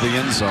bounce into the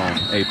end zone.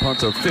 A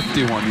punt of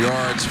 51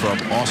 yards from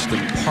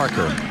Austin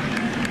Parker.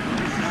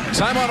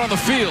 Timeout on the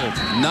field.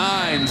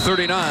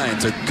 9:39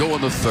 to go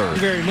in the third.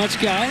 Very much,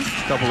 guys.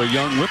 Couple of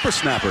young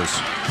whippersnappers.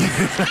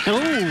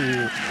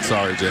 Oh.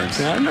 Sorry, James.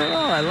 No,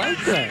 I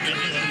like that.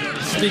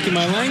 Speaking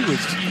my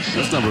language.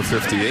 That's number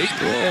 58.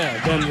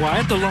 Yeah, Ben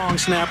Wyatt, the long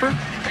snapper.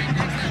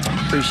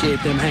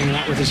 Appreciate them hanging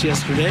out with us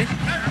yesterday.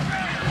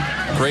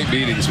 Great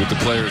meetings with the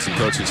players and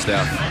coaching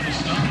staff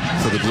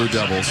for the Blue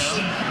Devils.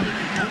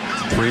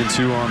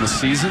 3-2 on the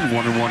season,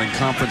 1-1 in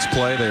conference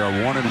play. They are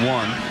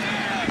 1-1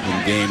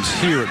 in games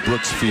here at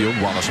Brooks Field,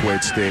 Wallace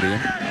Wade Stadium.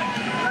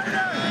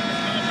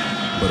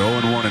 But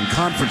 0-1 in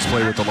conference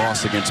play with the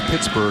loss against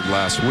Pittsburgh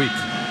last week.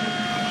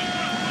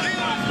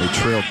 They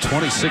trailed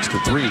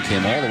 26-3 and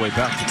came all the way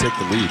back to take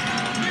the lead.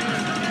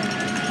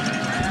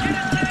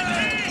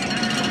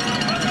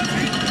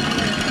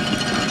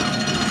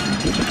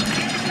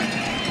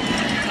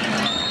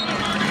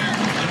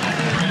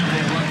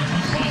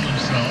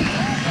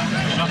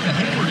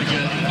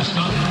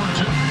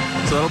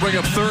 So that'll bring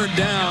up third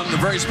down. The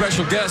very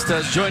special guest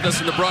has joined us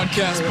in the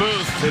broadcast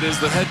booth. It is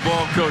the head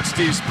ball coach,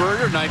 Steve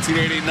Spurrier,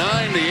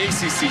 1989, the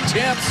ACC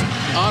champs.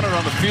 Honor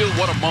on the field.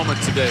 What a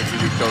moment today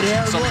for you, coach.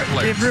 Yeah,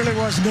 it really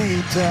was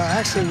neat.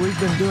 Actually, we've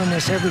been doing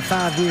this every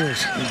 5 years,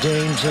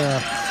 James,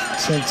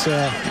 since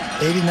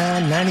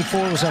 89.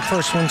 94 was our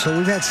first one, so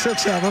we've had 6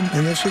 of them,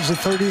 and this was the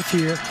 30th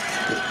year.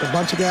 A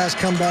bunch of guys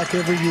come back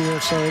every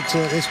year, so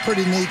it's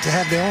pretty neat to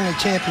have the only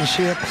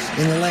championship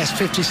in the last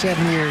 57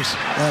 years,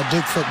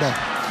 Duke football.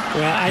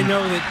 Well, I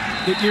know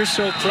that you're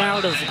so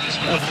proud of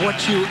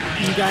what you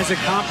guys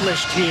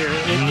accomplished here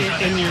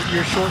in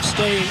your short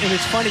stay. And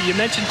it's funny, you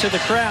mentioned to the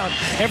crowd,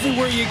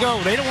 everywhere you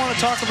go, they don't want to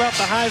talk about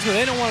the Heisman.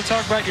 They don't want to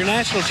talk about your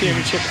national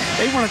championship.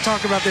 They want to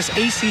talk about this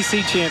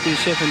ACC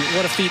championship and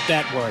what a feat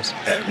that was.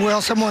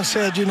 Well, someone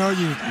said,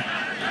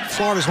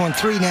 Florida's won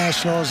 3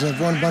 nationals and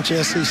have won a bunch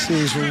of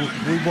SECs.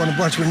 We won a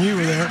bunch when you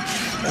were there.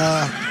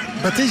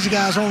 But these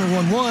guys only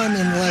won 1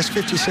 in the last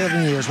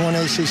 57 years, 1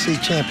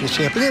 ACC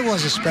championship. And it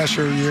was a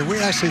special year. We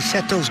actually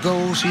set those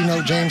goals,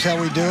 James, how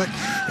we do it.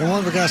 And one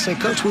of the guys said,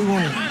 Coach, we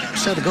want to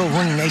set a goal of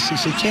winning an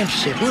ACC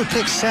championship. We were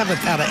picked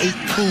 7th out of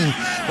 18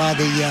 by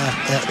the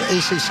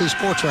ACC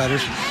sports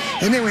writers.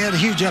 And then we had a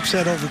huge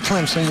upset over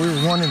Clemson. We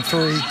were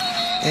 1-3.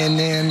 And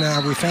then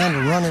we found a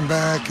running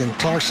back and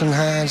Clarkson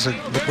Hines.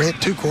 We had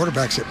 2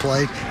 quarterbacks that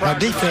played. Our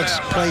defense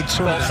played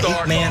sort of an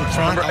 8-man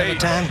front all the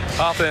time.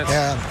 Offense,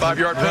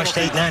 5-yard rushed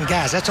 8-9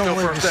 guys. That's the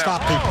only way to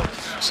stop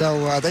people.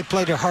 So they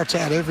played their hearts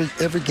out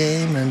every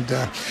game, and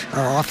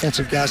our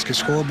offensive guys could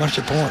score a bunch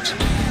of points.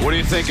 What do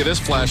you think of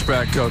this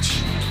flashback,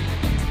 Coach?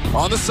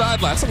 On the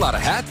sideline, that's a lot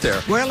of hat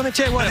there. Well, let me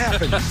tell you what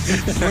happened.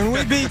 When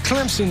we beat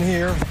Clemson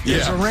here, it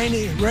was a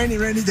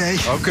rainy day.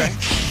 Okay.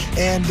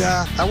 And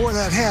I wore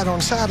that hat on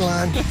the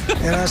sideline,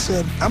 and I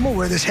said, I'm going to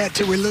wear this hat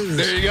till we lose.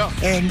 There you go.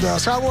 And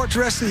so I wore it the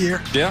rest of the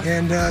year. Yeah.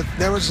 And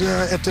that was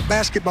at the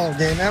basketball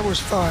game. That was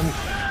fun.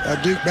 A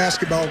Duke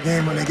basketball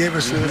game when they gave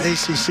us the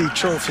ACC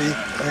trophy,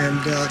 and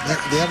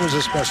that was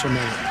a special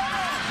moment.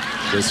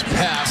 This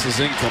pass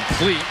is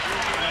incomplete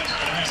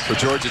for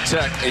Georgia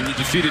Tech, and you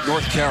defeated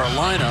North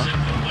Carolina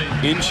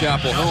in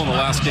Chapel Hill in the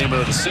last game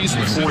of the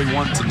season,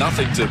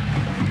 41-0 to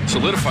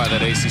solidify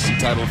that ACC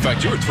title. In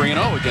fact, you were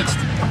 3-0 against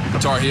the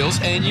Tar Heels,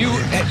 and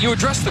you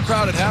addressed the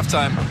crowd at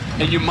halftime,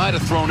 and you might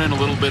have thrown in a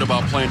little bit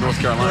about playing North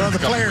Carolina. Well, the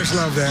players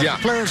love that. Yeah.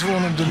 The players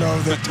wanted to know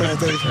that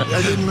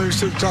they didn't lose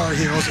to the Tar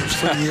Heels. It was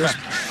 3 years.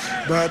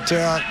 But,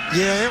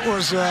 yeah, it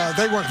was,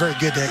 they weren't very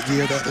good that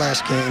year, that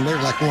last game. They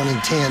were like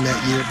 1-10 that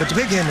year. But the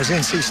big game was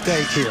NC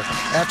State here.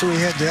 After we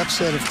had the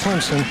upset of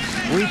Clemson,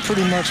 we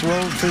pretty much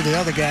rolled through the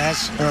other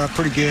guys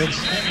pretty good.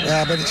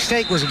 But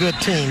State was a good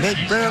team. They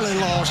barely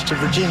lost to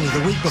Virginia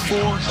the week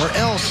before, or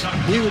else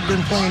we would have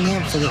been playing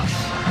them for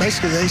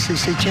basically the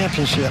ACC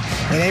championship.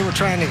 And they were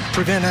trying to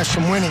prevent us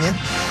from winning it.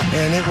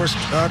 And it was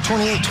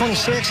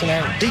 28-26, and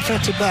our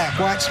defensive back,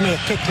 White Smith,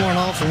 picked one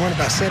off and went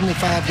about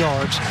 75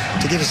 yards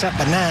to get us up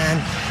by 9.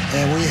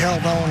 And we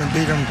held on and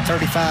beat them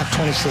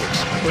 35-26.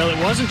 Well,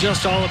 it wasn't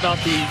just all about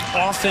the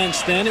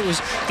offense then. It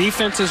was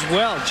defense as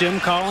well. Jim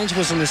Collins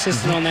was an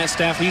assistant on that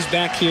staff. He's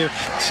back here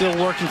still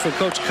working for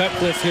Coach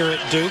Cutcliffe here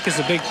at Duke. It's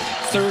a big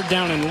 3rd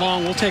down and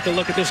long. We'll take a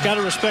look at this. Got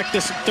to respect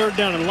this 3rd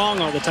down and long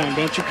all the time,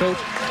 don't you, Coach?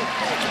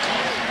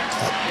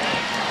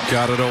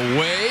 Got it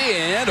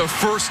away, and a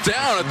 1st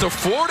down at the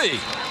 40.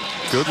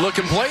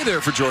 Good-looking play there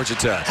for Georgia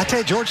Tech. I tell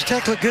you, Georgia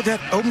Tech looked good that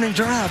opening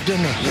drive,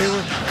 didn't they? They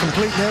were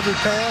completing every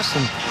pass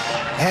and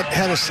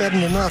had a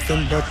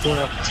 7-0, but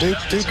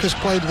Duke has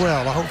played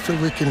well. Hopefully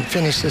we can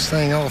finish this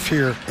thing off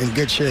here in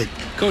good shape.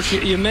 Coach,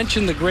 you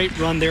mentioned the great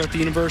run there at the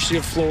University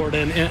of Florida,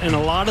 and a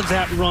lot of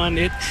that run,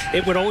 it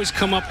would always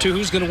come up to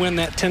who's going to win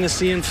that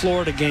Tennessee and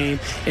Florida game.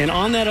 And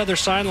on that other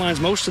sidelines,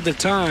 most of the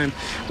time,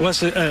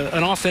 was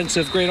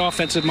an great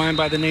offensive mind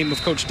by the name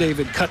of Coach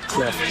David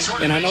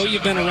Cutcliffe. And I know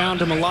you've been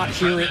around him a lot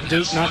here at Duke.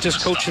 Duke, not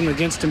just coaching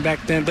against him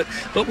back then. But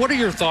what are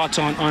your thoughts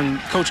on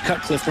Coach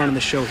Cutcliffe running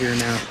the show here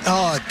now?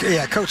 Oh,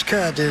 yeah, Coach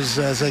Cut is,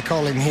 as they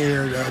call him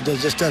here,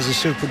 just does a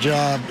super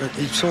job.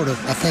 He's sort of,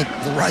 I think,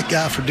 the right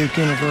guy for Duke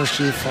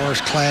University as far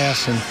as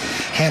class and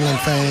handling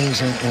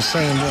things and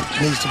saying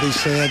what needs to be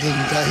said.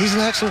 And he's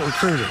an excellent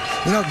recruiter.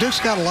 You know, Duke's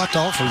got a lot to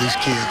offer these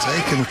kids.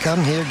 They can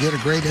come here, get a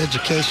great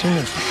education.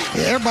 And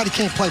everybody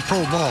can't play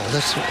pro ball.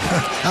 That's,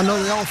 I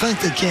know they all think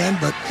they can,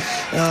 but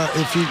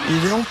if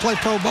you don't play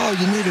pro ball,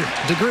 you need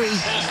a degree,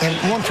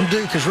 and one from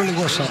Duke is really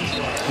worth something.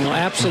 Well,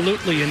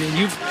 absolutely. And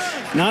you've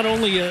not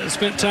only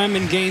spent time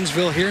in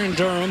Gainesville here in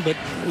Durham, but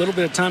a little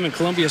bit of time in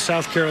Columbia,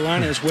 South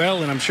Carolina as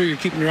well, and I'm sure you're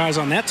keeping your eyes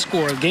on that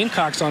score. The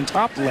Gamecocks on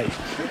top late.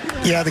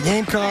 Yeah, the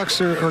Gamecocks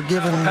are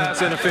giving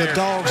the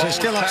Dogs. They're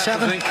still up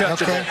 7.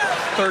 Okay.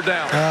 Third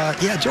down.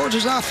 Yeah,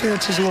 Georgia's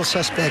offense is a little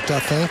suspect, I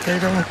think. They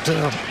don't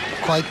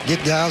quite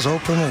get guys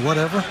open or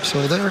whatever,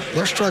 so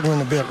they're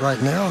struggling a bit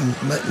right now, and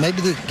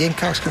maybe the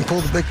Gamecocks can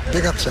pull the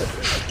big upset.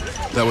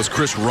 That was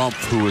Chris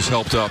Rumpf who was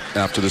helped up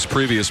after this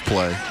previous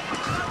play.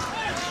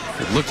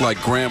 It looked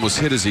like Graham was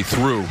hit as he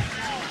threw,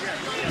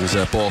 as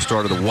that ball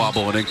started to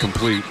wobble and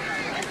incomplete.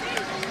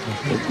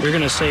 We're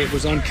going to say it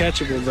was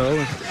uncatchable,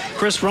 though.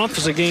 Chris Rumpf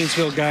is a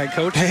Gainesville guy,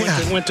 Coach.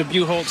 Went to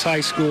Buchholz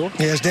High School.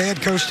 Yeah, his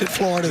dad coached at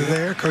Florida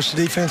there, coached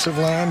the defensive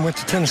line, went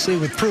to Tennessee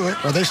with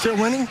Pruitt. Are they still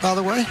winning, by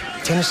the way?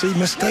 Tennessee,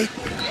 Miss State?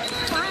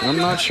 I'm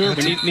not sure.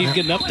 We need to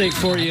get an update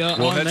for you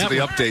we'll head to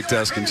the update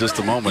desk in just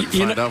a moment and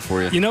find out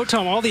for you. You know,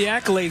 Tom, all the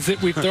accolades that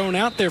we've thrown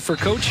out there for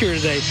Coach here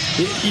today,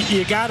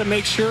 you got to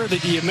make sure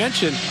that you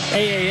mention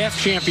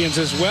AAF champions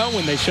as well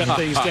when they shut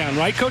things down.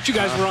 Right, Coach? You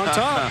guys were on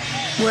top.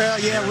 Well,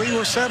 yeah, we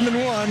were 7-1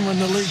 when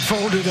the league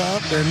folded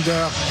up, and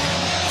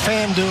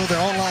FanDuel, the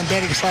online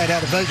betting site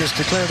out of Vegas,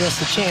 declared us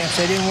the champs.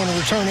 They didn't want to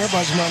return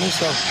everybody's money,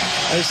 so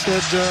they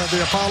said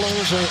the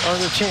Apollos are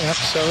the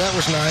champs, so that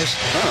was nice.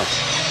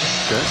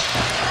 Oh,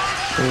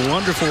 okay.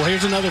 Wonderful.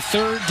 Here's another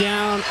third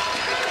down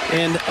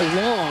and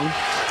long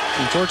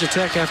from Georgia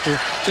Tech after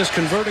just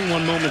converting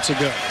one moments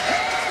ago.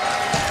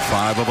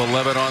 5 of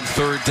 11 on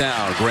third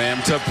down.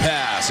 Graham to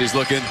pass. He's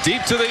looking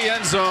deep to the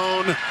end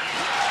zone.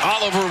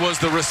 Oliver was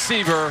the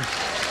receiver,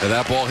 and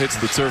that ball hits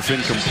the turf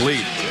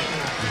incomplete.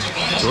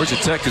 Georgia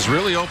Tech has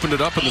really opened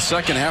it up in the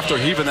second half. They're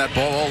heaving that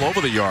ball all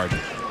over the yard.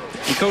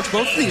 And Coach,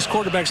 both of these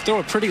quarterbacks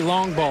throw a pretty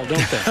long ball, don't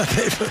they?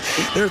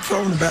 They're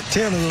throwing about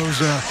 10 of those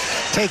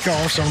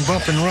takeoffs on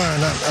bump and run.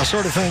 I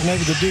sort of think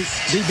maybe the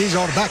DBs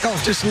ought to back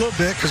off just a little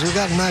bit because we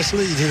got a nice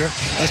lead here.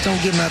 Let's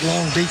don't give them that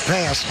long, deep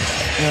pass.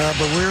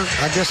 But we're,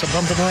 I guess, a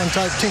bump and run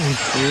type team.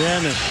 Yeah,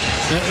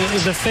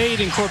 the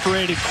fade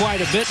incorporated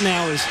quite a bit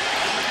now as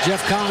Jeff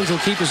Collins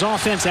will keep his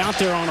offense out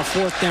there on a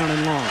 4th down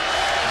and long.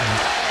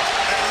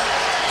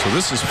 So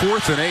this is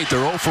 4th and 8. They're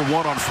 0 for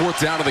 1 on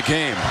 4th down of the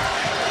game.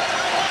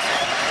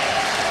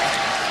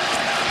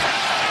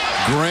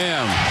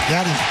 Graham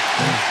got him.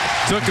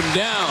 Took him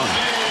down.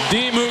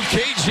 Dimu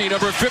Keji,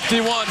 number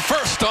 51,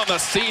 first on the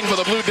scene for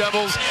the Blue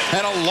Devils,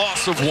 and a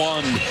loss of 1.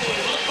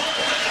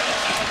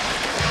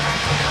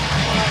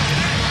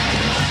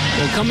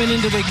 Well, coming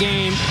into the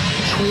game,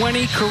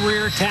 20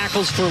 career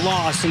tackles for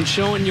loss and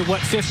showing you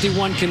what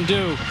 51 can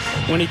do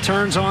when he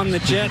turns on the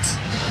Jets.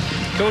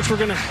 Coach, we're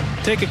going to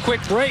take a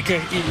quick break.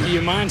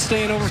 You mind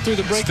staying over through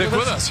the break? Stick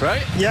with us,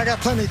 right? Yeah, I got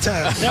plenty of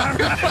time.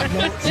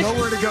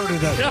 Nowhere to go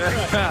today.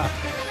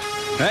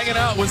 Hanging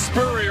out with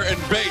Spurrier and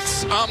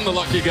Bates. I'm the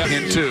lucky guy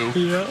in 2.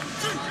 Yeah.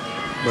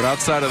 But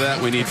outside of that,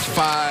 we need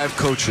 5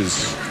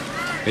 coaches.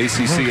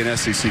 ACC and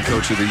SEC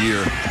Coach of the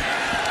Year.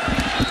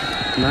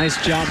 Nice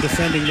job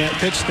defending that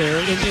pitch there.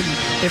 And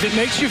if it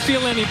makes you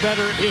feel any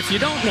better, if you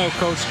don't know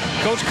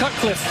Coach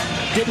Cutcliffe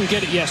didn't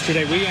get it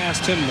yesterday. We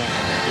asked him that.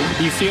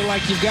 Do you feel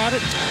like you've got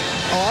it?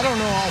 Oh, I don't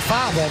know all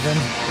 5 of them.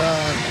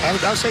 I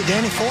would say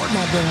Danny Ford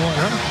might have been one,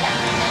 huh?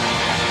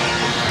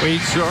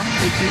 Sure.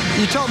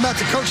 You talking about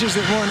the coaches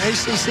that won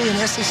ACC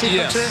and SEC?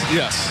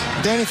 Yes.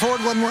 Danny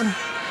Ford wasn't one?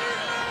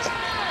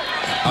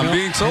 I'm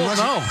being told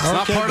no. It's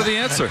not part of the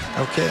answer.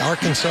 Okay,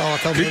 Arkansas. I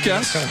thought good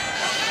guess.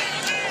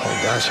 Oh,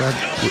 gosh.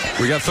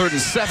 We got 3rd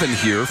and 7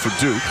 here for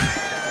Duke.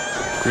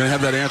 We're going to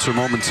have that answer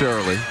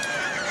momentarily.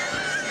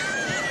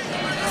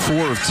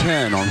 4 of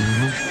 10 on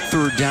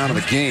 3rd down of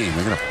the game.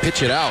 They're going to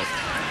pitch it out.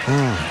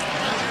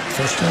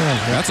 First down.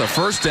 Yeah. That's a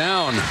first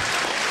down.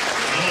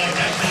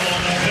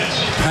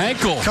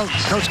 Pankel.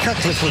 Coach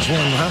Cutcliffe was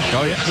one, huh?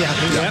 Oh, yeah.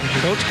 Yeah.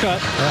 Coach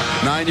Cut.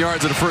 Yeah. 9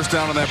 yards and a first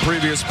down on that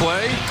previous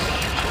play.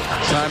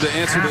 Time to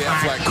answer the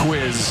Aflac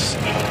quiz.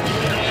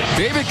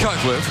 David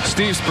Cutcliffe,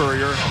 Steve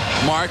Spurrier,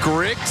 Mark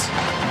Richt,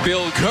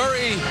 Bill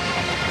Curry,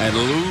 and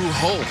Lou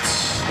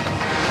Holtz.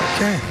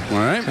 Okay. All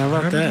right. How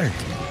about that?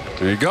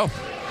 There you go.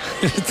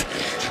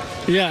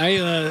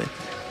 Yeah,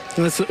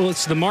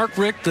 it's the Mark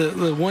Richt,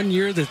 the 1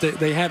 year that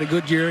they had a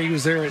good year. He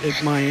was there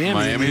at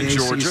Miami in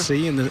Georgia.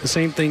 ACC, and the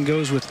same thing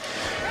goes with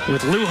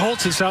Lou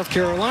Holtz in South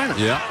Carolina.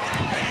 Yeah.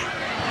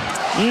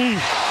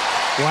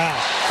 Wow.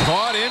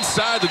 Caught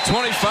inside the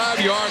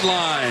 25-yard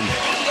line.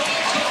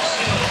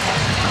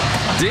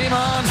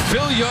 Damon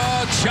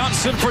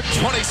Philyaw-Johnson for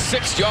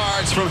 26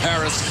 yards from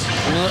Harris.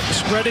 Well,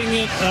 spreading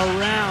it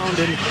around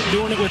and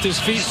doing it with his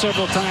feet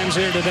several times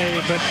here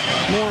today, but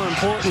more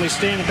importantly,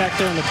 standing back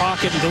there in the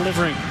pocket and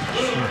delivering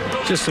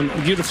just some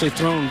beautifully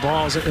thrown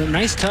balls. A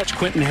nice touch,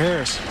 Quentin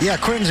Harris. Yeah,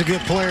 Quentin's a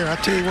good player. I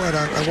tell you what,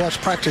 I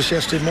watched practice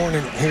yesterday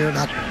morning here, and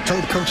I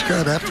told Coach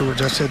Cutt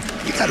afterwards, I said,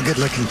 you got a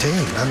good-looking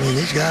team. I mean,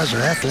 these guys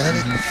are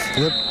athletic,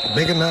 look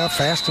big enough,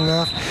 fast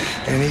enough.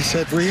 And he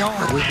said, we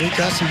are. We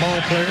got some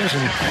ball players,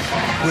 and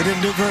we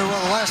didn't do very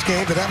well the last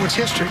game, but that was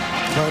history.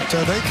 But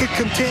they could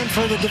contend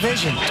for the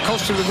division,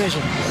 Coastal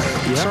Division,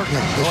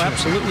 certainly. Oh,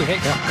 absolutely. Hey,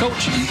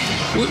 Coach,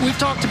 we've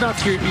talked about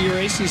your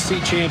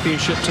ACC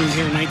championship team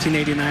here in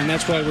 1989.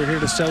 That's why we're here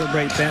to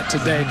celebrate that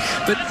today.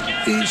 But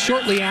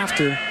shortly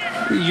after,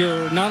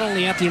 you're not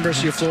only at the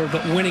University of Florida,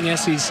 but winning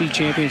SEC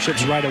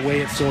championships right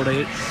away at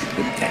Florida.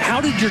 How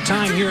did your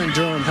time here in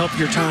Durham help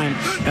your time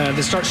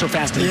to start so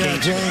fast in the game? Yeah,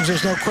 James,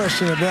 there's no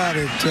question about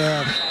it.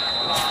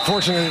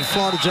 Fortunately, the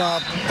Florida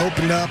job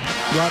opened up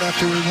right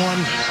after we won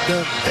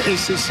the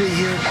ACC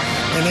here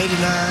in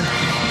 '89.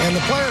 And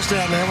the players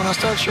down there, when I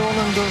started showing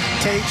them the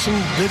tapes and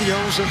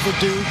videos of the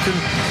Duke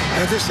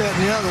and this, that,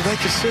 and the other, they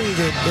could see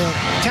that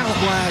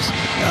talent-wise,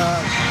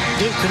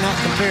 Duke could not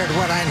compare to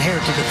what I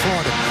inherited at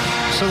Florida.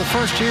 So the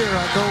first year,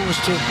 our goal was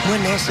to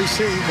win the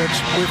SEC, which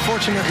we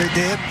fortunately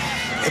did,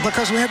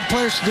 because we had the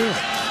players to do it.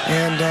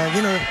 And,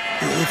 you know,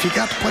 if you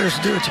got the players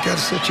to do it, you got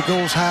to set your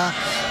goals high.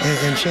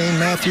 And Shane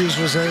Matthews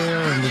was there,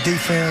 and the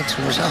defense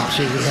was,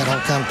 we had all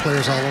kind of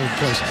players all over the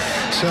place.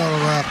 So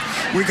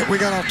we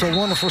got off to a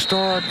wonderful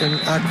start, and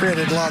I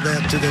credit a lot of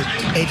that to the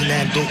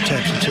 '89 Duke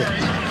championship.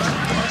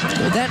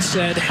 Well, that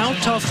said, how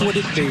tough would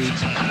it be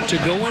to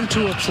go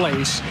into a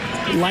place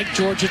like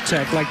Georgia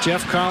Tech, like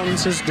Jeff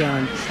Collins has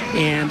done,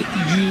 and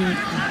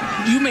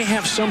you may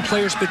have some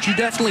players, but you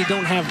definitely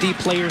don't have the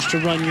players to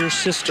run your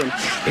system.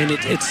 And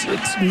it's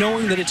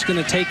knowing that it's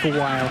going to take a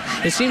while.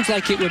 It seems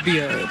like it would be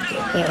a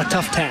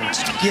tough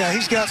task. Yeah,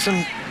 he's got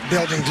some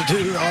building to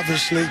do,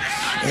 obviously.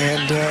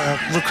 And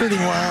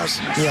recruiting-wise,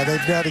 yeah,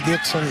 they've got to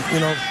get some, you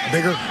know,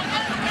 bigger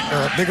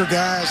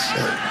guys,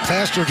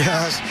 faster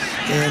guys.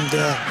 And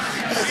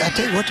I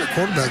tell you what, their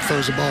quarterback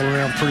throws the ball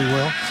around pretty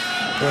well.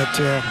 But,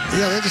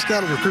 yeah, they just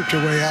got to recruit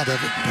their way out of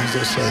it, as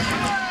they say.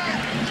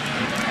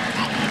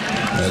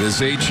 That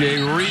is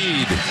A.J.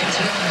 Reed.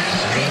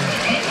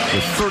 The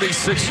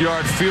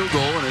 36-yard field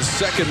goal and his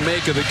second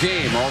make of the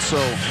game. Also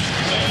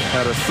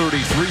had a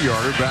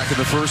 33-yarder back in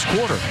the first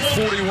quarter.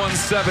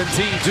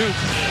 41-17 Duke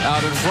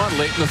out in front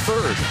late in the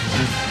third.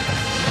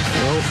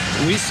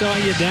 Well, we saw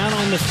you down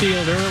on the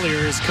field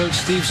earlier as Coach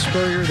Steve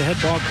Spurrier, the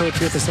head ball coach,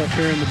 with us up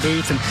here in the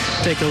booth, and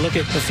take a look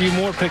at a few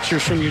more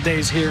pictures from your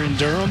days here in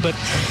Durham. But,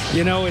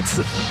 you know,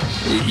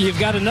 you've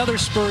got another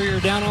Spurrier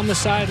down on the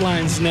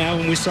sidelines now,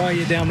 and we saw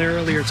you down there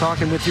earlier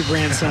talking with your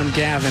grandson,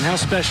 Gavin. How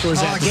special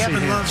is that to see him?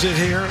 Gavin loves it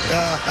here.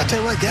 I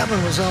tell you what,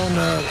 Gavin was on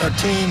a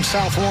team,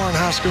 South Warren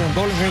High School in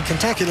Bowling Green,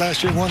 Kentucky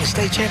last year, won the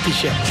state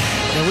championship.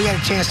 And we had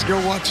a chance to go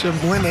watch them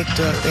win it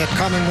at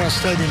Commonwealth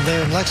Stadium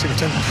there in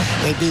Lexington.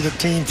 They beat a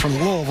team from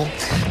Louisville.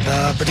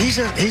 But he's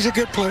a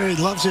good player. He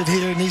loves it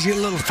here, and he's getting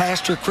a little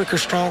faster, quicker,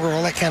 stronger,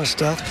 all that kind of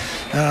stuff.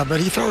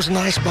 But he throws a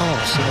nice ball.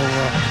 So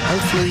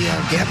hopefully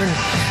Gavin,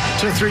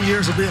 2 or 3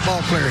 years, will be a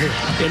ball player here.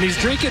 And he's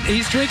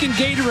drinking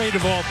Gatorade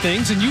of all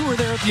things. And you were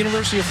there at the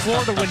University of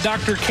Florida when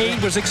Dr.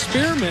 Cade was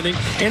experimenting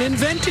and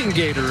inventing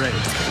Gatorade.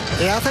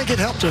 Yeah, I think it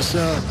helped us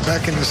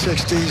back in the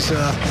 60s.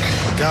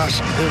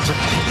 Gosh,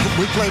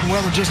 we played in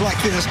weather just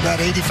like this, about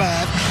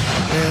 85.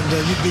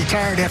 And you'd be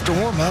tired after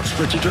warm-ups,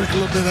 but you drink a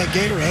little bit of that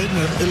Gatorade,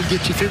 and it'll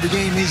get you through the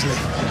game easily.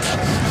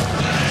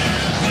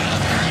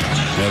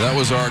 Yeah, that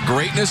was our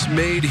Greatness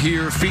Made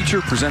Here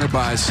feature presented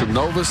by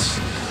Synovus.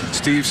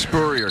 Steve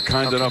Spurrier,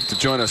 kind enough to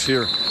join us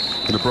here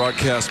in the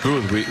broadcast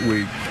booth.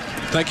 We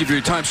thank you for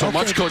your time so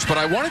much, Coach, but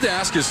I wanted to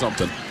ask you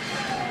something.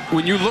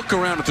 When you look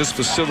around at this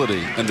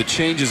facility and the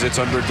changes it's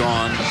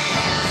undergone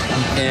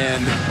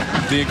and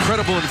the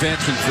incredible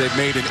advancements they've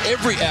made in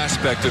every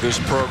aspect of this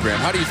program,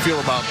 how do you feel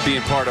about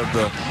being part of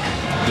the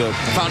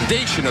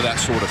foundation of that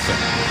sort of thing?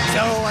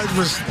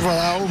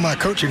 I owe my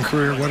coaching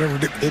career, whatever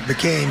it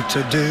became,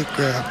 to Duke.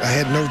 I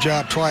had no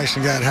job twice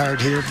and got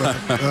hired here, but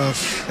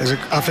as an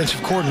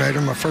offensive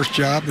coordinator, my first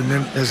job, and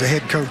then as a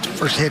head coach,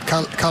 first head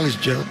college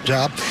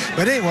job.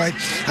 But anyway,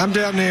 I'm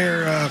down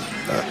there.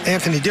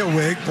 Anthony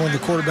Dilwig, one of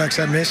the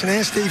quarterbacks I mentioned,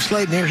 and Steve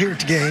Sladen, they're here at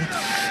the game.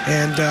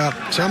 And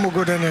so I'm going to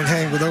go down there and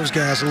hang with those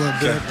guys a little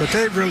bit. But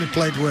they really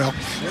played well.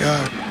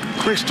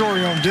 Quick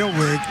story on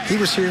Dilwig. He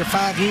was here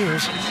 5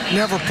 years,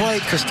 never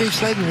played because Steve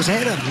Sladen was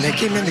ahead of him. They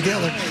came in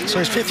together. So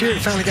his 5th year, he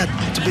finally got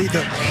to be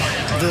the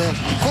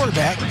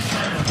quarterback.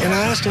 And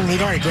I asked him,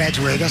 he'd already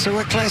graduated. I said,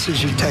 what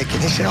classes you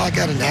taking? He said, I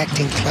got an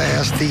acting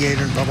class,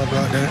 theater, and blah, blah,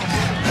 blah.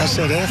 I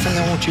said, Anthony,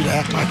 I want you to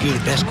act like you're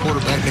the best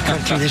quarterback in the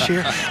country this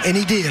year. And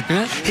he did.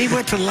 He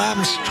went to the line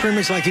of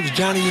scrimmage like he was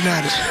Johnny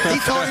Unitas. He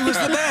thought he was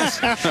the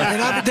best.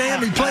 And I'll be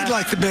damned, he played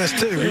like the best,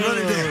 too. He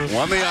really did.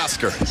 Won the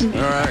Oscar.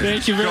 All right.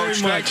 Thank you very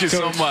much, Thank you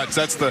so much.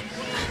 That's the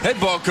head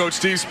ball coach,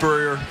 Steve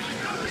Spurrier.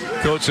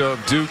 coach of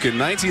Duke in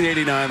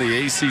 1989,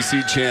 the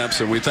ACC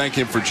champs, and we thank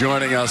him for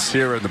joining us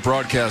here in the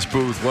broadcast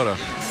booth. What a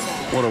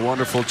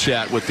wonderful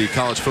chat with the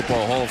College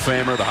Football Hall of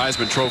Famer, the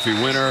Heisman Trophy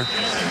winner.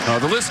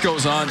 The list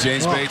goes on,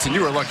 James Bates, and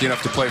you were lucky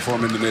enough to play for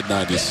him in the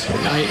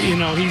mid-90s. You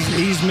know,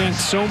 he's meant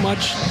so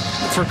much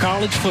for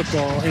college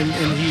football, and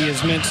he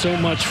has meant so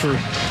much for,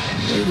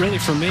 really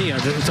for me,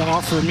 to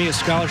offer me a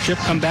scholarship,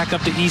 come back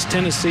up to East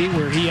Tennessee,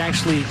 where he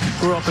actually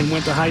grew up and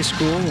went to high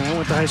school. I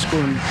went to high school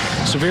in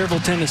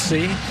Sevierville,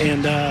 Tennessee,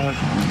 and,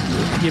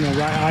 you know,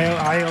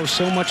 I owe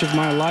so much of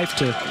my life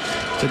to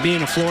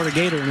being a Florida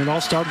Gator, and it all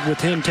started with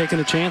him taking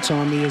a chance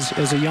on me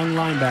as a young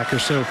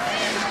linebacker. So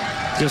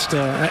just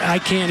I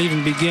can't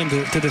even begin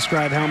to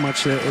describe how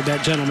much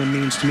that gentleman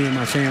means to me and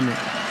my family.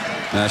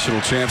 National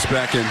champs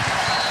back in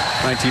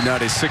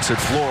 1996 at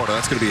Florida.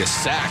 That's going to be a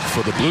sack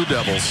for the Blue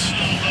Devils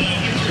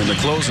in the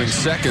closing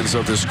seconds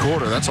of this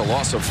quarter. That's a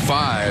loss of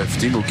 5.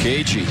 Dimu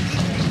Keiji,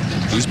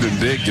 he's been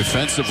big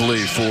defensively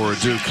for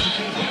Duke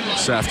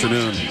this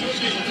afternoon.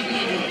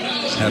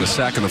 Had a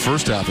sack in the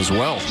first half as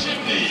well.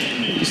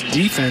 These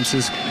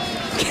defenses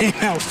came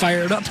out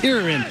fired up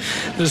here in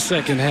the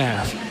second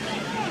half.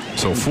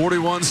 So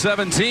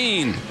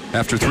 41-17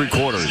 after 3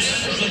 quarters.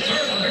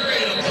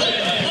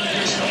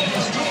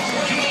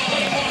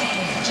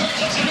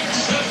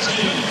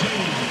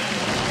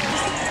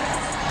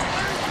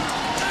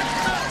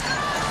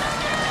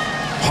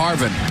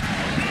 Harvin.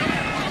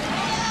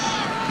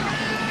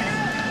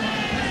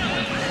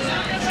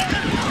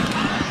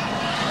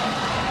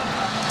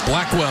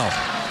 Blackwell.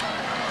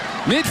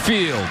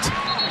 Midfield.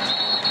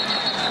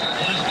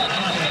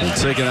 And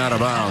taken out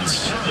of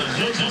bounds.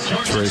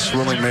 Trey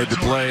Swilling made the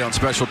play on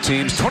special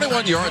teams.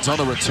 21 yards on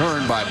the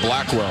return by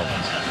Blackwell.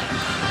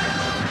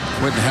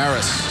 Quentin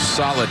Harris,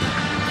 solid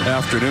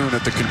afternoon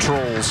at the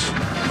controls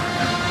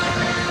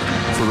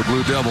for the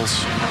Blue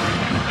Devils.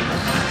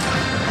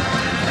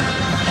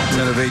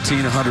 10 of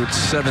 18,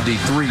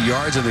 173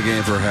 yards in the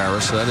game for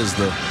Harris. That is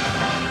the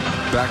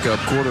backup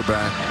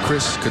quarterback,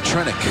 Chris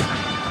Katrenick,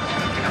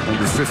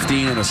 number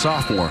 15 and a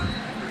sophomore.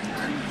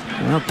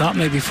 Well, thought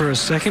maybe for a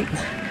second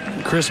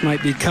Chris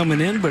might be coming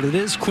in, but it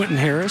is Quentin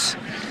Harris.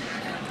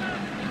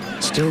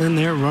 Still in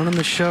there running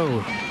the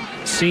show.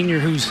 Senior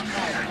whose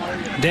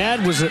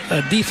dad was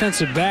a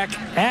defensive back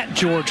at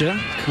Georgia.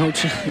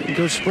 Coach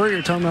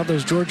Spurrier talking about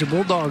those Georgia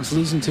Bulldogs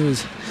losing to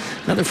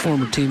another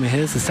former team of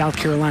his, the South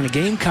Carolina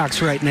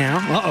Gamecocks right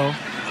now. Uh-oh.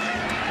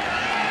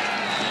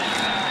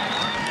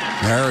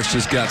 Harris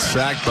just got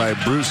sacked by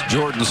Bruce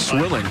Jordan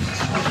Swilling.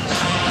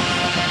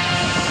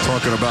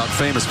 Talking about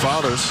famous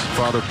fathers.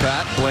 Father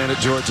Pat playing at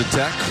Georgia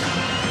Tech.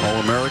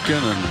 All-American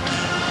and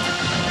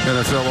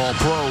NFL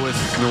All-Pro with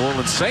New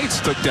Orleans Saints,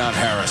 took down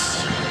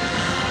Harris.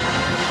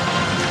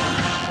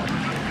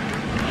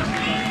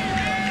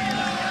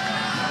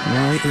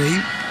 Well,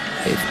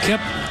 they've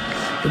kept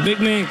the big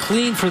man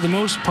clean for the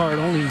most part.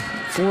 Only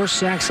 4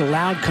 sacks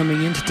allowed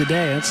coming into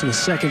today. That's the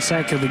second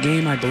sack of the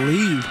game, I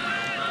believe.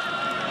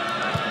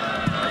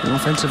 The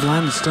offensive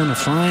line has done a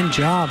fine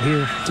job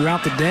here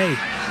throughout the day.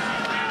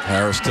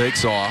 Harris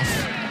takes off.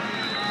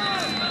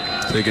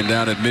 Taken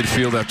down at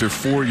midfield after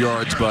 4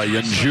 yards by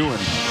Yunjuan.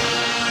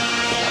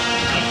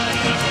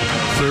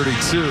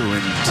 32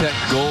 in Tech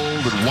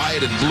gold and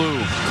white and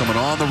blue, coming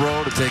on the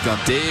road to take on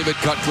David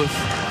Cutcliffe.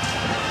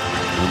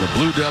 And the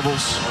Blue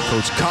Devils,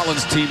 Coach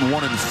Collins' team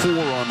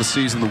 1-4 on the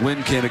season. The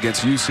win came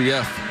against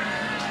UCF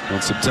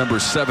on September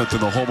 7th in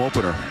the home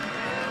opener.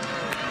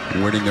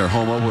 Winning their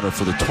home opener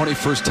for the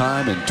 21st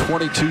time in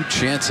 22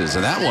 chances.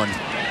 And that one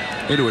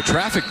into a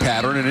traffic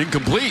pattern and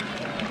incomplete.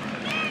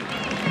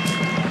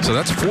 So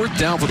that's 4th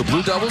down for the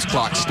Blue Devils.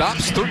 Clock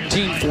stops.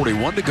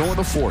 13:41 to go in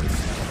the 4th.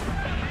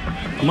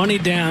 Money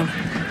down.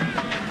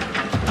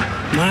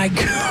 My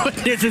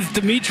goodness, it's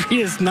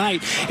Demetrius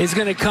Knight is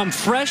going to come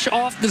fresh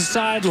off the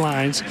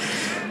sidelines.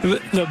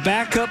 The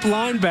backup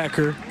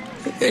linebacker.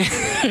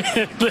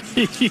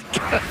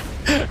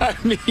 I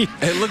mean,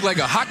 it looked like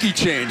a hockey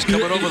change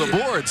coming over the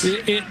boards.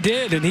 It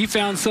did, and he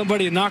found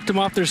somebody and knocked him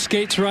off their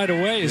skates right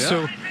away. Yeah.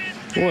 So,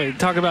 boy,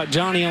 talk about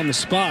Johnny on the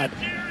spot.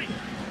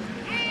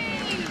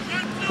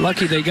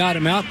 Lucky they got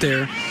him out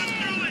there.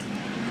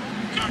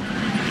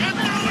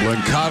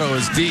 Blancato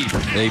is deep.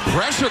 They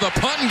pressure the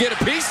punt and get a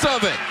piece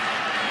of it.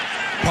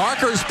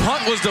 Parker's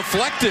punt was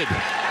deflected.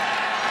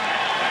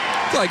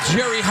 Like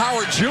Jerry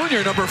Howard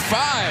Jr., number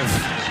 5.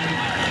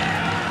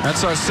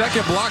 That's our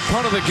second block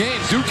punt of the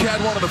game. Duke had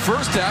one in the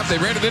first half. They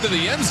ran it into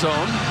the end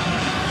zone.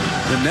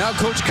 And now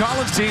Coach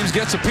Collins' team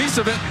gets a piece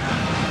of it.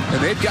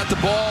 And they've got the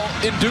ball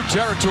in Duke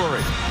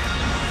territory.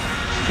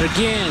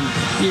 Again,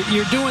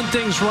 you're doing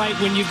things right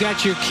when you've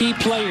got your key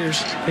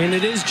players, and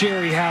it is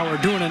Jerry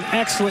Howard doing an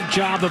excellent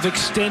job of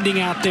extending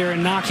out there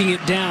and knocking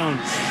it down.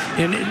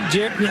 And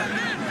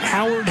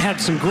Howard had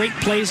some great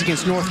plays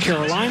against North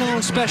Carolina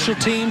on special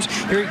teams.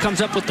 Here he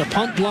comes up with the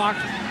punt block.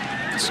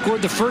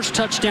 Scored the first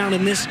touchdown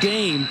in this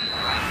game,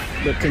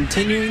 but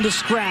continuing to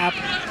scrap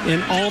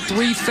in all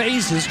 3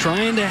 phases,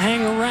 trying to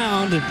hang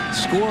around and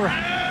score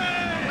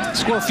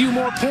a few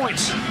more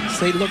points as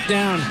they look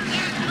down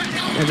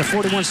at the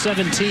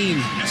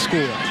 41-17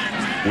 score.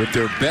 with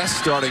their best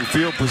starting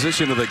field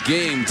position of the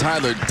game.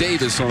 Tyler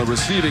Davis on the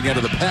receiving end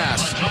of the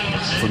pass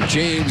from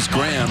James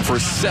Graham for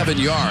 7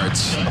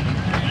 yards.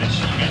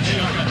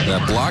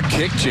 That block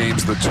kick,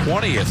 James, the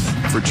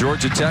 20th for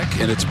Georgia Tech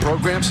in its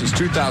program since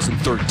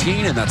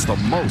 2013, and that's the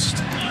most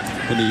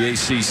in the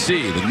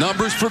ACC. The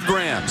numbers for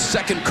Graham,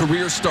 second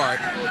career start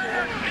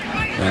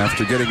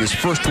after getting his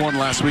first one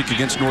last week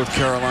against North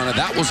Carolina.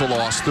 That was a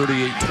loss,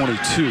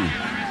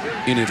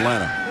 38-22 in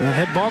Atlanta. The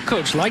head ball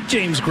coach liked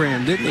James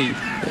Graham, didn't he?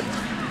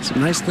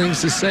 Some nice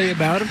things to say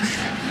about him.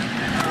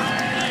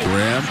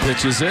 Graham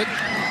pitches it.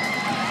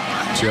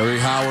 Jerry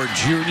Howard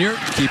Jr.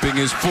 keeping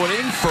his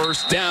footing,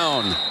 first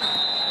down.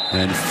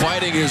 And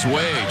fighting his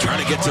way,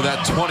 trying to get to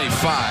that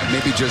 25,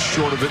 maybe just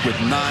short of it with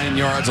 9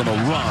 yards on the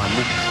run.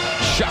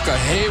 Shaka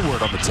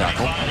Hayward on the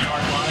tackle.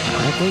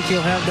 I think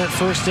he'll have that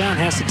first down.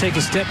 Has to take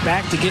a step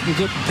back to get in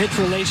good pitch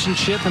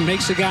relationship and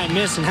makes the guy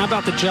miss. And how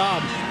about the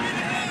job?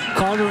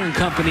 Carter and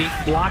company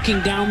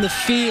blocking down the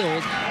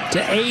field to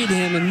aid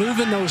him and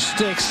moving those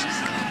sticks,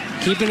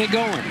 keeping it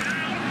going.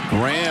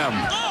 Graham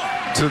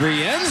to the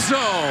end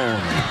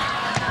zone.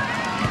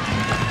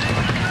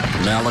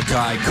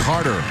 Malachi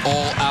Carter,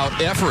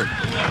 all-out effort,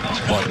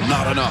 but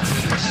not enough.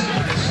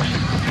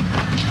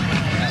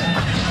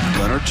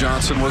 Leonard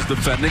Johnson was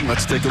defending.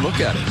 Let's take a look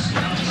at it.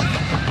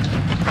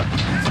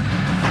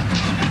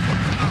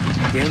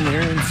 Again,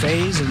 they're in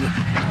phase, and it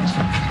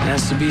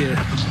has to be a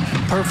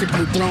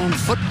perfectly thrown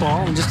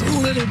football and just a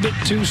little bit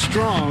too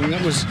strong.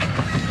 That was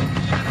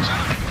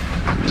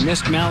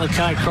missed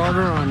Malachi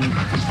Carter on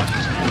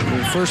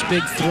the first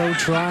big throw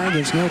try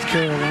against North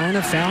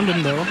Carolina. Found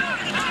him, though.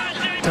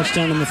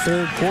 Touchdown in the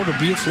third quarter.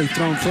 Beautifully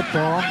thrown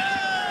football.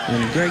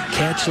 And a great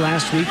catch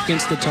last week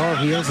against the Tar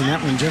Heels, and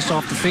that one just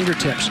off the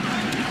fingertips.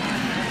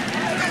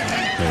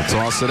 They'll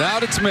toss it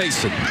out. It's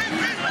Mason.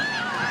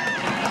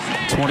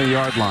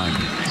 20-yard line.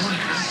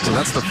 So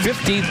that's the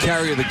 15th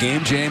carry of the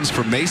game, James,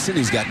 for Mason.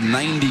 He's got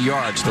 90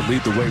 yards to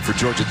lead the way for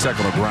Georgia Tech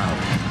on the ground.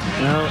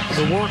 Well,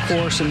 the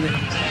workhorse, and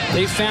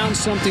they found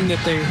something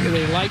that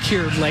they like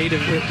here late,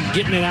 of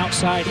getting it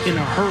outside in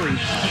a hurry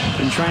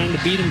and trying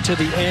to beat him to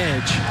the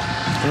edge.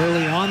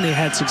 Early on, they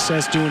had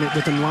success doing it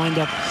with him lined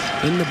up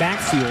in the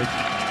backfield.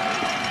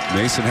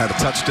 Mason had a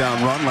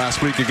touchdown run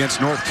last week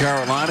against North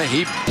Carolina.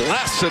 He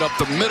blasted up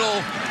the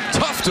middle.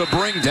 Tough to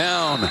bring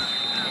down.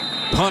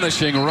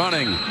 Punishing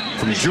running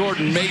from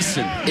Jordan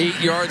Mason. 8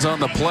 yards on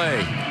the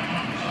play.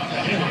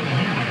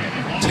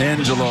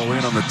 Tangelo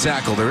in on the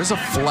tackle. There is a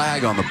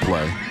flag on the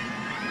play.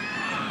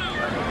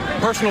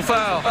 Personal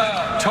foul,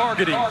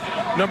 targeting,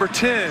 number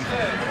 10,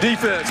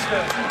 defense,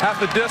 half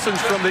the distance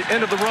from the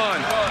end of the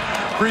run.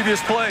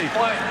 Previous play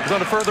is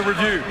under further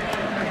review.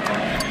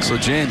 So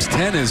James,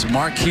 10 is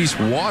Marquise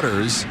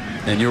Waters,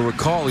 and you'll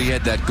recall he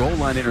had that goal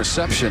line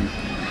interception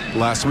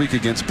last week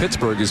against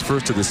Pittsburgh, his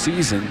first of the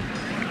season,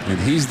 and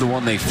he's the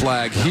one they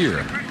flag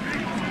here.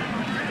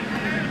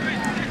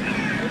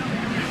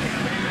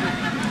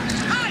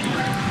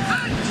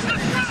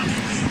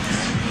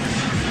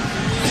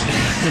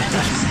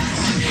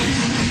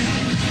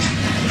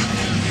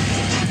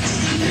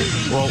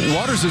 Well,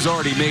 Waters has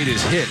already made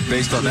his hit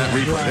based on that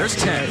replay. There's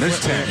 10. There's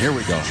 10. Here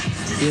we go.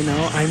 You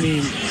know, I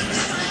mean,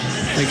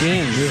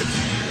 again,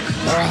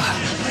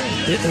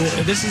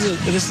 this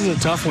is a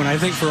tough one, I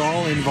think, for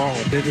all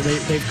involved.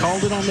 They've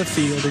called it on the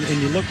field,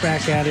 and you look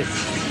back at it.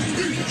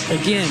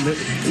 Again,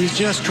 he's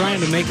just trying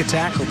to make a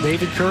tackle.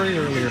 David Curry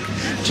earlier,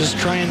 just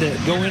trying to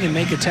go in and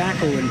make a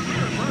tackle, and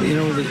you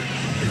know,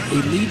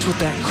 he leads with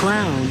that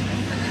crown.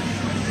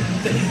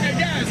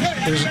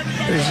 There's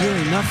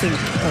really nothing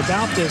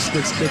about this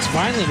that's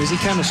violent as he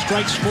kind of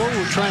strikes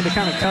forward, trying to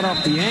kind of cut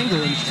off the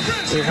angle, and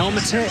their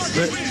helmets hit.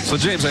 So,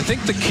 James, I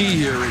think the key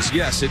here is,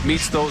 yes, it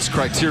meets those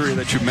criteria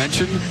that you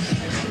mentioned,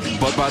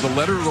 but by the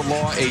letter of the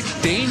law, a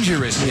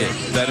dangerous hit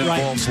that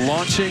involves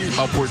launching,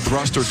 upward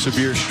thrust, or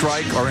severe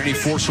strike, or any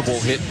forcible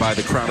hit by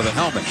the crown of the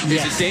helmet.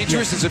 Yes. Is it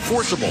dangerous? Is it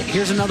forcible?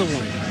 Here's another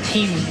one.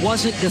 He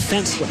wasn't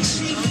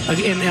defenseless.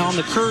 And on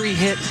the Curry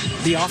hit,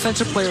 the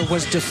offensive player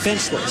was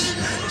defenseless.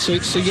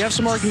 So you have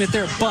some argument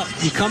there, but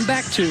you come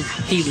back to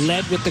he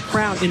led with the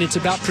crown, and it's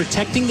about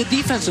protecting the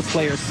defensive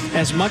player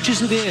as much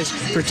as it is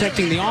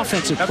protecting the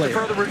offensive player.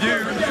 After further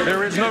review,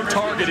 there is no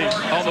targeting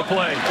on the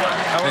play.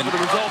 However, the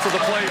results of the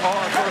play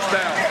are first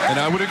down. And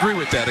I would agree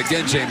with that.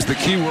 Again, James, the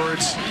key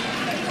words,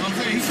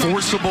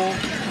 forcible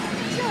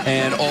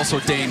and also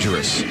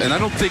dangerous. And I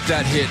don't think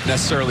that hit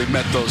necessarily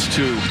met those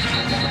two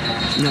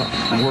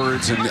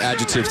words and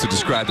adjectives to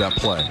describe that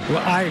play. Well,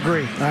 I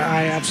agree.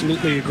 I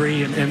absolutely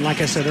agree. And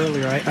like I said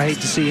earlier, I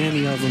hate to see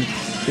any of them,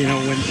 you know,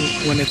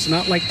 when it's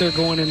not like they're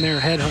going in there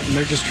headhunting.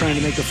 They're just trying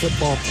to make a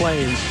football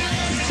play.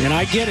 And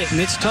I get it, and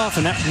it's tough.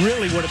 And that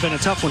really would have been a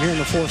tough one here in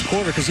the fourth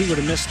quarter because he would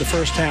have missed the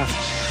first half.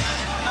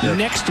 Yep.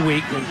 Next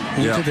week,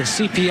 into the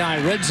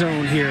CPI red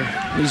zone here,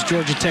 these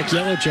Georgia Tech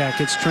Yellow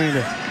Jackets trying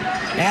to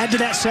add to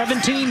that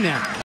 17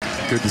 now.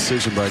 Good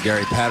decision by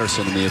Gary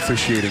Patterson and the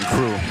officiating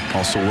crew,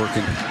 also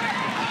working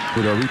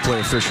with our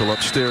replay official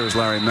upstairs,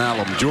 Larry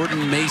Malum.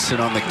 Jordan Mason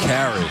on the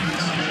carry.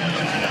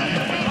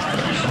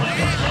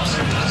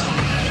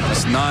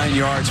 That's 9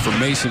 yards for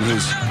Mason,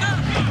 who's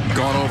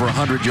gone over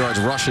 100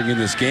 yards rushing in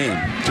this game.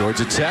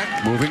 Georgia Tech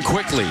moving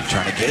quickly,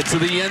 trying to get to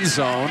the end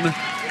zone.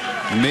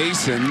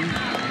 Mason,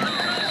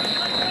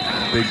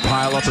 big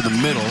pile up in the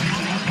middle.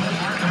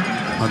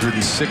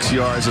 106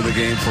 yards of the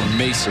game for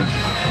Mason.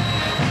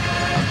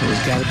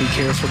 He's got to be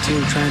careful, too,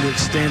 trying to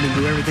extend and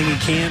do everything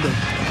he can to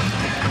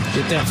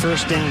get that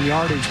first down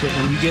yardage. But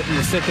when you get in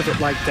the thick of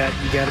it like that,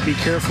 you got to be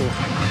careful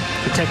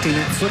protecting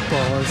that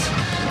football. As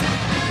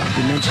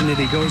you mentioned it,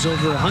 he goes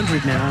over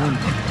 100 now. And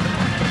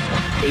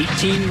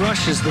 18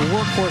 rushes, the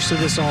workhorse of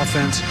this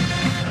offense.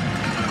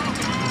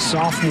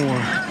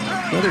 Sophomore,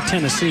 another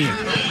Tennessean.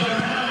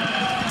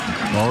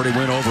 Already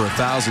went over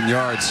 1,000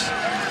 yards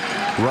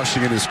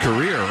rushing in his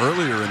career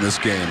earlier in this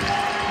game.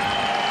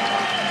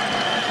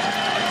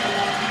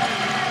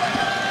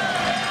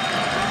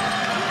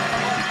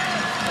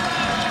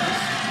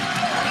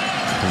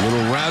 A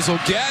little razzle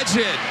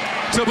gadget.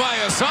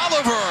 Tobias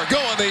Oliver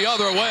going the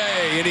other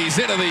way, and he's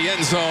into the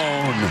end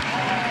zone.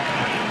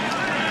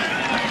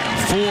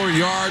 4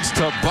 yards,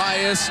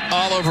 Tobias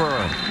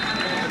Oliver.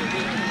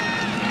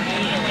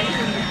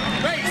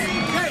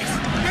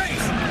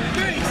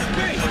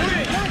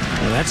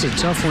 Well, that's a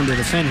tough one to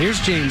defend. Here's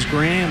James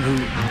Graham, who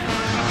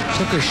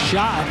took a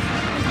shot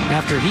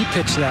after he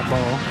pitched that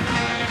ball.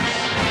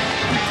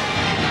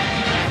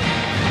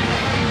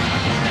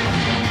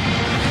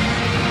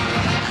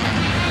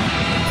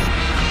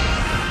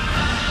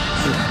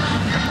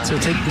 So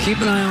keep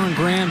an eye on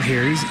Graham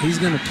here. He's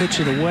going to pitch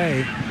it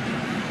away.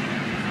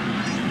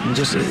 And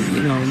just,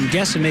 I'm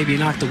guessing maybe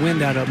knocked the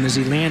wind out of him as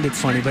he landed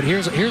funny. But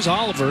here's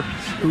Oliver,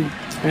 who,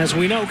 as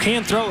we know,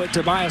 can throw it.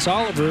 Tobias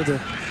Oliver, the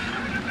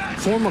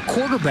former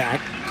quarterback,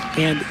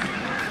 and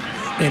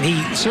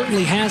he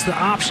certainly has the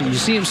option. You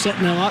see him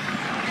setting him up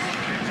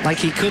like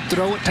he could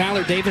throw it.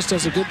 Tyler Davis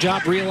does a good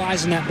job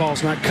realizing that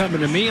ball's not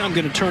coming to me. I'm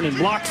going to turn and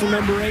block for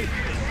number 8.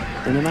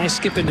 And a nice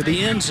skip into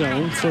the end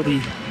zone for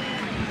the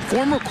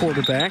former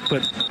quarterback,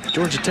 but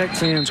Georgia Tech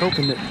fans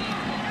hoping that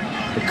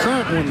the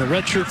current one, the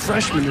redshirt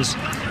freshman, is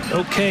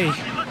okay.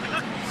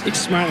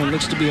 He's smiling,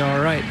 looks to be all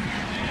right.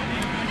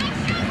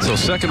 So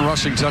second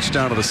rushing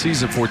touchdown of the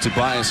season for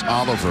Tobias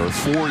Oliver.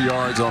 4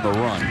 yards on the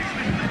run.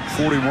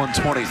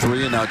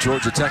 41-23, and now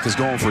Georgia Tech is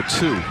going for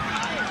 2.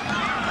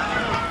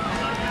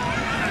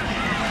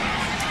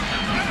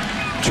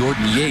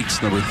 Jordan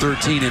Yates, number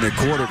 13, in at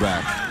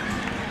quarterback.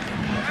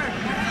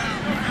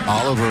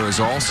 Oliver is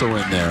also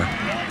in there.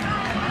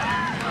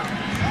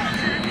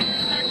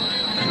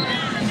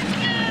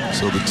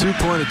 So the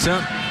 2-point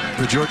attempt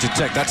for Georgia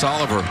Tech. That's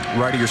Oliver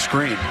right of your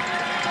screen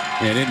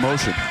and in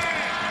motion.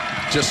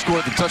 Just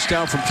scored the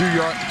touchdown from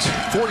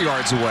 4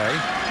 yards away.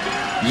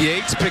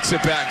 Yates picks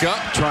it back up,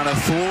 trying to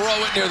throw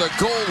it near the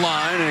goal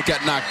line, and it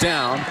got knocked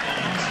down.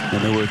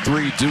 And there were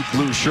 3 Duke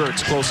blue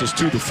shirts closest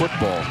to the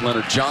football.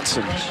 Leonard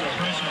Johnson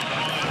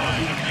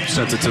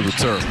sent it to the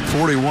turf.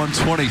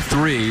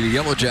 41-23. The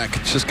Yellow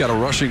Jackets just got a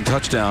rushing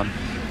touchdown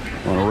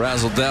on a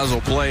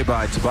razzle-dazzle play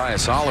by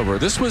Tobias Oliver.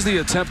 This was the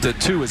attempt at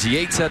 2 as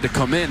Yates had to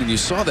come in, and you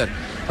saw that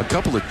a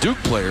couple of Duke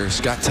players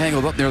got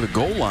tangled up near the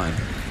goal line.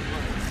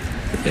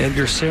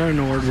 Edgar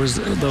Serenord was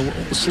the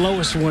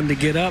slowest one to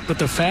get up, but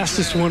the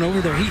fastest one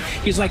over there.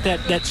 He's like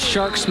that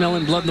shark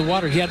smelling blood in the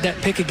water. He had that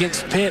pick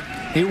against Pitt.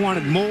 He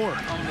wanted more.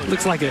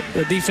 Looks like a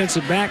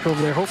defensive back over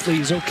there. Hopefully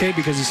he's okay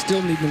because he's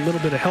still needing a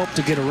little bit of help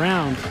to get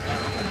around.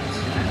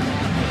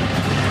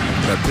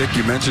 That pick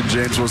you mentioned,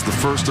 James, was the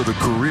first of the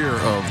career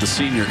of the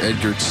senior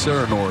Edgar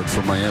Serenord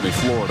from Miami,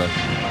 Florida.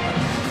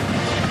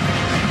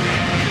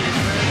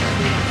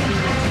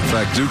 In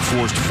fact, Duke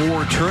forced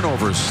 4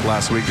 turnovers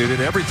last week. They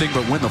did everything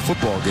but win the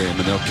football game,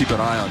 and they'll keep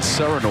an eye on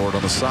Serenord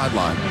on the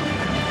sideline.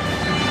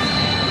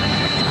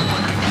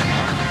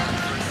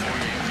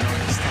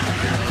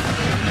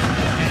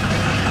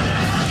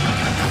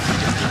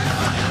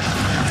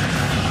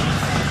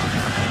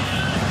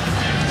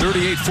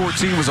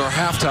 (38-14) was our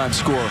halftime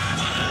score.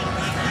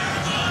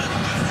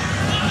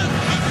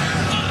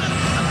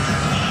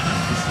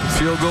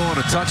 Field goal and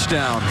a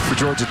touchdown for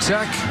Georgia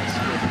Tech,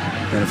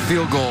 and a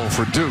field goal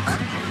for Duke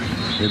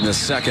in the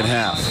second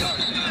half.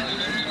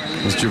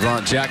 It was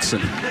Javon Jackson.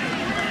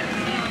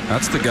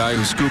 That's the guy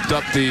who scooped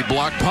up the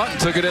block punt and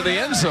took it in the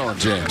end zone,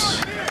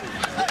 James.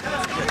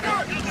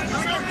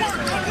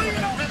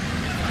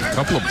 A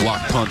couple of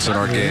block punts in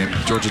our game.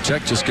 Georgia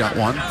Tech just got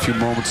one a few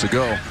moments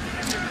ago.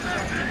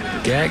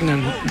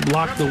 Gagnon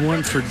blocked the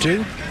one for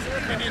Duke.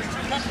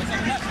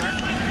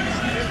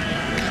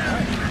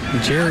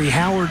 Jerry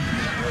Howard,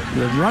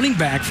 the running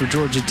back for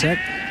Georgia Tech,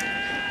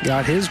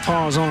 got his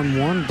paws on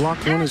one,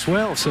 blocked one as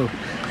well. So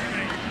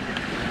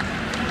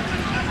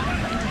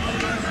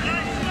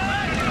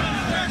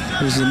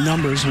there's the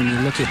numbers when you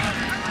look at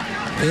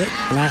it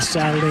last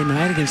Saturday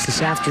night against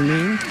this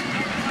afternoon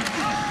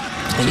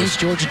against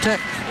Georgia Tech.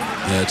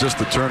 Yeah, just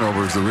the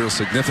turnover is the real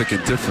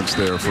significant difference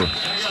there for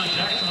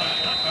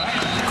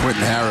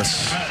Quentin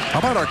Harris. How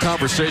about our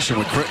conversation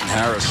with Quentin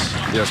Harris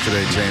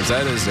yesterday, James?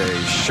 That is a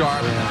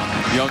sharp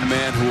young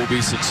man who will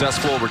be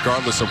successful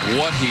regardless of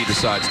what he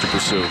decides to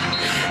pursue.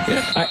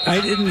 Yeah,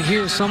 I didn't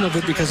hear some of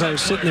it because I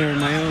was sitting there in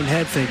my own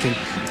head thinking,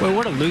 boy,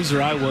 what a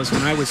loser I was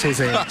when I was his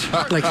age.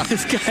 Like,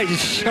 this guy is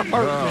sharp,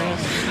 man.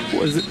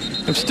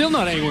 I'm still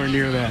not anywhere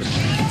near that.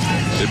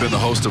 They've been the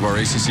host of our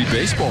ACC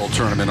baseball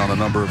tournament on a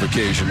number of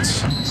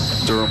occasions.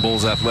 Durham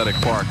Bulls Athletic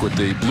Park with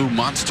the blue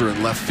monster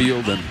in left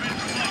field and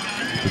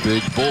the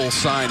big bull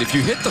sign. If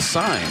you hit the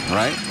sign,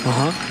 right,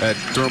 at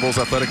Durham Bulls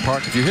Athletic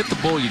Park, if you hit the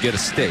bull, you get a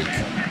steak.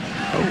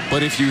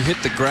 But if you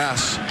hit the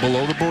grass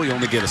below the bull, you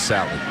only get a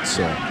salad.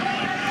 So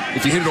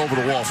if you hit it over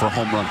the wall for a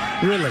home run.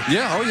 Really?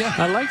 Yeah, oh yeah.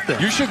 I like that.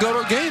 You should go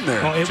to a game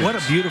there. Oh, what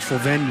a beautiful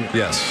venue.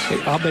 Yes.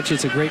 I'll bet you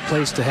it's a great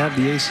place to have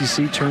the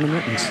ACC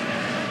tournament.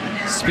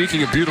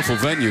 Speaking of beautiful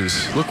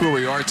venues, look where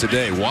we are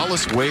today.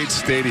 Wallace Wade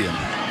Stadium.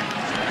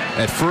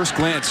 At first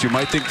glance, you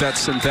might think that's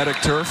synthetic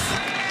turf.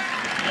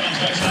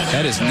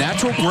 That is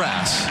natural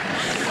grass.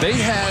 They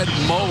had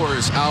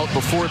mowers out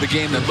before the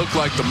game that looked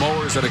like the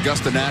mowers at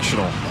Augusta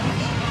National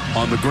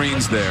on the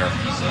greens there.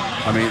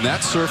 I mean,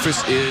 that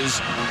surface is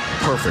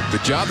perfect.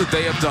 The job that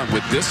they have done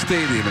with this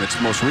stadium and its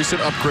most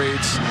recent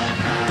upgrades,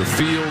 the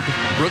field,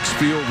 Brooks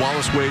Field,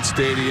 Wallace Wade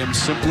Stadium,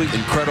 simply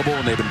incredible.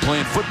 And they've been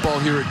playing football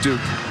here at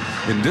Duke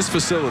in this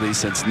facility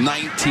since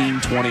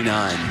 1929.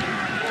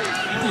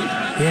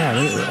 Yeah,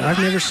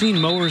 I've never seen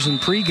mowers in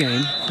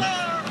pregame.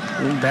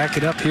 We'll back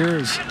it up here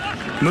is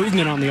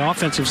movement on the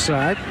offensive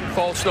side.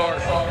 False start.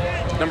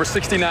 Number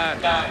 69.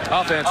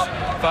 Offense.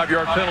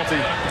 5-yard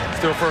penalty.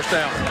 Still first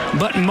down.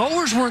 But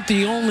mowers weren't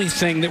the only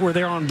thing that were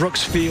there on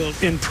Brooks Field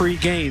in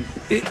pregame.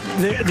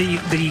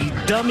 The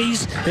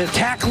dummies, the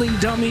tackling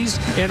dummies,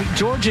 and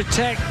Georgia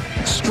Tech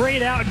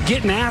straight out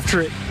getting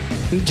after it.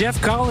 And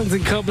Jeff Collins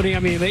and company, I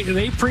mean,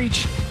 they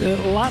preach a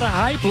lot of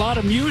hype, a lot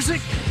of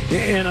music,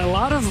 and a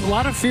lot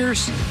of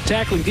fierce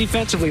tackling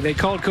defensively. They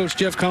called Coach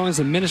Jeff Collins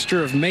the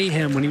minister of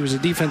mayhem when he was a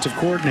defensive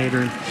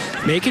coordinator, and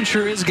making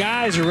sure his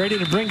guys are ready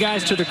to bring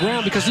guys to the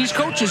ground, because these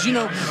coaches, you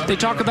know, they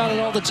talk about it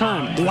all the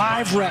time.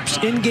 Live reps,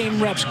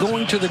 in-game reps,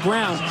 going to the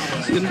ground,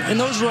 and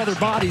those are other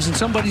bodies, and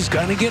somebody's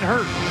going to get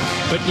hurt.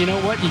 But you know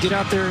what? You get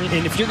out there,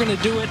 and if you're going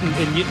to do it,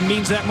 and it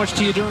means that much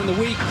to you during the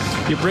week,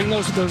 you bring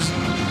all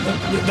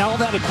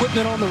that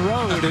equipment on the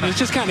road, and it's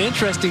just kind of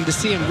interesting to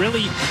see him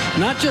really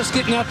not just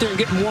getting out there and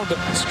getting warm, but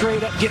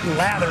straight up getting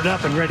lathered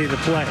up and ready to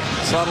play.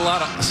 Saw a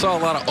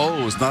lot of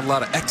O's, not a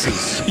lot of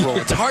X's. Roll.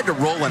 It's hard to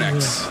roll an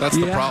X. That's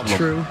the problem.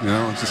 True. You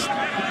know, just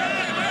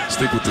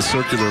stick with the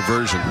circular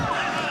version.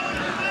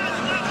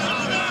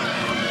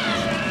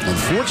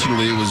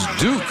 Unfortunately, it was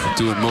Duke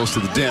doing most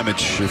of the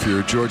damage if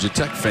you're a Georgia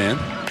Tech fan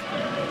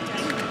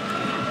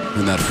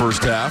in that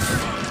first half.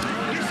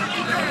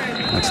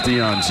 That's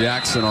Deion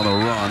Jackson on the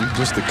run,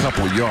 just a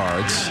couple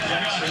yards.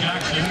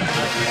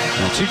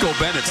 And Chico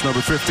Bennett's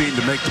number 15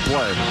 to make the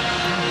play.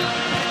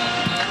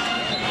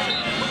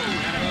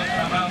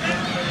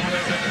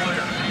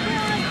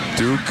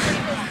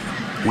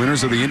 Duke,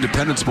 winners of the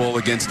Independence Bowl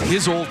against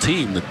his old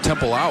team, the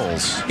Temple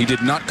Owls. He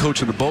did not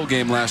coach in the bowl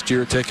game last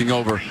year, taking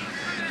over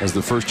as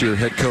the first-year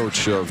head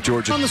coach of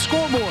Georgia. On the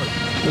scoreboard,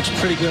 looks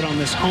pretty good on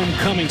this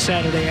homecoming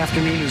Saturday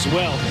afternoon as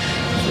well.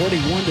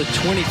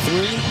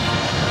 41-23.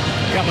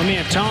 Got my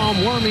man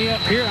Tom Wormy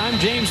up here. I'm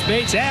James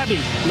Bates. Abby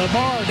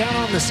LaBar down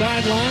on the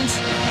sidelines,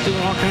 doing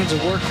all kinds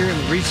of work here in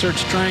the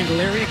Research Triangle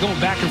area, going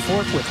back and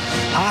forth with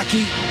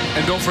hockey.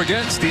 And don't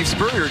forget, Steve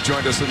Spurrier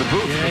joined us in the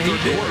booth for the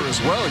third quarter as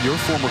well, your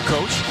former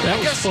coach. That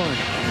was fun.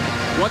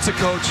 Once a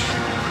coach,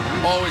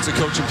 always a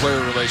coach and player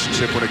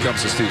relationship when it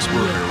comes to Steve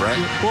Spurrier, right?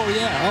 Well,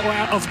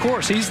 yeah, of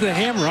course. He's the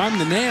hammer. I'm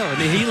the nail.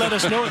 And he let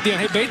us know at the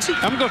end, hey, Batesy,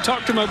 I'm going to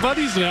talk to my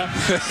buddies now.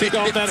 Take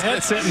off that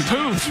headset and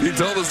poof. He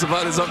told us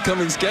about his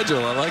upcoming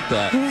schedule. I like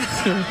that.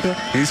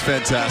 He's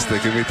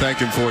fantastic, and we thank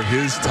him for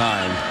his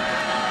time.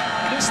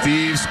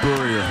 Steve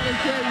Spurrier,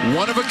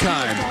 one of a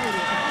kind.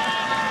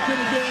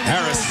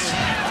 Harris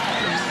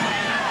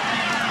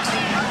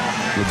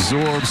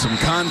absorbed some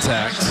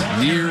contact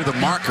near the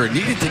marker,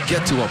 needed to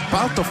get to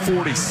about the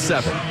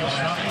 47.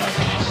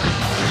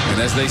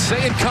 And as they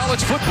say in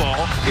college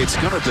football, it's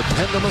going to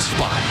depend on the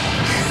spot.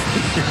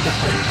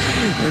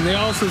 And they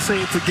also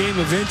say it's a game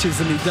of inches,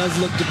 and he does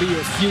look to be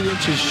a few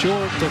inches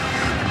short. But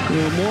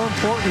more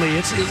importantly,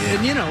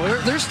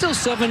 there's still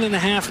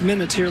 7.5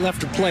 minutes here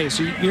left to play,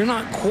 so you're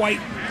not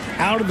quite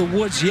out of the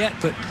woods yet.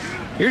 But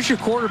here's your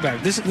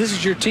quarterback. This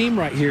is your team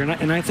right here,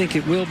 and I think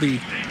it will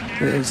be.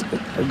 It's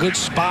a good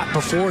spot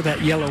before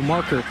that yellow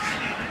marker.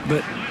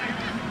 But,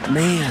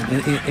 man,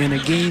 in a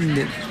game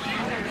that,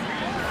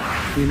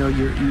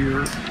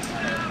 you're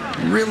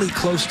really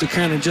close to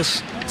kind of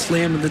just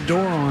slamming the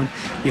door on,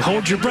 you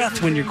hold your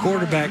breath when your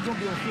quarterback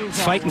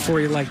fighting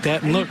for you like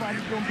that. And look,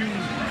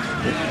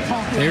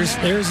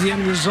 there's the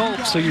end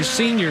result. So your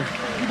senior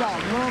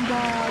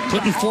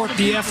putting forth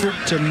the effort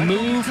to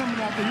move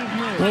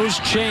those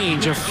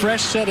chains, a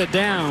fresh set of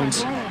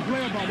downs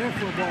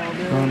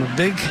on a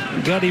big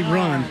gutty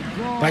run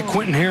by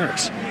Quentin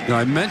Harris.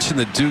 I mentioned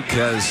that Duke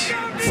has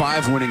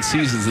 5 winning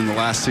seasons in the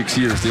last 6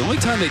 years. The only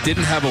time they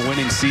didn't have a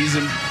winning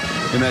season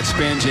in that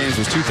span, James,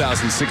 was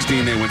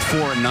 2016. They went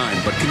 4-9.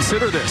 But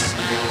consider this.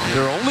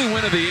 Their only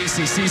win of the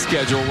ACC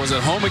schedule was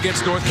at home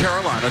against North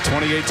Carolina,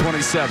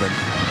 28-27.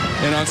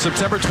 And on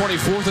September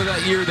 24th of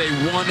that year, they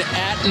won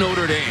at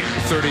Notre Dame,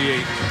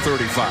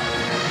 38-35.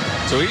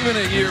 So even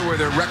a year where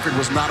their record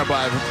was not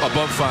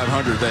above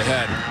 500, they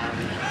had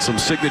some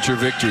signature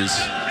victories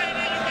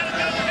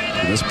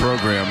in this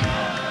program.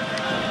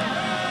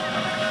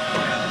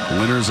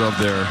 Winners of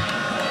their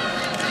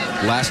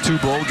last 2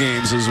 bowl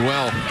games as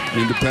well.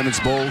 Independence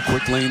Bowl,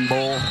 Quick Lane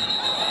Bowl.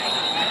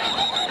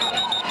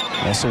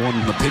 Also won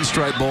the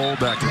Pinstripe Bowl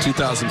back in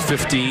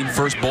 2015.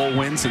 First bowl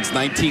win since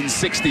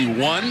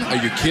 1961. Are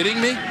you kidding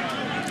me?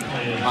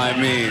 I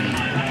mean,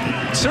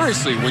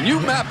 seriously, when you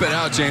map it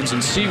out, James,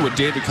 and see what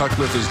David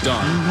Cutcliffe has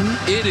done,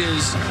 it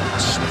is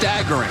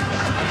staggering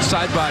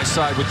side by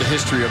side with the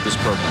history of this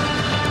program.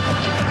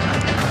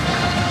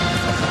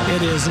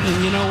 It is,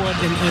 and you know what,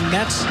 and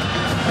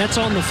that's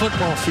on the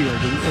football field,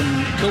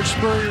 and Coach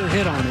Spurrier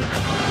hit on it.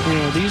 You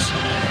know, these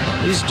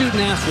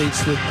student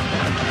athletes that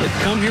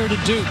come here to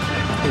Duke,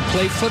 they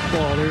play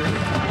football.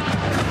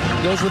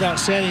 It goes without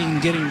saying,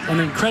 getting an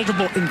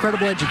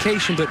incredible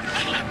education, but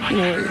you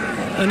know,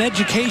 an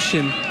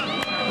education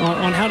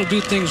on how to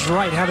do things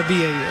right, how to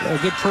be a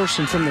good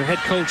person from their head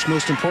coach,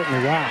 most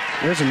importantly. Wow,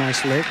 there's a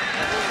nice lick.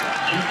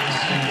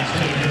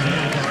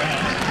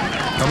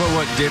 How about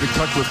what David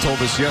Cutcliffe told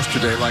us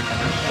yesterday, like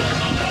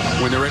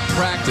when they're at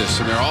practice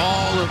and they're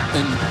all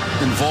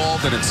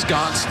involved and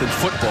ensconced in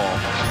football,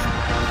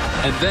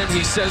 and then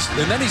he says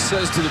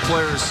to the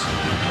players,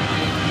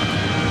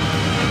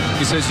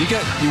 he says, you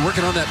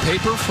working on that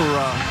paper for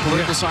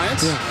political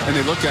science? Yeah. And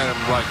they look at him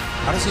like,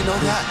 how does he know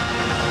that?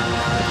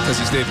 Because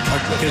he's David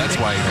Cutcliffe. That's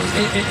why he knows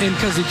that. And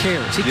because he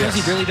cares. Because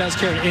he really does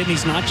care. And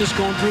he's not just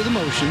going through the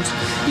motions.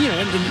 You know,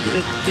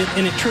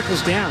 and it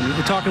trickles down. We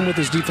were talking with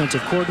his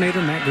defensive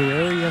coordinator, Matt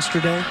Guerrero,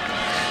 yesterday.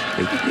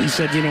 He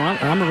said, you know,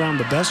 I'm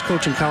around the best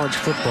coach in college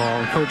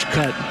football. Coach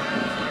Cut,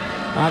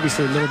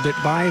 obviously a little bit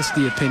biased,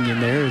 the opinion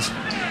there is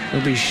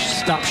he'll be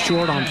stopped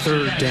short on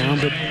 3rd down,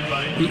 but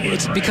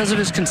it's because of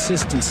his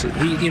consistency.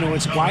 You know,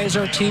 it's why is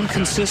our team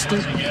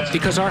consistent?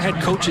 Because our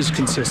head coach is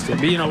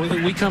consistent. You know,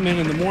 we come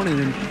in the morning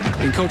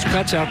and Coach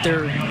Cut's out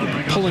there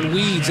pulling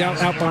weeds out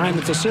behind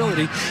the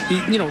facility.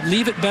 You know,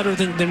 leave it better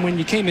than when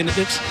you came in.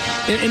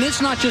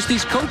 It's not just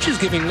these coaches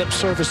giving lip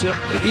service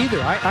either.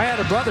 I had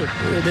a brother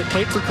that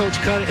played for Coach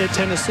Cut at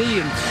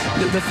Tennessee, and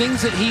the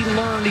things that he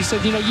learned, he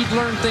said, you know, you'd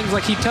learn things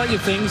like he'd tell you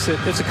things that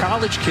as a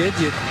college kid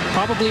you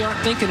probably aren't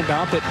thinking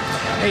about, but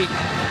hey,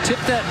 tip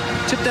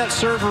that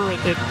server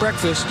at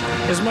breakfast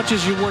as much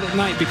as you would at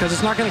night, because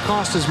it's not going to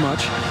cost as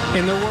much,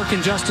 and they're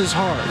working just as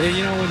hard.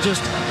 You know, and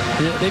just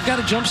they've got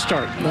a jump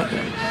start.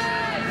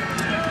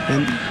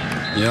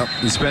 Yep,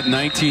 he spent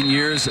 19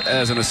 years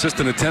as an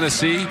assistant at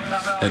Tennessee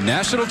and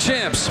national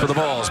champs for the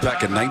Vols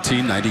back in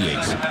 1998.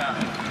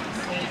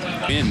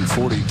 In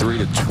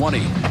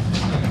 43-20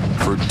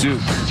 for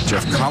Duke.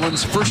 Jeff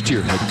Collins,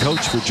 first-year head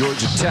coach for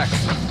Georgia Tech.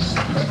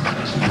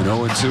 And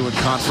 0-2 in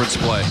conference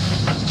play.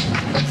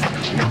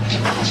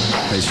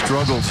 They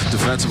struggled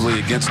defensively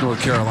against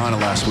North Carolina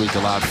last week,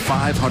 allowed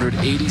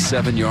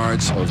 587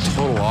 yards of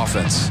total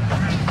offense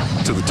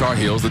to the Tar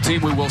Heels. The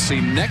team we will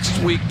see next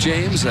week,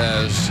 James,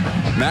 as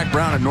Mack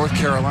Brown and North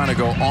Carolina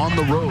go on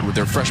the road with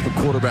their freshman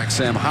quarterback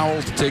Sam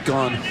Howell to take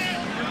on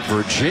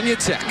Virginia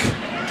Tech,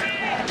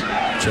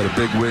 which had a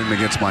big win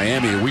against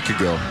Miami a week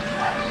ago.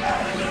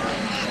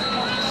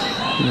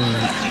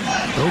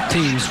 Both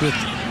teams with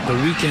the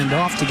weekend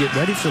off to get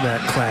ready for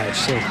that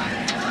clash. So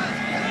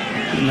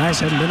nice,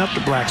 haven't been up to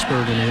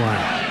Blacksburg in a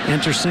while.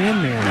 Enter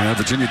Sandman. Yeah,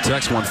 Virginia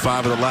Tech's won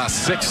 5 of the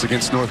last 6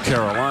 against North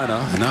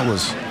Carolina, and that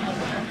was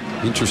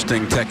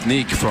interesting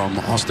technique from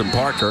Austin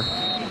Parker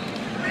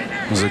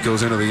as it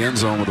goes into the end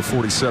zone with a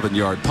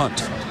 47-yard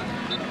punt.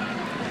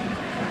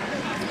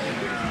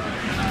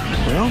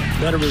 Well,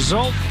 better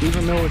result,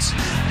 even though it's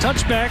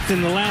touchback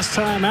than the last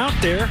time out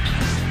there.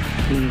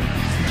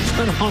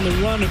 Put on the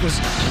run, it was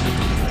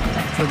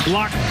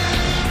blocked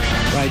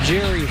by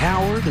Jerry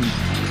Howard, and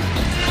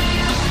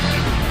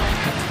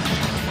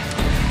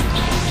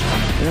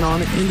then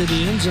on into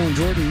the end zone,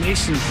 Jordan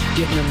Mason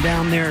getting them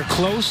down there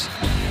close.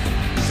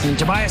 And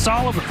Tobias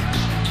Oliver.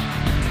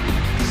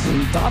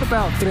 And thought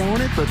about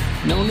throwing it, but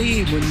no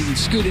need when you can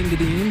scoot into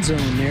the end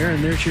zone there.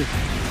 And there's your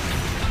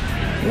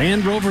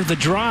Land Rover the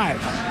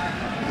drive.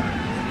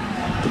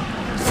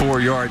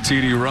 4-yard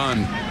TD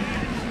run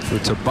for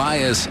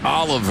Tobias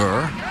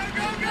Oliver.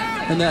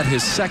 And that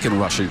his second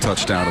rushing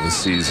touchdown of the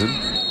season.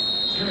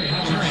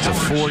 It's a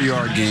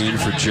 4-yard gain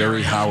for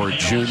Jerry Howard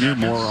Jr.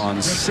 More on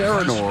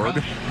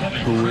Serenord,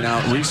 who went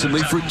out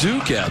recently for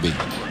Duke, Abby.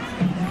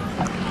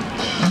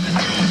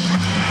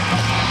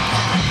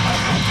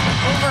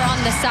 Over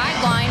on the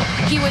sideline,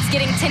 he was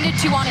getting tended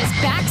to on his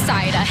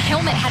backside. A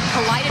helmet had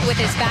collided with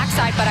his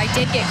backside, but I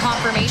did get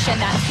confirmation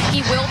that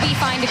he will be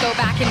fine to go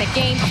back in the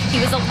game. He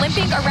was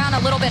limping around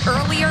a little bit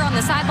earlier on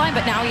the sideline,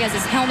 but now he has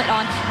his helmet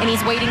on and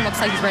he's waiting. Looks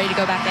like he's ready to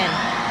go back in.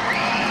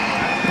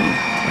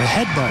 A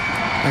headbutt,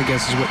 I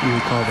guess is what you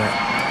would call that.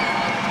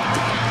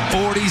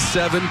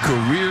 47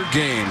 career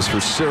games for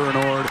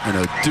Serenord in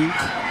a Duke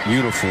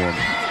uniform.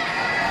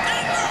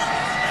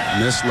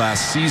 Missed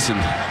last season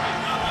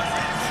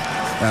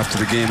after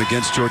the game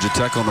against Georgia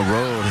Tech on the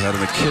road. Had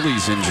an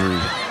Achilles injury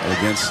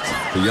against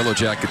the Yellow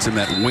Jackets in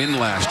that win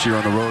last year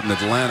on the road in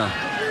Atlanta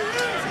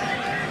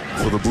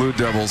for the Blue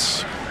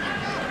Devils.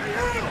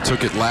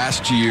 Took it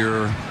last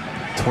year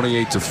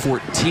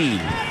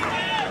 28-14.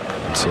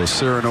 So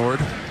Serenord,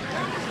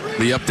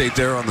 the update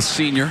there on the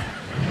senior.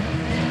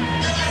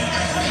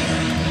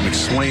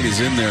 McSwain is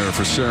in there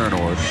for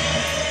Serenord.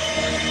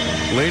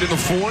 Late in the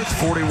fourth,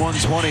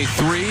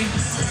 41-23.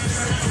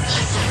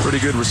 Pretty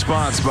good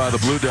response by the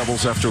Blue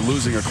Devils after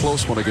losing a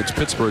close one against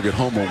Pittsburgh at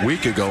home a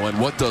week ago. And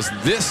what does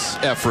this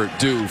effort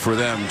do for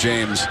them,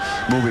 James,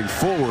 moving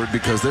forward?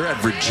 Because they're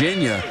at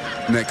Virginia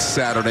next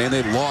Saturday, and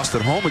they lost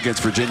at home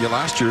against Virginia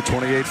last year,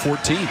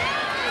 28-14.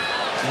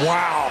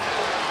 Wow.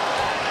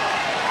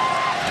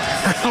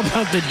 How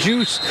about the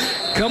juice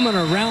coming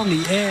around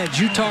the edge?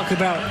 You talk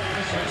about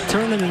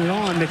turning it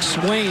on.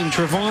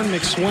 Trevon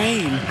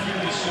McSwain.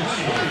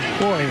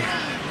 Boy,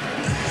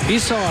 he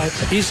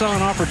saw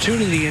an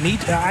opportunity, and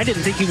I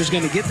didn't think he was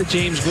going to get the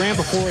James Graham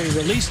before he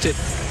released it.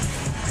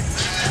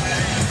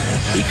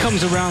 He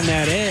comes around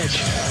that edge,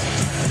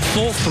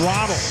 full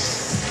throttle.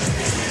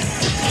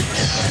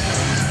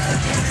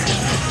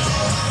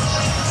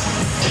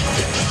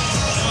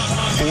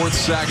 Fourth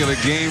sack of the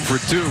game for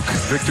Duke.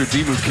 Victor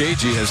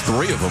Dimukeji has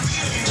 3 of them.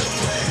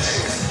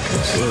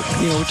 So,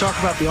 you know, we talk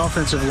about the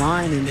offensive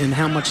line and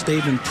how much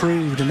they've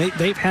improved, and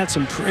they've had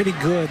some pretty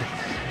good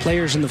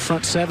players in the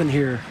front 7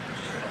 here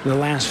the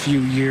last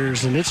few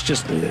years, and it's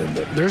just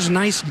there's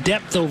nice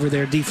depth over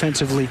there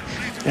defensively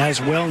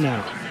as well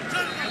now.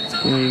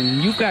 I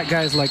mean, you've got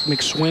guys like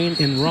McSwain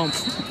and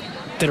Rumpf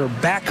that are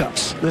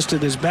backups,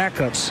 listed as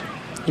backups.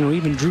 You know,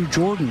 even Drew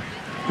Jordan.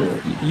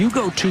 You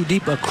go too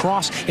deep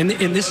across, and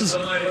this is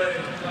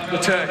The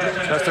Tech,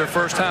 that's their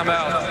first time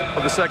out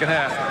of the second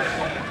half.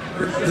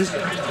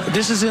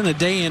 This is in a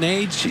day and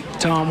age,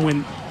 Tom,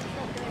 when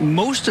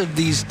most of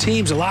these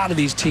teams, a lot of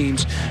these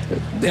teams,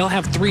 they'll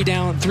have 3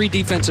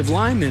 defensive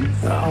linemen,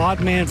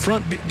 odd man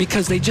front,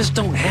 because they just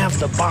don't have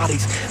the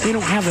bodies. They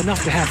don't have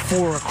enough to have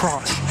 4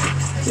 across.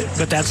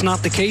 But that's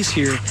not the case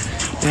here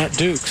at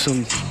Duke.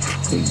 Some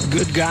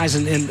good guys,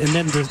 and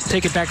then to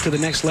take it back to the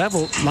next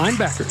level,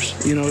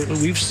 linebackers. You know,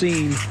 we've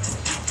seen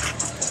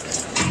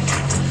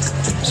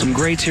some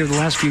greats here the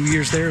last few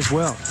years there as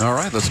well. All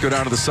right, let's go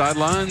down to the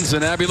sidelines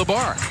and Abby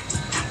Labar.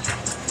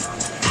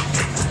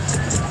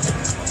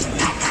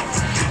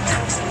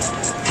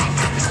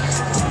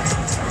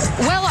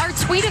 Well, our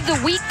tweet of the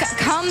week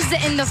comes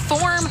in the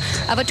form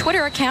of a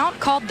Twitter account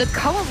called The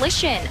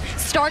Coalition,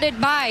 started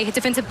by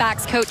defensive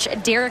backs coach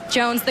Derek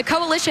Jones. The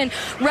Coalition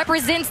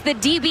represents the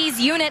DB's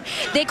unit.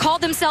 They call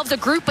themselves a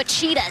group of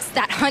cheetahs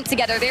that hunt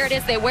together. There it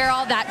is. They wear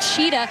all that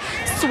cheetah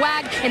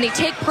swag, and they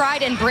take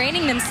pride in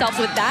branding themselves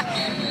with that.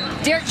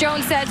 Derek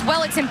Jones says,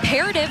 well, it's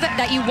imperative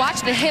that you watch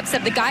the hips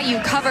of the guy you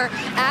cover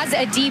as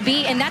a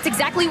DB, and that's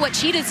exactly what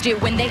cheetahs do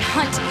when they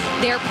hunt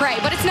their prey.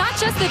 But it's not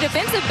just the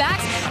defensive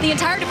backs. The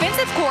entire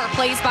defensive corps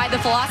plays by the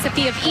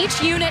philosophy of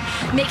each unit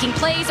making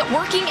plays,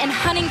 working, and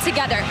hunting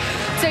together.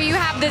 So you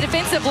have the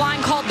defensive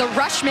line called the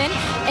Rushmen,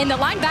 and the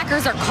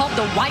linebackers are called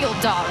the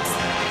Wild Dogs.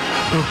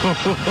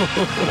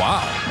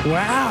 Wow.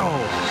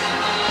 Wow.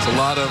 It's a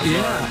lot of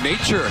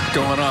nature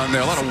going on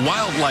there, a lot of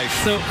wildlife.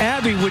 So,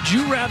 Abby, would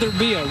you rather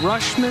be a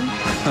Rushman,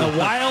 a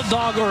wild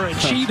dog, or a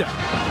cheetah?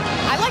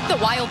 I like the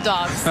Wild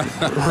Dogs.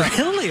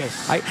 Really?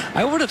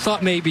 I would have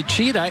thought maybe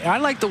cheetah. I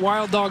like the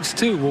Wild Dogs,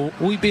 too. Will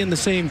we be in the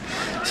same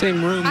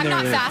room I'm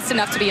there? not fast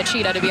enough to be a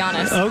cheetah, to be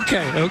honest.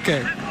 Okay.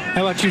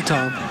 How about you,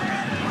 Tom?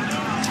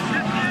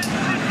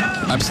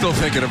 I'm still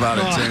thinking about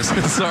it, James.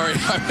 Sorry,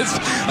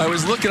 I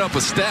was looking up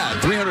a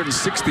stat.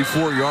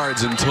 364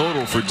 yards in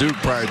total for Duke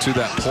prior to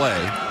that play.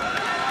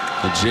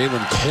 And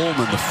Jalen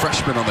Coleman, the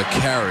freshman, on the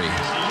carry.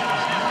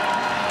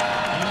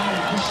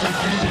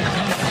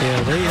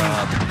 Yeah, they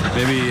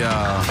maybe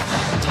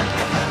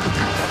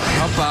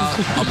how about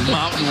a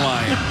mountain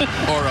lion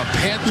or a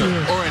panther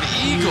or an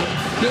eagle?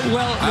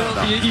 Well,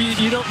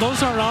 you don't.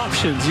 Those aren't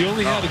options. You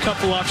only had a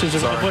couple options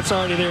of what's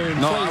already there in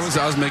place.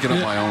 I was making up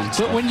my own.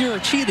 But when you're a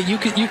cheetah, you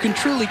can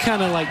truly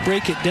kind of like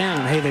break it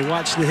down. Hey, they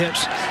watch the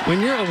hips.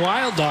 When you're a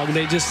wild dog,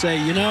 they just say,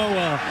 you know,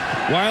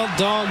 wild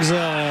dogs,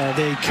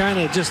 they kind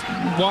of just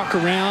walk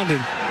around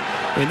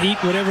and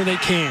eat whatever they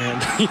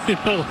can. You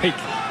know, like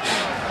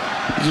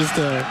just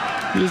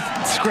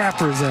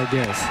scrappers, I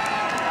guess.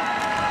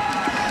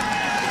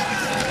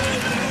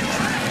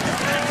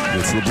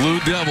 It's the Blue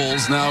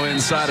Devils now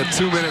inside of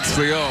 2 minutes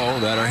to go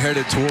that are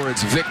headed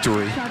towards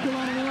victory.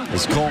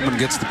 As Coleman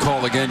gets the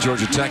call again,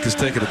 Georgia Tech has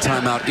taken a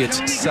timeout, its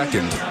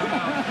second.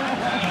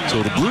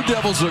 So the Blue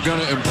Devils are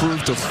going to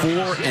improve to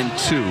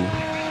 4-2.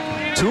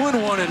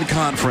 2-1 in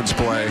conference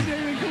play,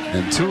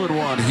 and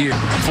 2-1 here.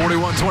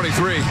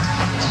 41-23.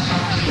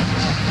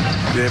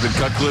 David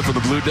Cutcliffe for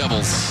the Blue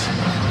Devils.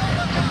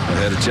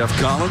 Ahead of Jeff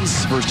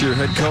Collins, first-year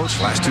head coach.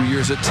 Last 2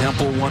 years at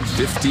Temple, won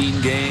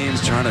 15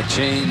 games, trying to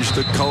change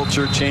the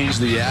culture, change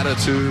the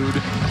attitude.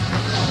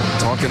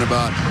 Talking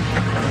about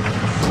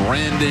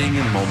branding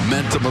and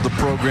momentum of the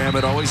program.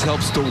 It always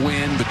helps to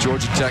win, but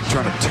Georgia Tech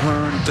trying to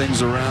turn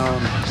things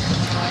around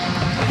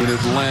in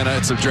Atlanta.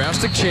 It's a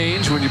drastic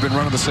change when you've been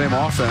running the same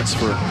offense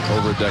for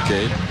over a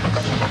decade.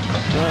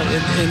 Well,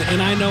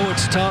 and I know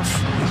it's tough,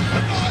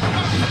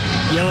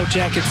 Yellow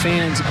Jacket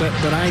fans,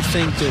 but I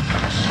think that,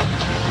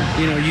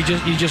 you know,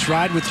 you just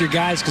ride with your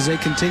guys because they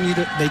continue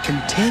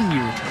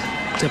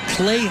to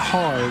play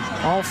hard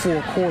all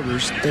 4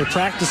 quarters. They're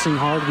practicing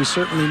hard. We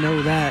certainly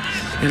know that,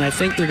 and I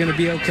think they're going to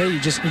be okay. You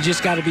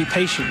just got to be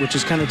patient, which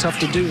is kind of tough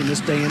to do in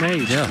this day and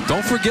age. Yeah,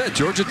 don't forget,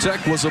 Georgia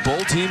Tech was a bowl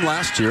team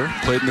last year.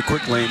 Played in the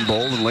Quick Lane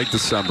Bowl in late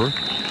December.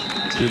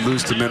 Did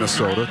lose to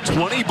Minnesota.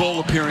 20 bowl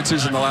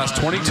appearances in the last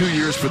 22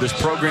 years for this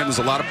program. There's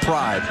a lot of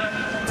pride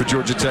for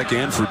Georgia Tech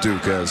and for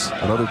Duke as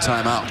another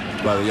timeout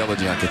by the Yellow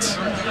Jackets.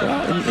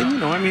 Well, and you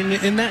know, I mean,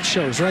 and that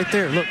shows right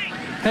there. Look,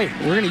 hey,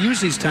 we're going to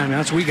use these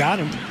timeouts. We got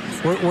them.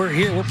 We're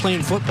here. We're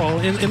playing football.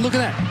 And look at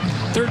that.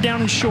 3rd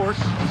down and short.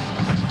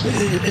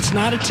 It's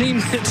not a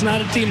team. It's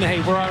not a team that, hey,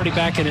 we're already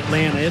back in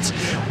Atlanta.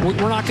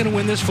 We're not going to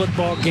win this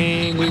football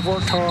game. We've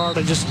worked hard.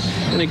 I'm just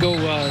going to go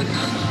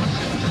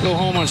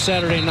home on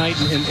Saturday night.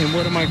 And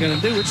what am I going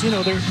to do? It's, you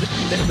know, they're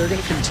going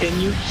to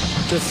continue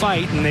to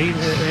fight, and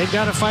they've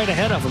got to fight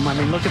ahead of them. I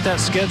mean, look at that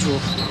schedule.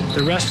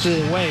 The rest of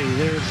the way,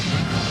 they're,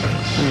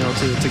 you know,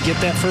 to get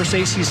that first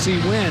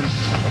ACC win,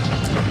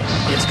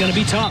 it's going to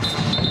be tough.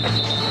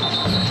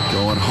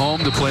 Going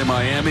home to play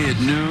Miami at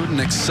noon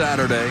next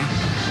Saturday.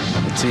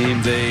 The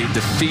team they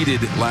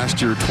defeated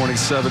last year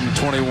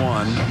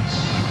 27-21.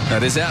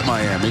 That is at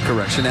Miami,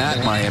 correction,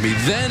 at Miami.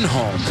 Then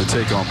home to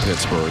take on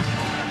Pittsburgh.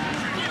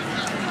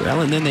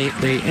 Well, and then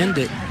they end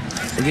it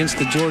against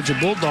the Georgia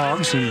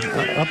Bulldogs. And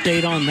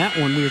update on that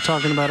one we were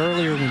talking about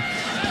earlier when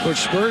Coach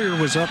Spurrier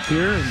was up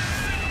here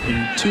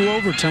in 2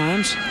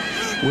 overtimes.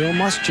 Will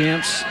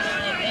Muschamp's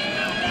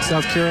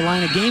South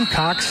Carolina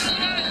Gamecocks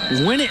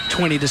win it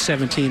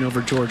 20-17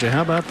 over Georgia.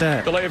 How about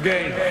that? Delay of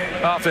game,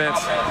 offense,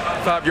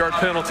 5-yard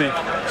penalty,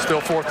 still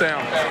 4th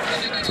down.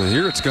 So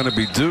here it's going to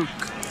be Duke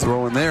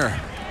throwing their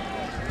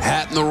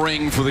hat in the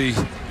ring for the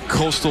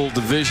Coastal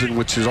Division,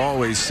 which it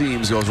always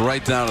seems goes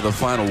right down to the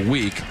final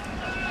week.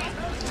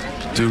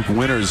 Duke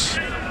winners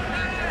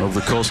of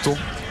the Coastal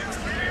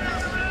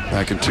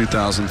back in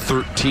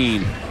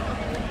 2013.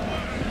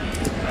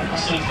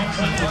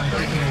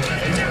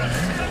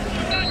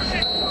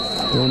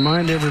 I'll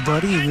remind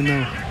everybody, even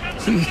though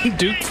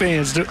Duke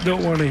fans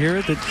don't want to hear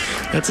it,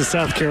 that's a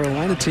South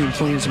Carolina team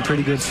playing some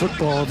pretty good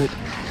football that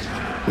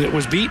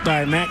was beat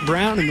by Mack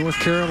Brown in North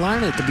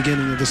Carolina at the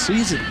beginning of the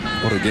season.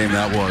 What a game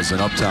that was in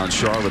uptown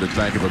Charlotte at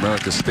Bank of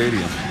America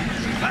Stadium.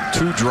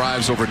 2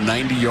 drives over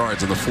 90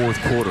 yards in the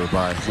 4th quarter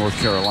by North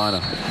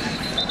Carolina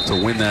to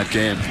win that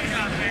game.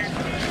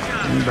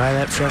 And by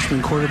that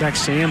freshman quarterback,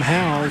 Sam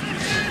Howell,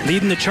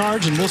 leading the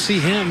charge, and we'll see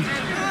him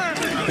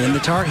in the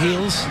Tar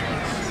Heels.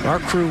 Our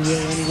crew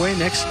will anyway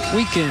next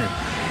weekend.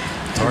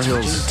 Tar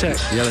Heels,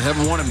 yeah, they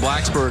haven't won in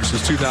Blacksburg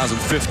since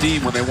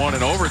 2015 when they won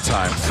in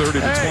overtime,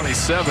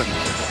 30-27.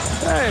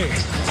 Hey.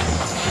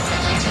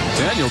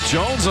 Daniel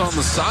Jones on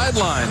the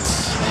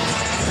sidelines.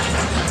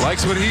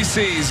 Likes what he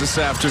sees this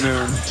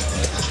afternoon.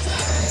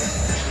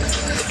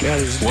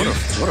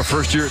 What a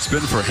first year it's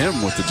been for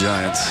him with the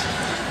Giants.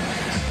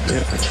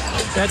 Yeah,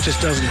 that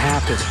just doesn't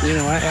happen. You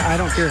know, I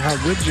don't care how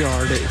good you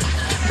are. They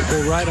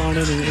go right on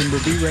in and to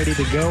be ready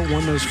to go.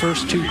 Won those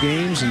first 2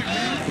 games and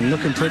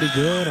looking pretty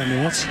good. I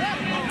mean,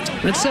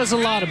 that says a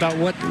lot about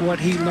what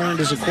he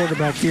learned as a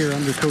quarterback here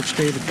under Coach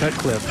David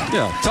Cutcliffe.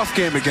 Yeah, tough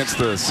game against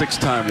the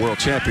 6-time world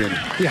champion,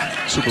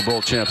 Super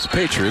Bowl champs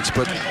Patriots,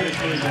 but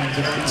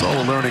it's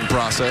all a learning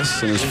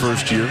process in his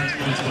first year.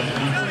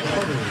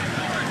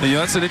 And, you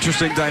know, that's an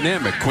interesting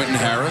dynamic. Quentin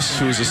Harris,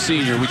 who is a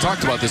senior, we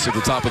talked about this at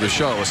the top of the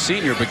show, a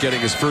senior but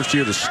getting his first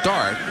year to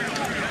start,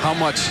 how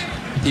much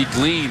he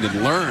gleaned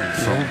and learned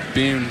from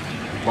being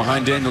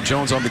behind Daniel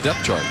Jones on the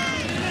depth chart.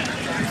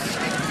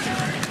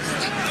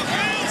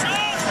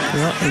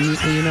 Well,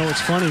 and you know,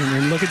 it's funny. I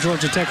mean, look at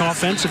Georgia Tech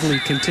offensively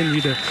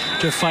continue to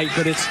fight,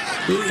 but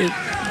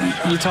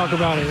you talk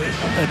about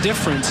a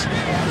difference.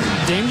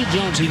 Daniel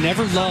Jones, he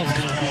never loved,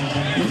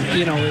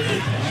 you know,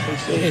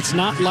 it's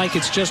not like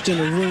it's just in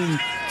a room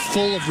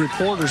full of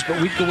reporters,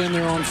 but we'd go in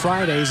there on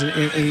Fridays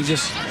and he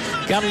just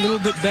got a little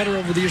bit better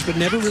over the years, but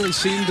never really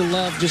seemed to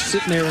love just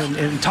sitting there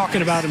and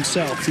talking about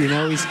himself. You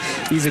know,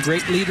 he's a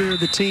great leader of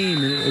the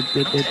team, and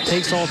it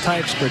takes all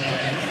types, but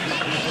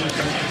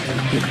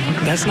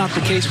that's not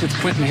the case with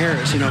Quentin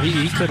Harris. You know,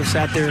 he could have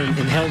sat there and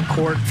held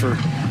court for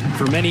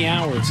many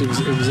hours. It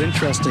was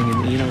interesting,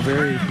 and you know,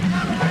 very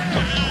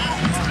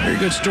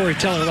good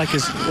storyteller, like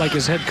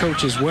his head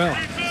coach as well.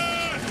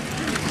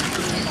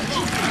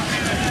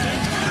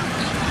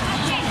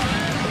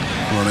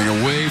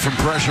 Running away from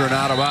pressure and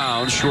out of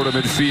bounds, short of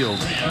midfield.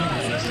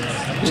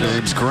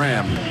 James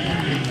Graham.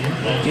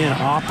 Again,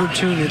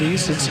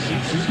 opportunities. It's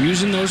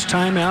using those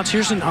timeouts.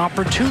 Here's an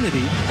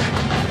opportunity.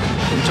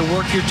 to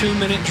work your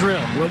 2-minute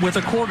drill with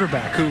a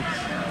quarterback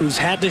who's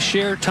had to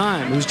share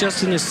time, who's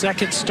just in his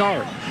second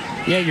start.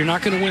 Yeah, you're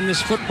not going to win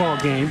this football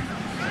game,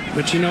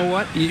 but you know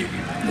what?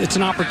 It's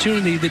an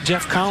opportunity that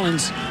Jeff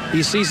Collins,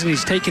 this season,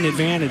 he's taken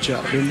advantage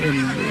of. And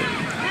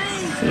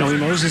you know, he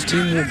knows his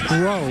team will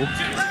grow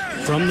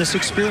from this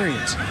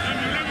experience.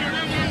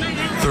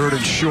 3rd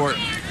and short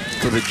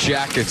for the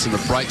Jackets in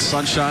the bright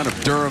sunshine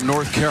of Durham,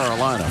 North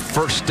Carolina.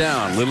 First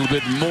down, a little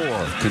bit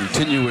more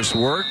continuous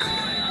work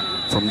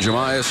from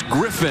Jemias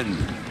Griffin.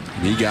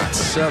 He got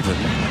 7.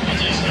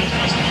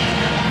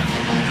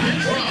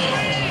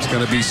 It's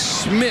going to be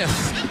Smith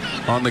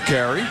on the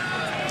carry.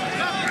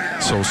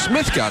 So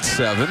Smith got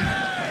 7.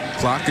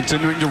 Clock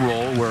continuing to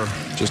roll. We're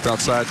just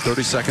outside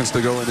 30 seconds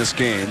to go in this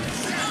game.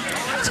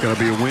 It's going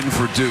to be a win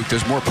for Duke.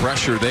 There's more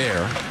pressure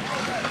there.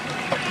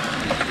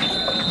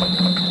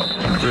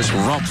 Chris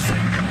Rumpf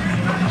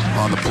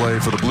on the play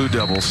for the Blue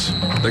Devils.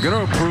 They're going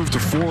to improve to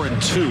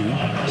 4-2,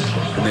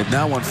 and they've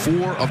now won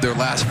 4 of their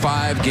last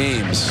 5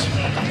 games.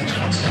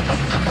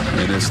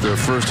 And it's their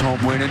first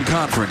home win in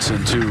conference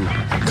in 2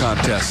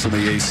 contests in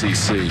the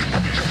ACC.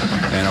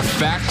 And a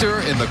factor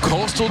in the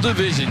Coastal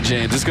Division,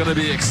 James. It's going to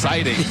be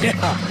exciting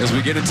as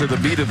we get into the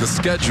meat of the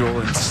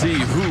schedule and see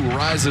who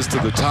rises to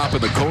the top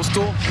of the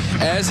Coastal.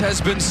 As has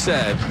been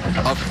said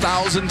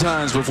 1,000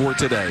 times before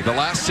today, the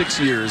last 6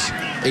 years,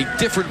 a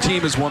different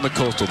team has won the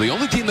Coastal. The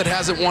only team that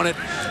hasn't won it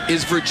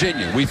is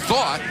Virginia. We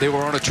thought they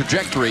were on a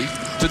trajectory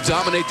to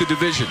dominate the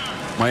division.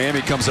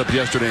 Miami comes up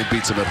yesterday and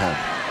beats them at home.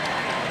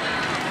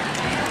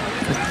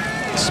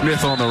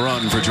 Smith on the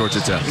run for Georgia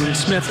Tech. And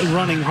Smith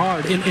running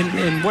hard.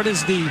 And what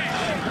is the,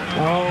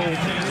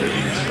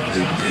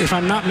 if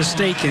I'm not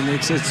mistaken,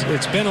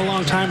 it's been a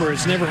long time, or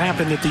it's never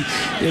happened that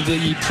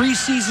the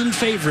preseason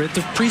favorite,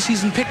 the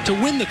preseason pick to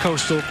win the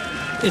Coastal,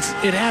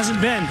 it hasn't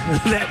been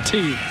that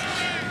team.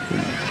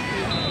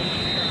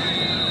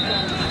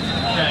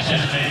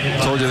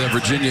 Told you that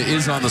Virginia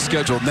is on the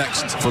schedule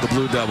next for the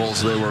Blue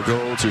Devils. They will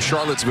go to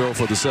Charlottesville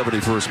for the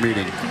 71st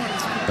meeting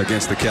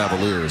against the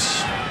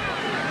Cavaliers.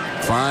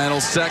 Final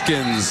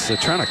seconds. They're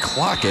trying to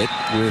clock it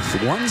with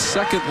 1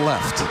 second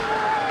left.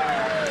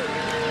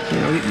 You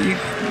know,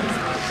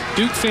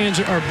 Duke fans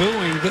are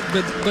booing,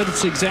 but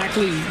it's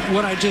exactly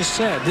what I just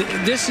said.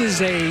 This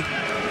is an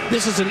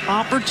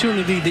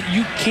opportunity that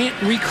you can't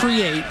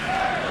recreate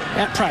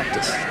at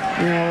practice.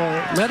 You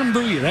know, let them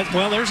boo you.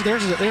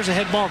 There's a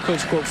head ball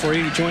coach quote for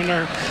you. He joined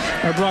our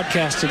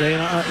broadcast today,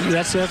 and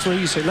that's what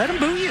he said. Let them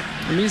boo you.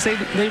 It means they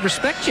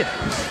respect you.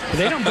 If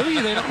they don't boo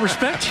you, they don't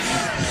respect you.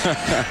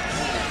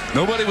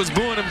 Nobody was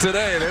booing him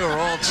today. They were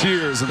all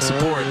cheers and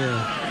support.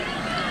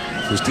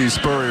 For Steve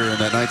Spurrier and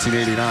that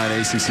 1989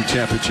 ACC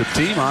championship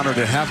team. Honored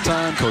at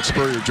halftime. Coach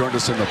Spurrier joined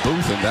us in the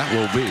booth, and that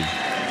will be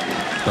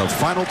the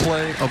final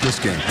play of this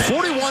game.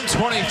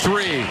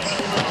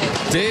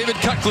 41-23. David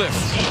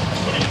Cutcliffe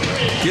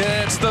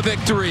gets the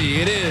victory.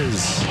 It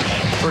is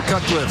for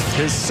Cutcliffe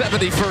his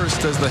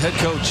 71st as the head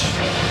coach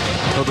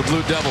of the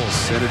Blue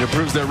Devils, and it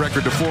improves their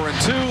record to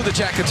 4-2. The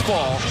Jackets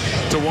fall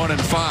to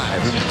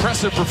 1-5.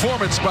 Impressive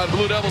performance by the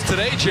Blue Devils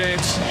today,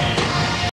 James.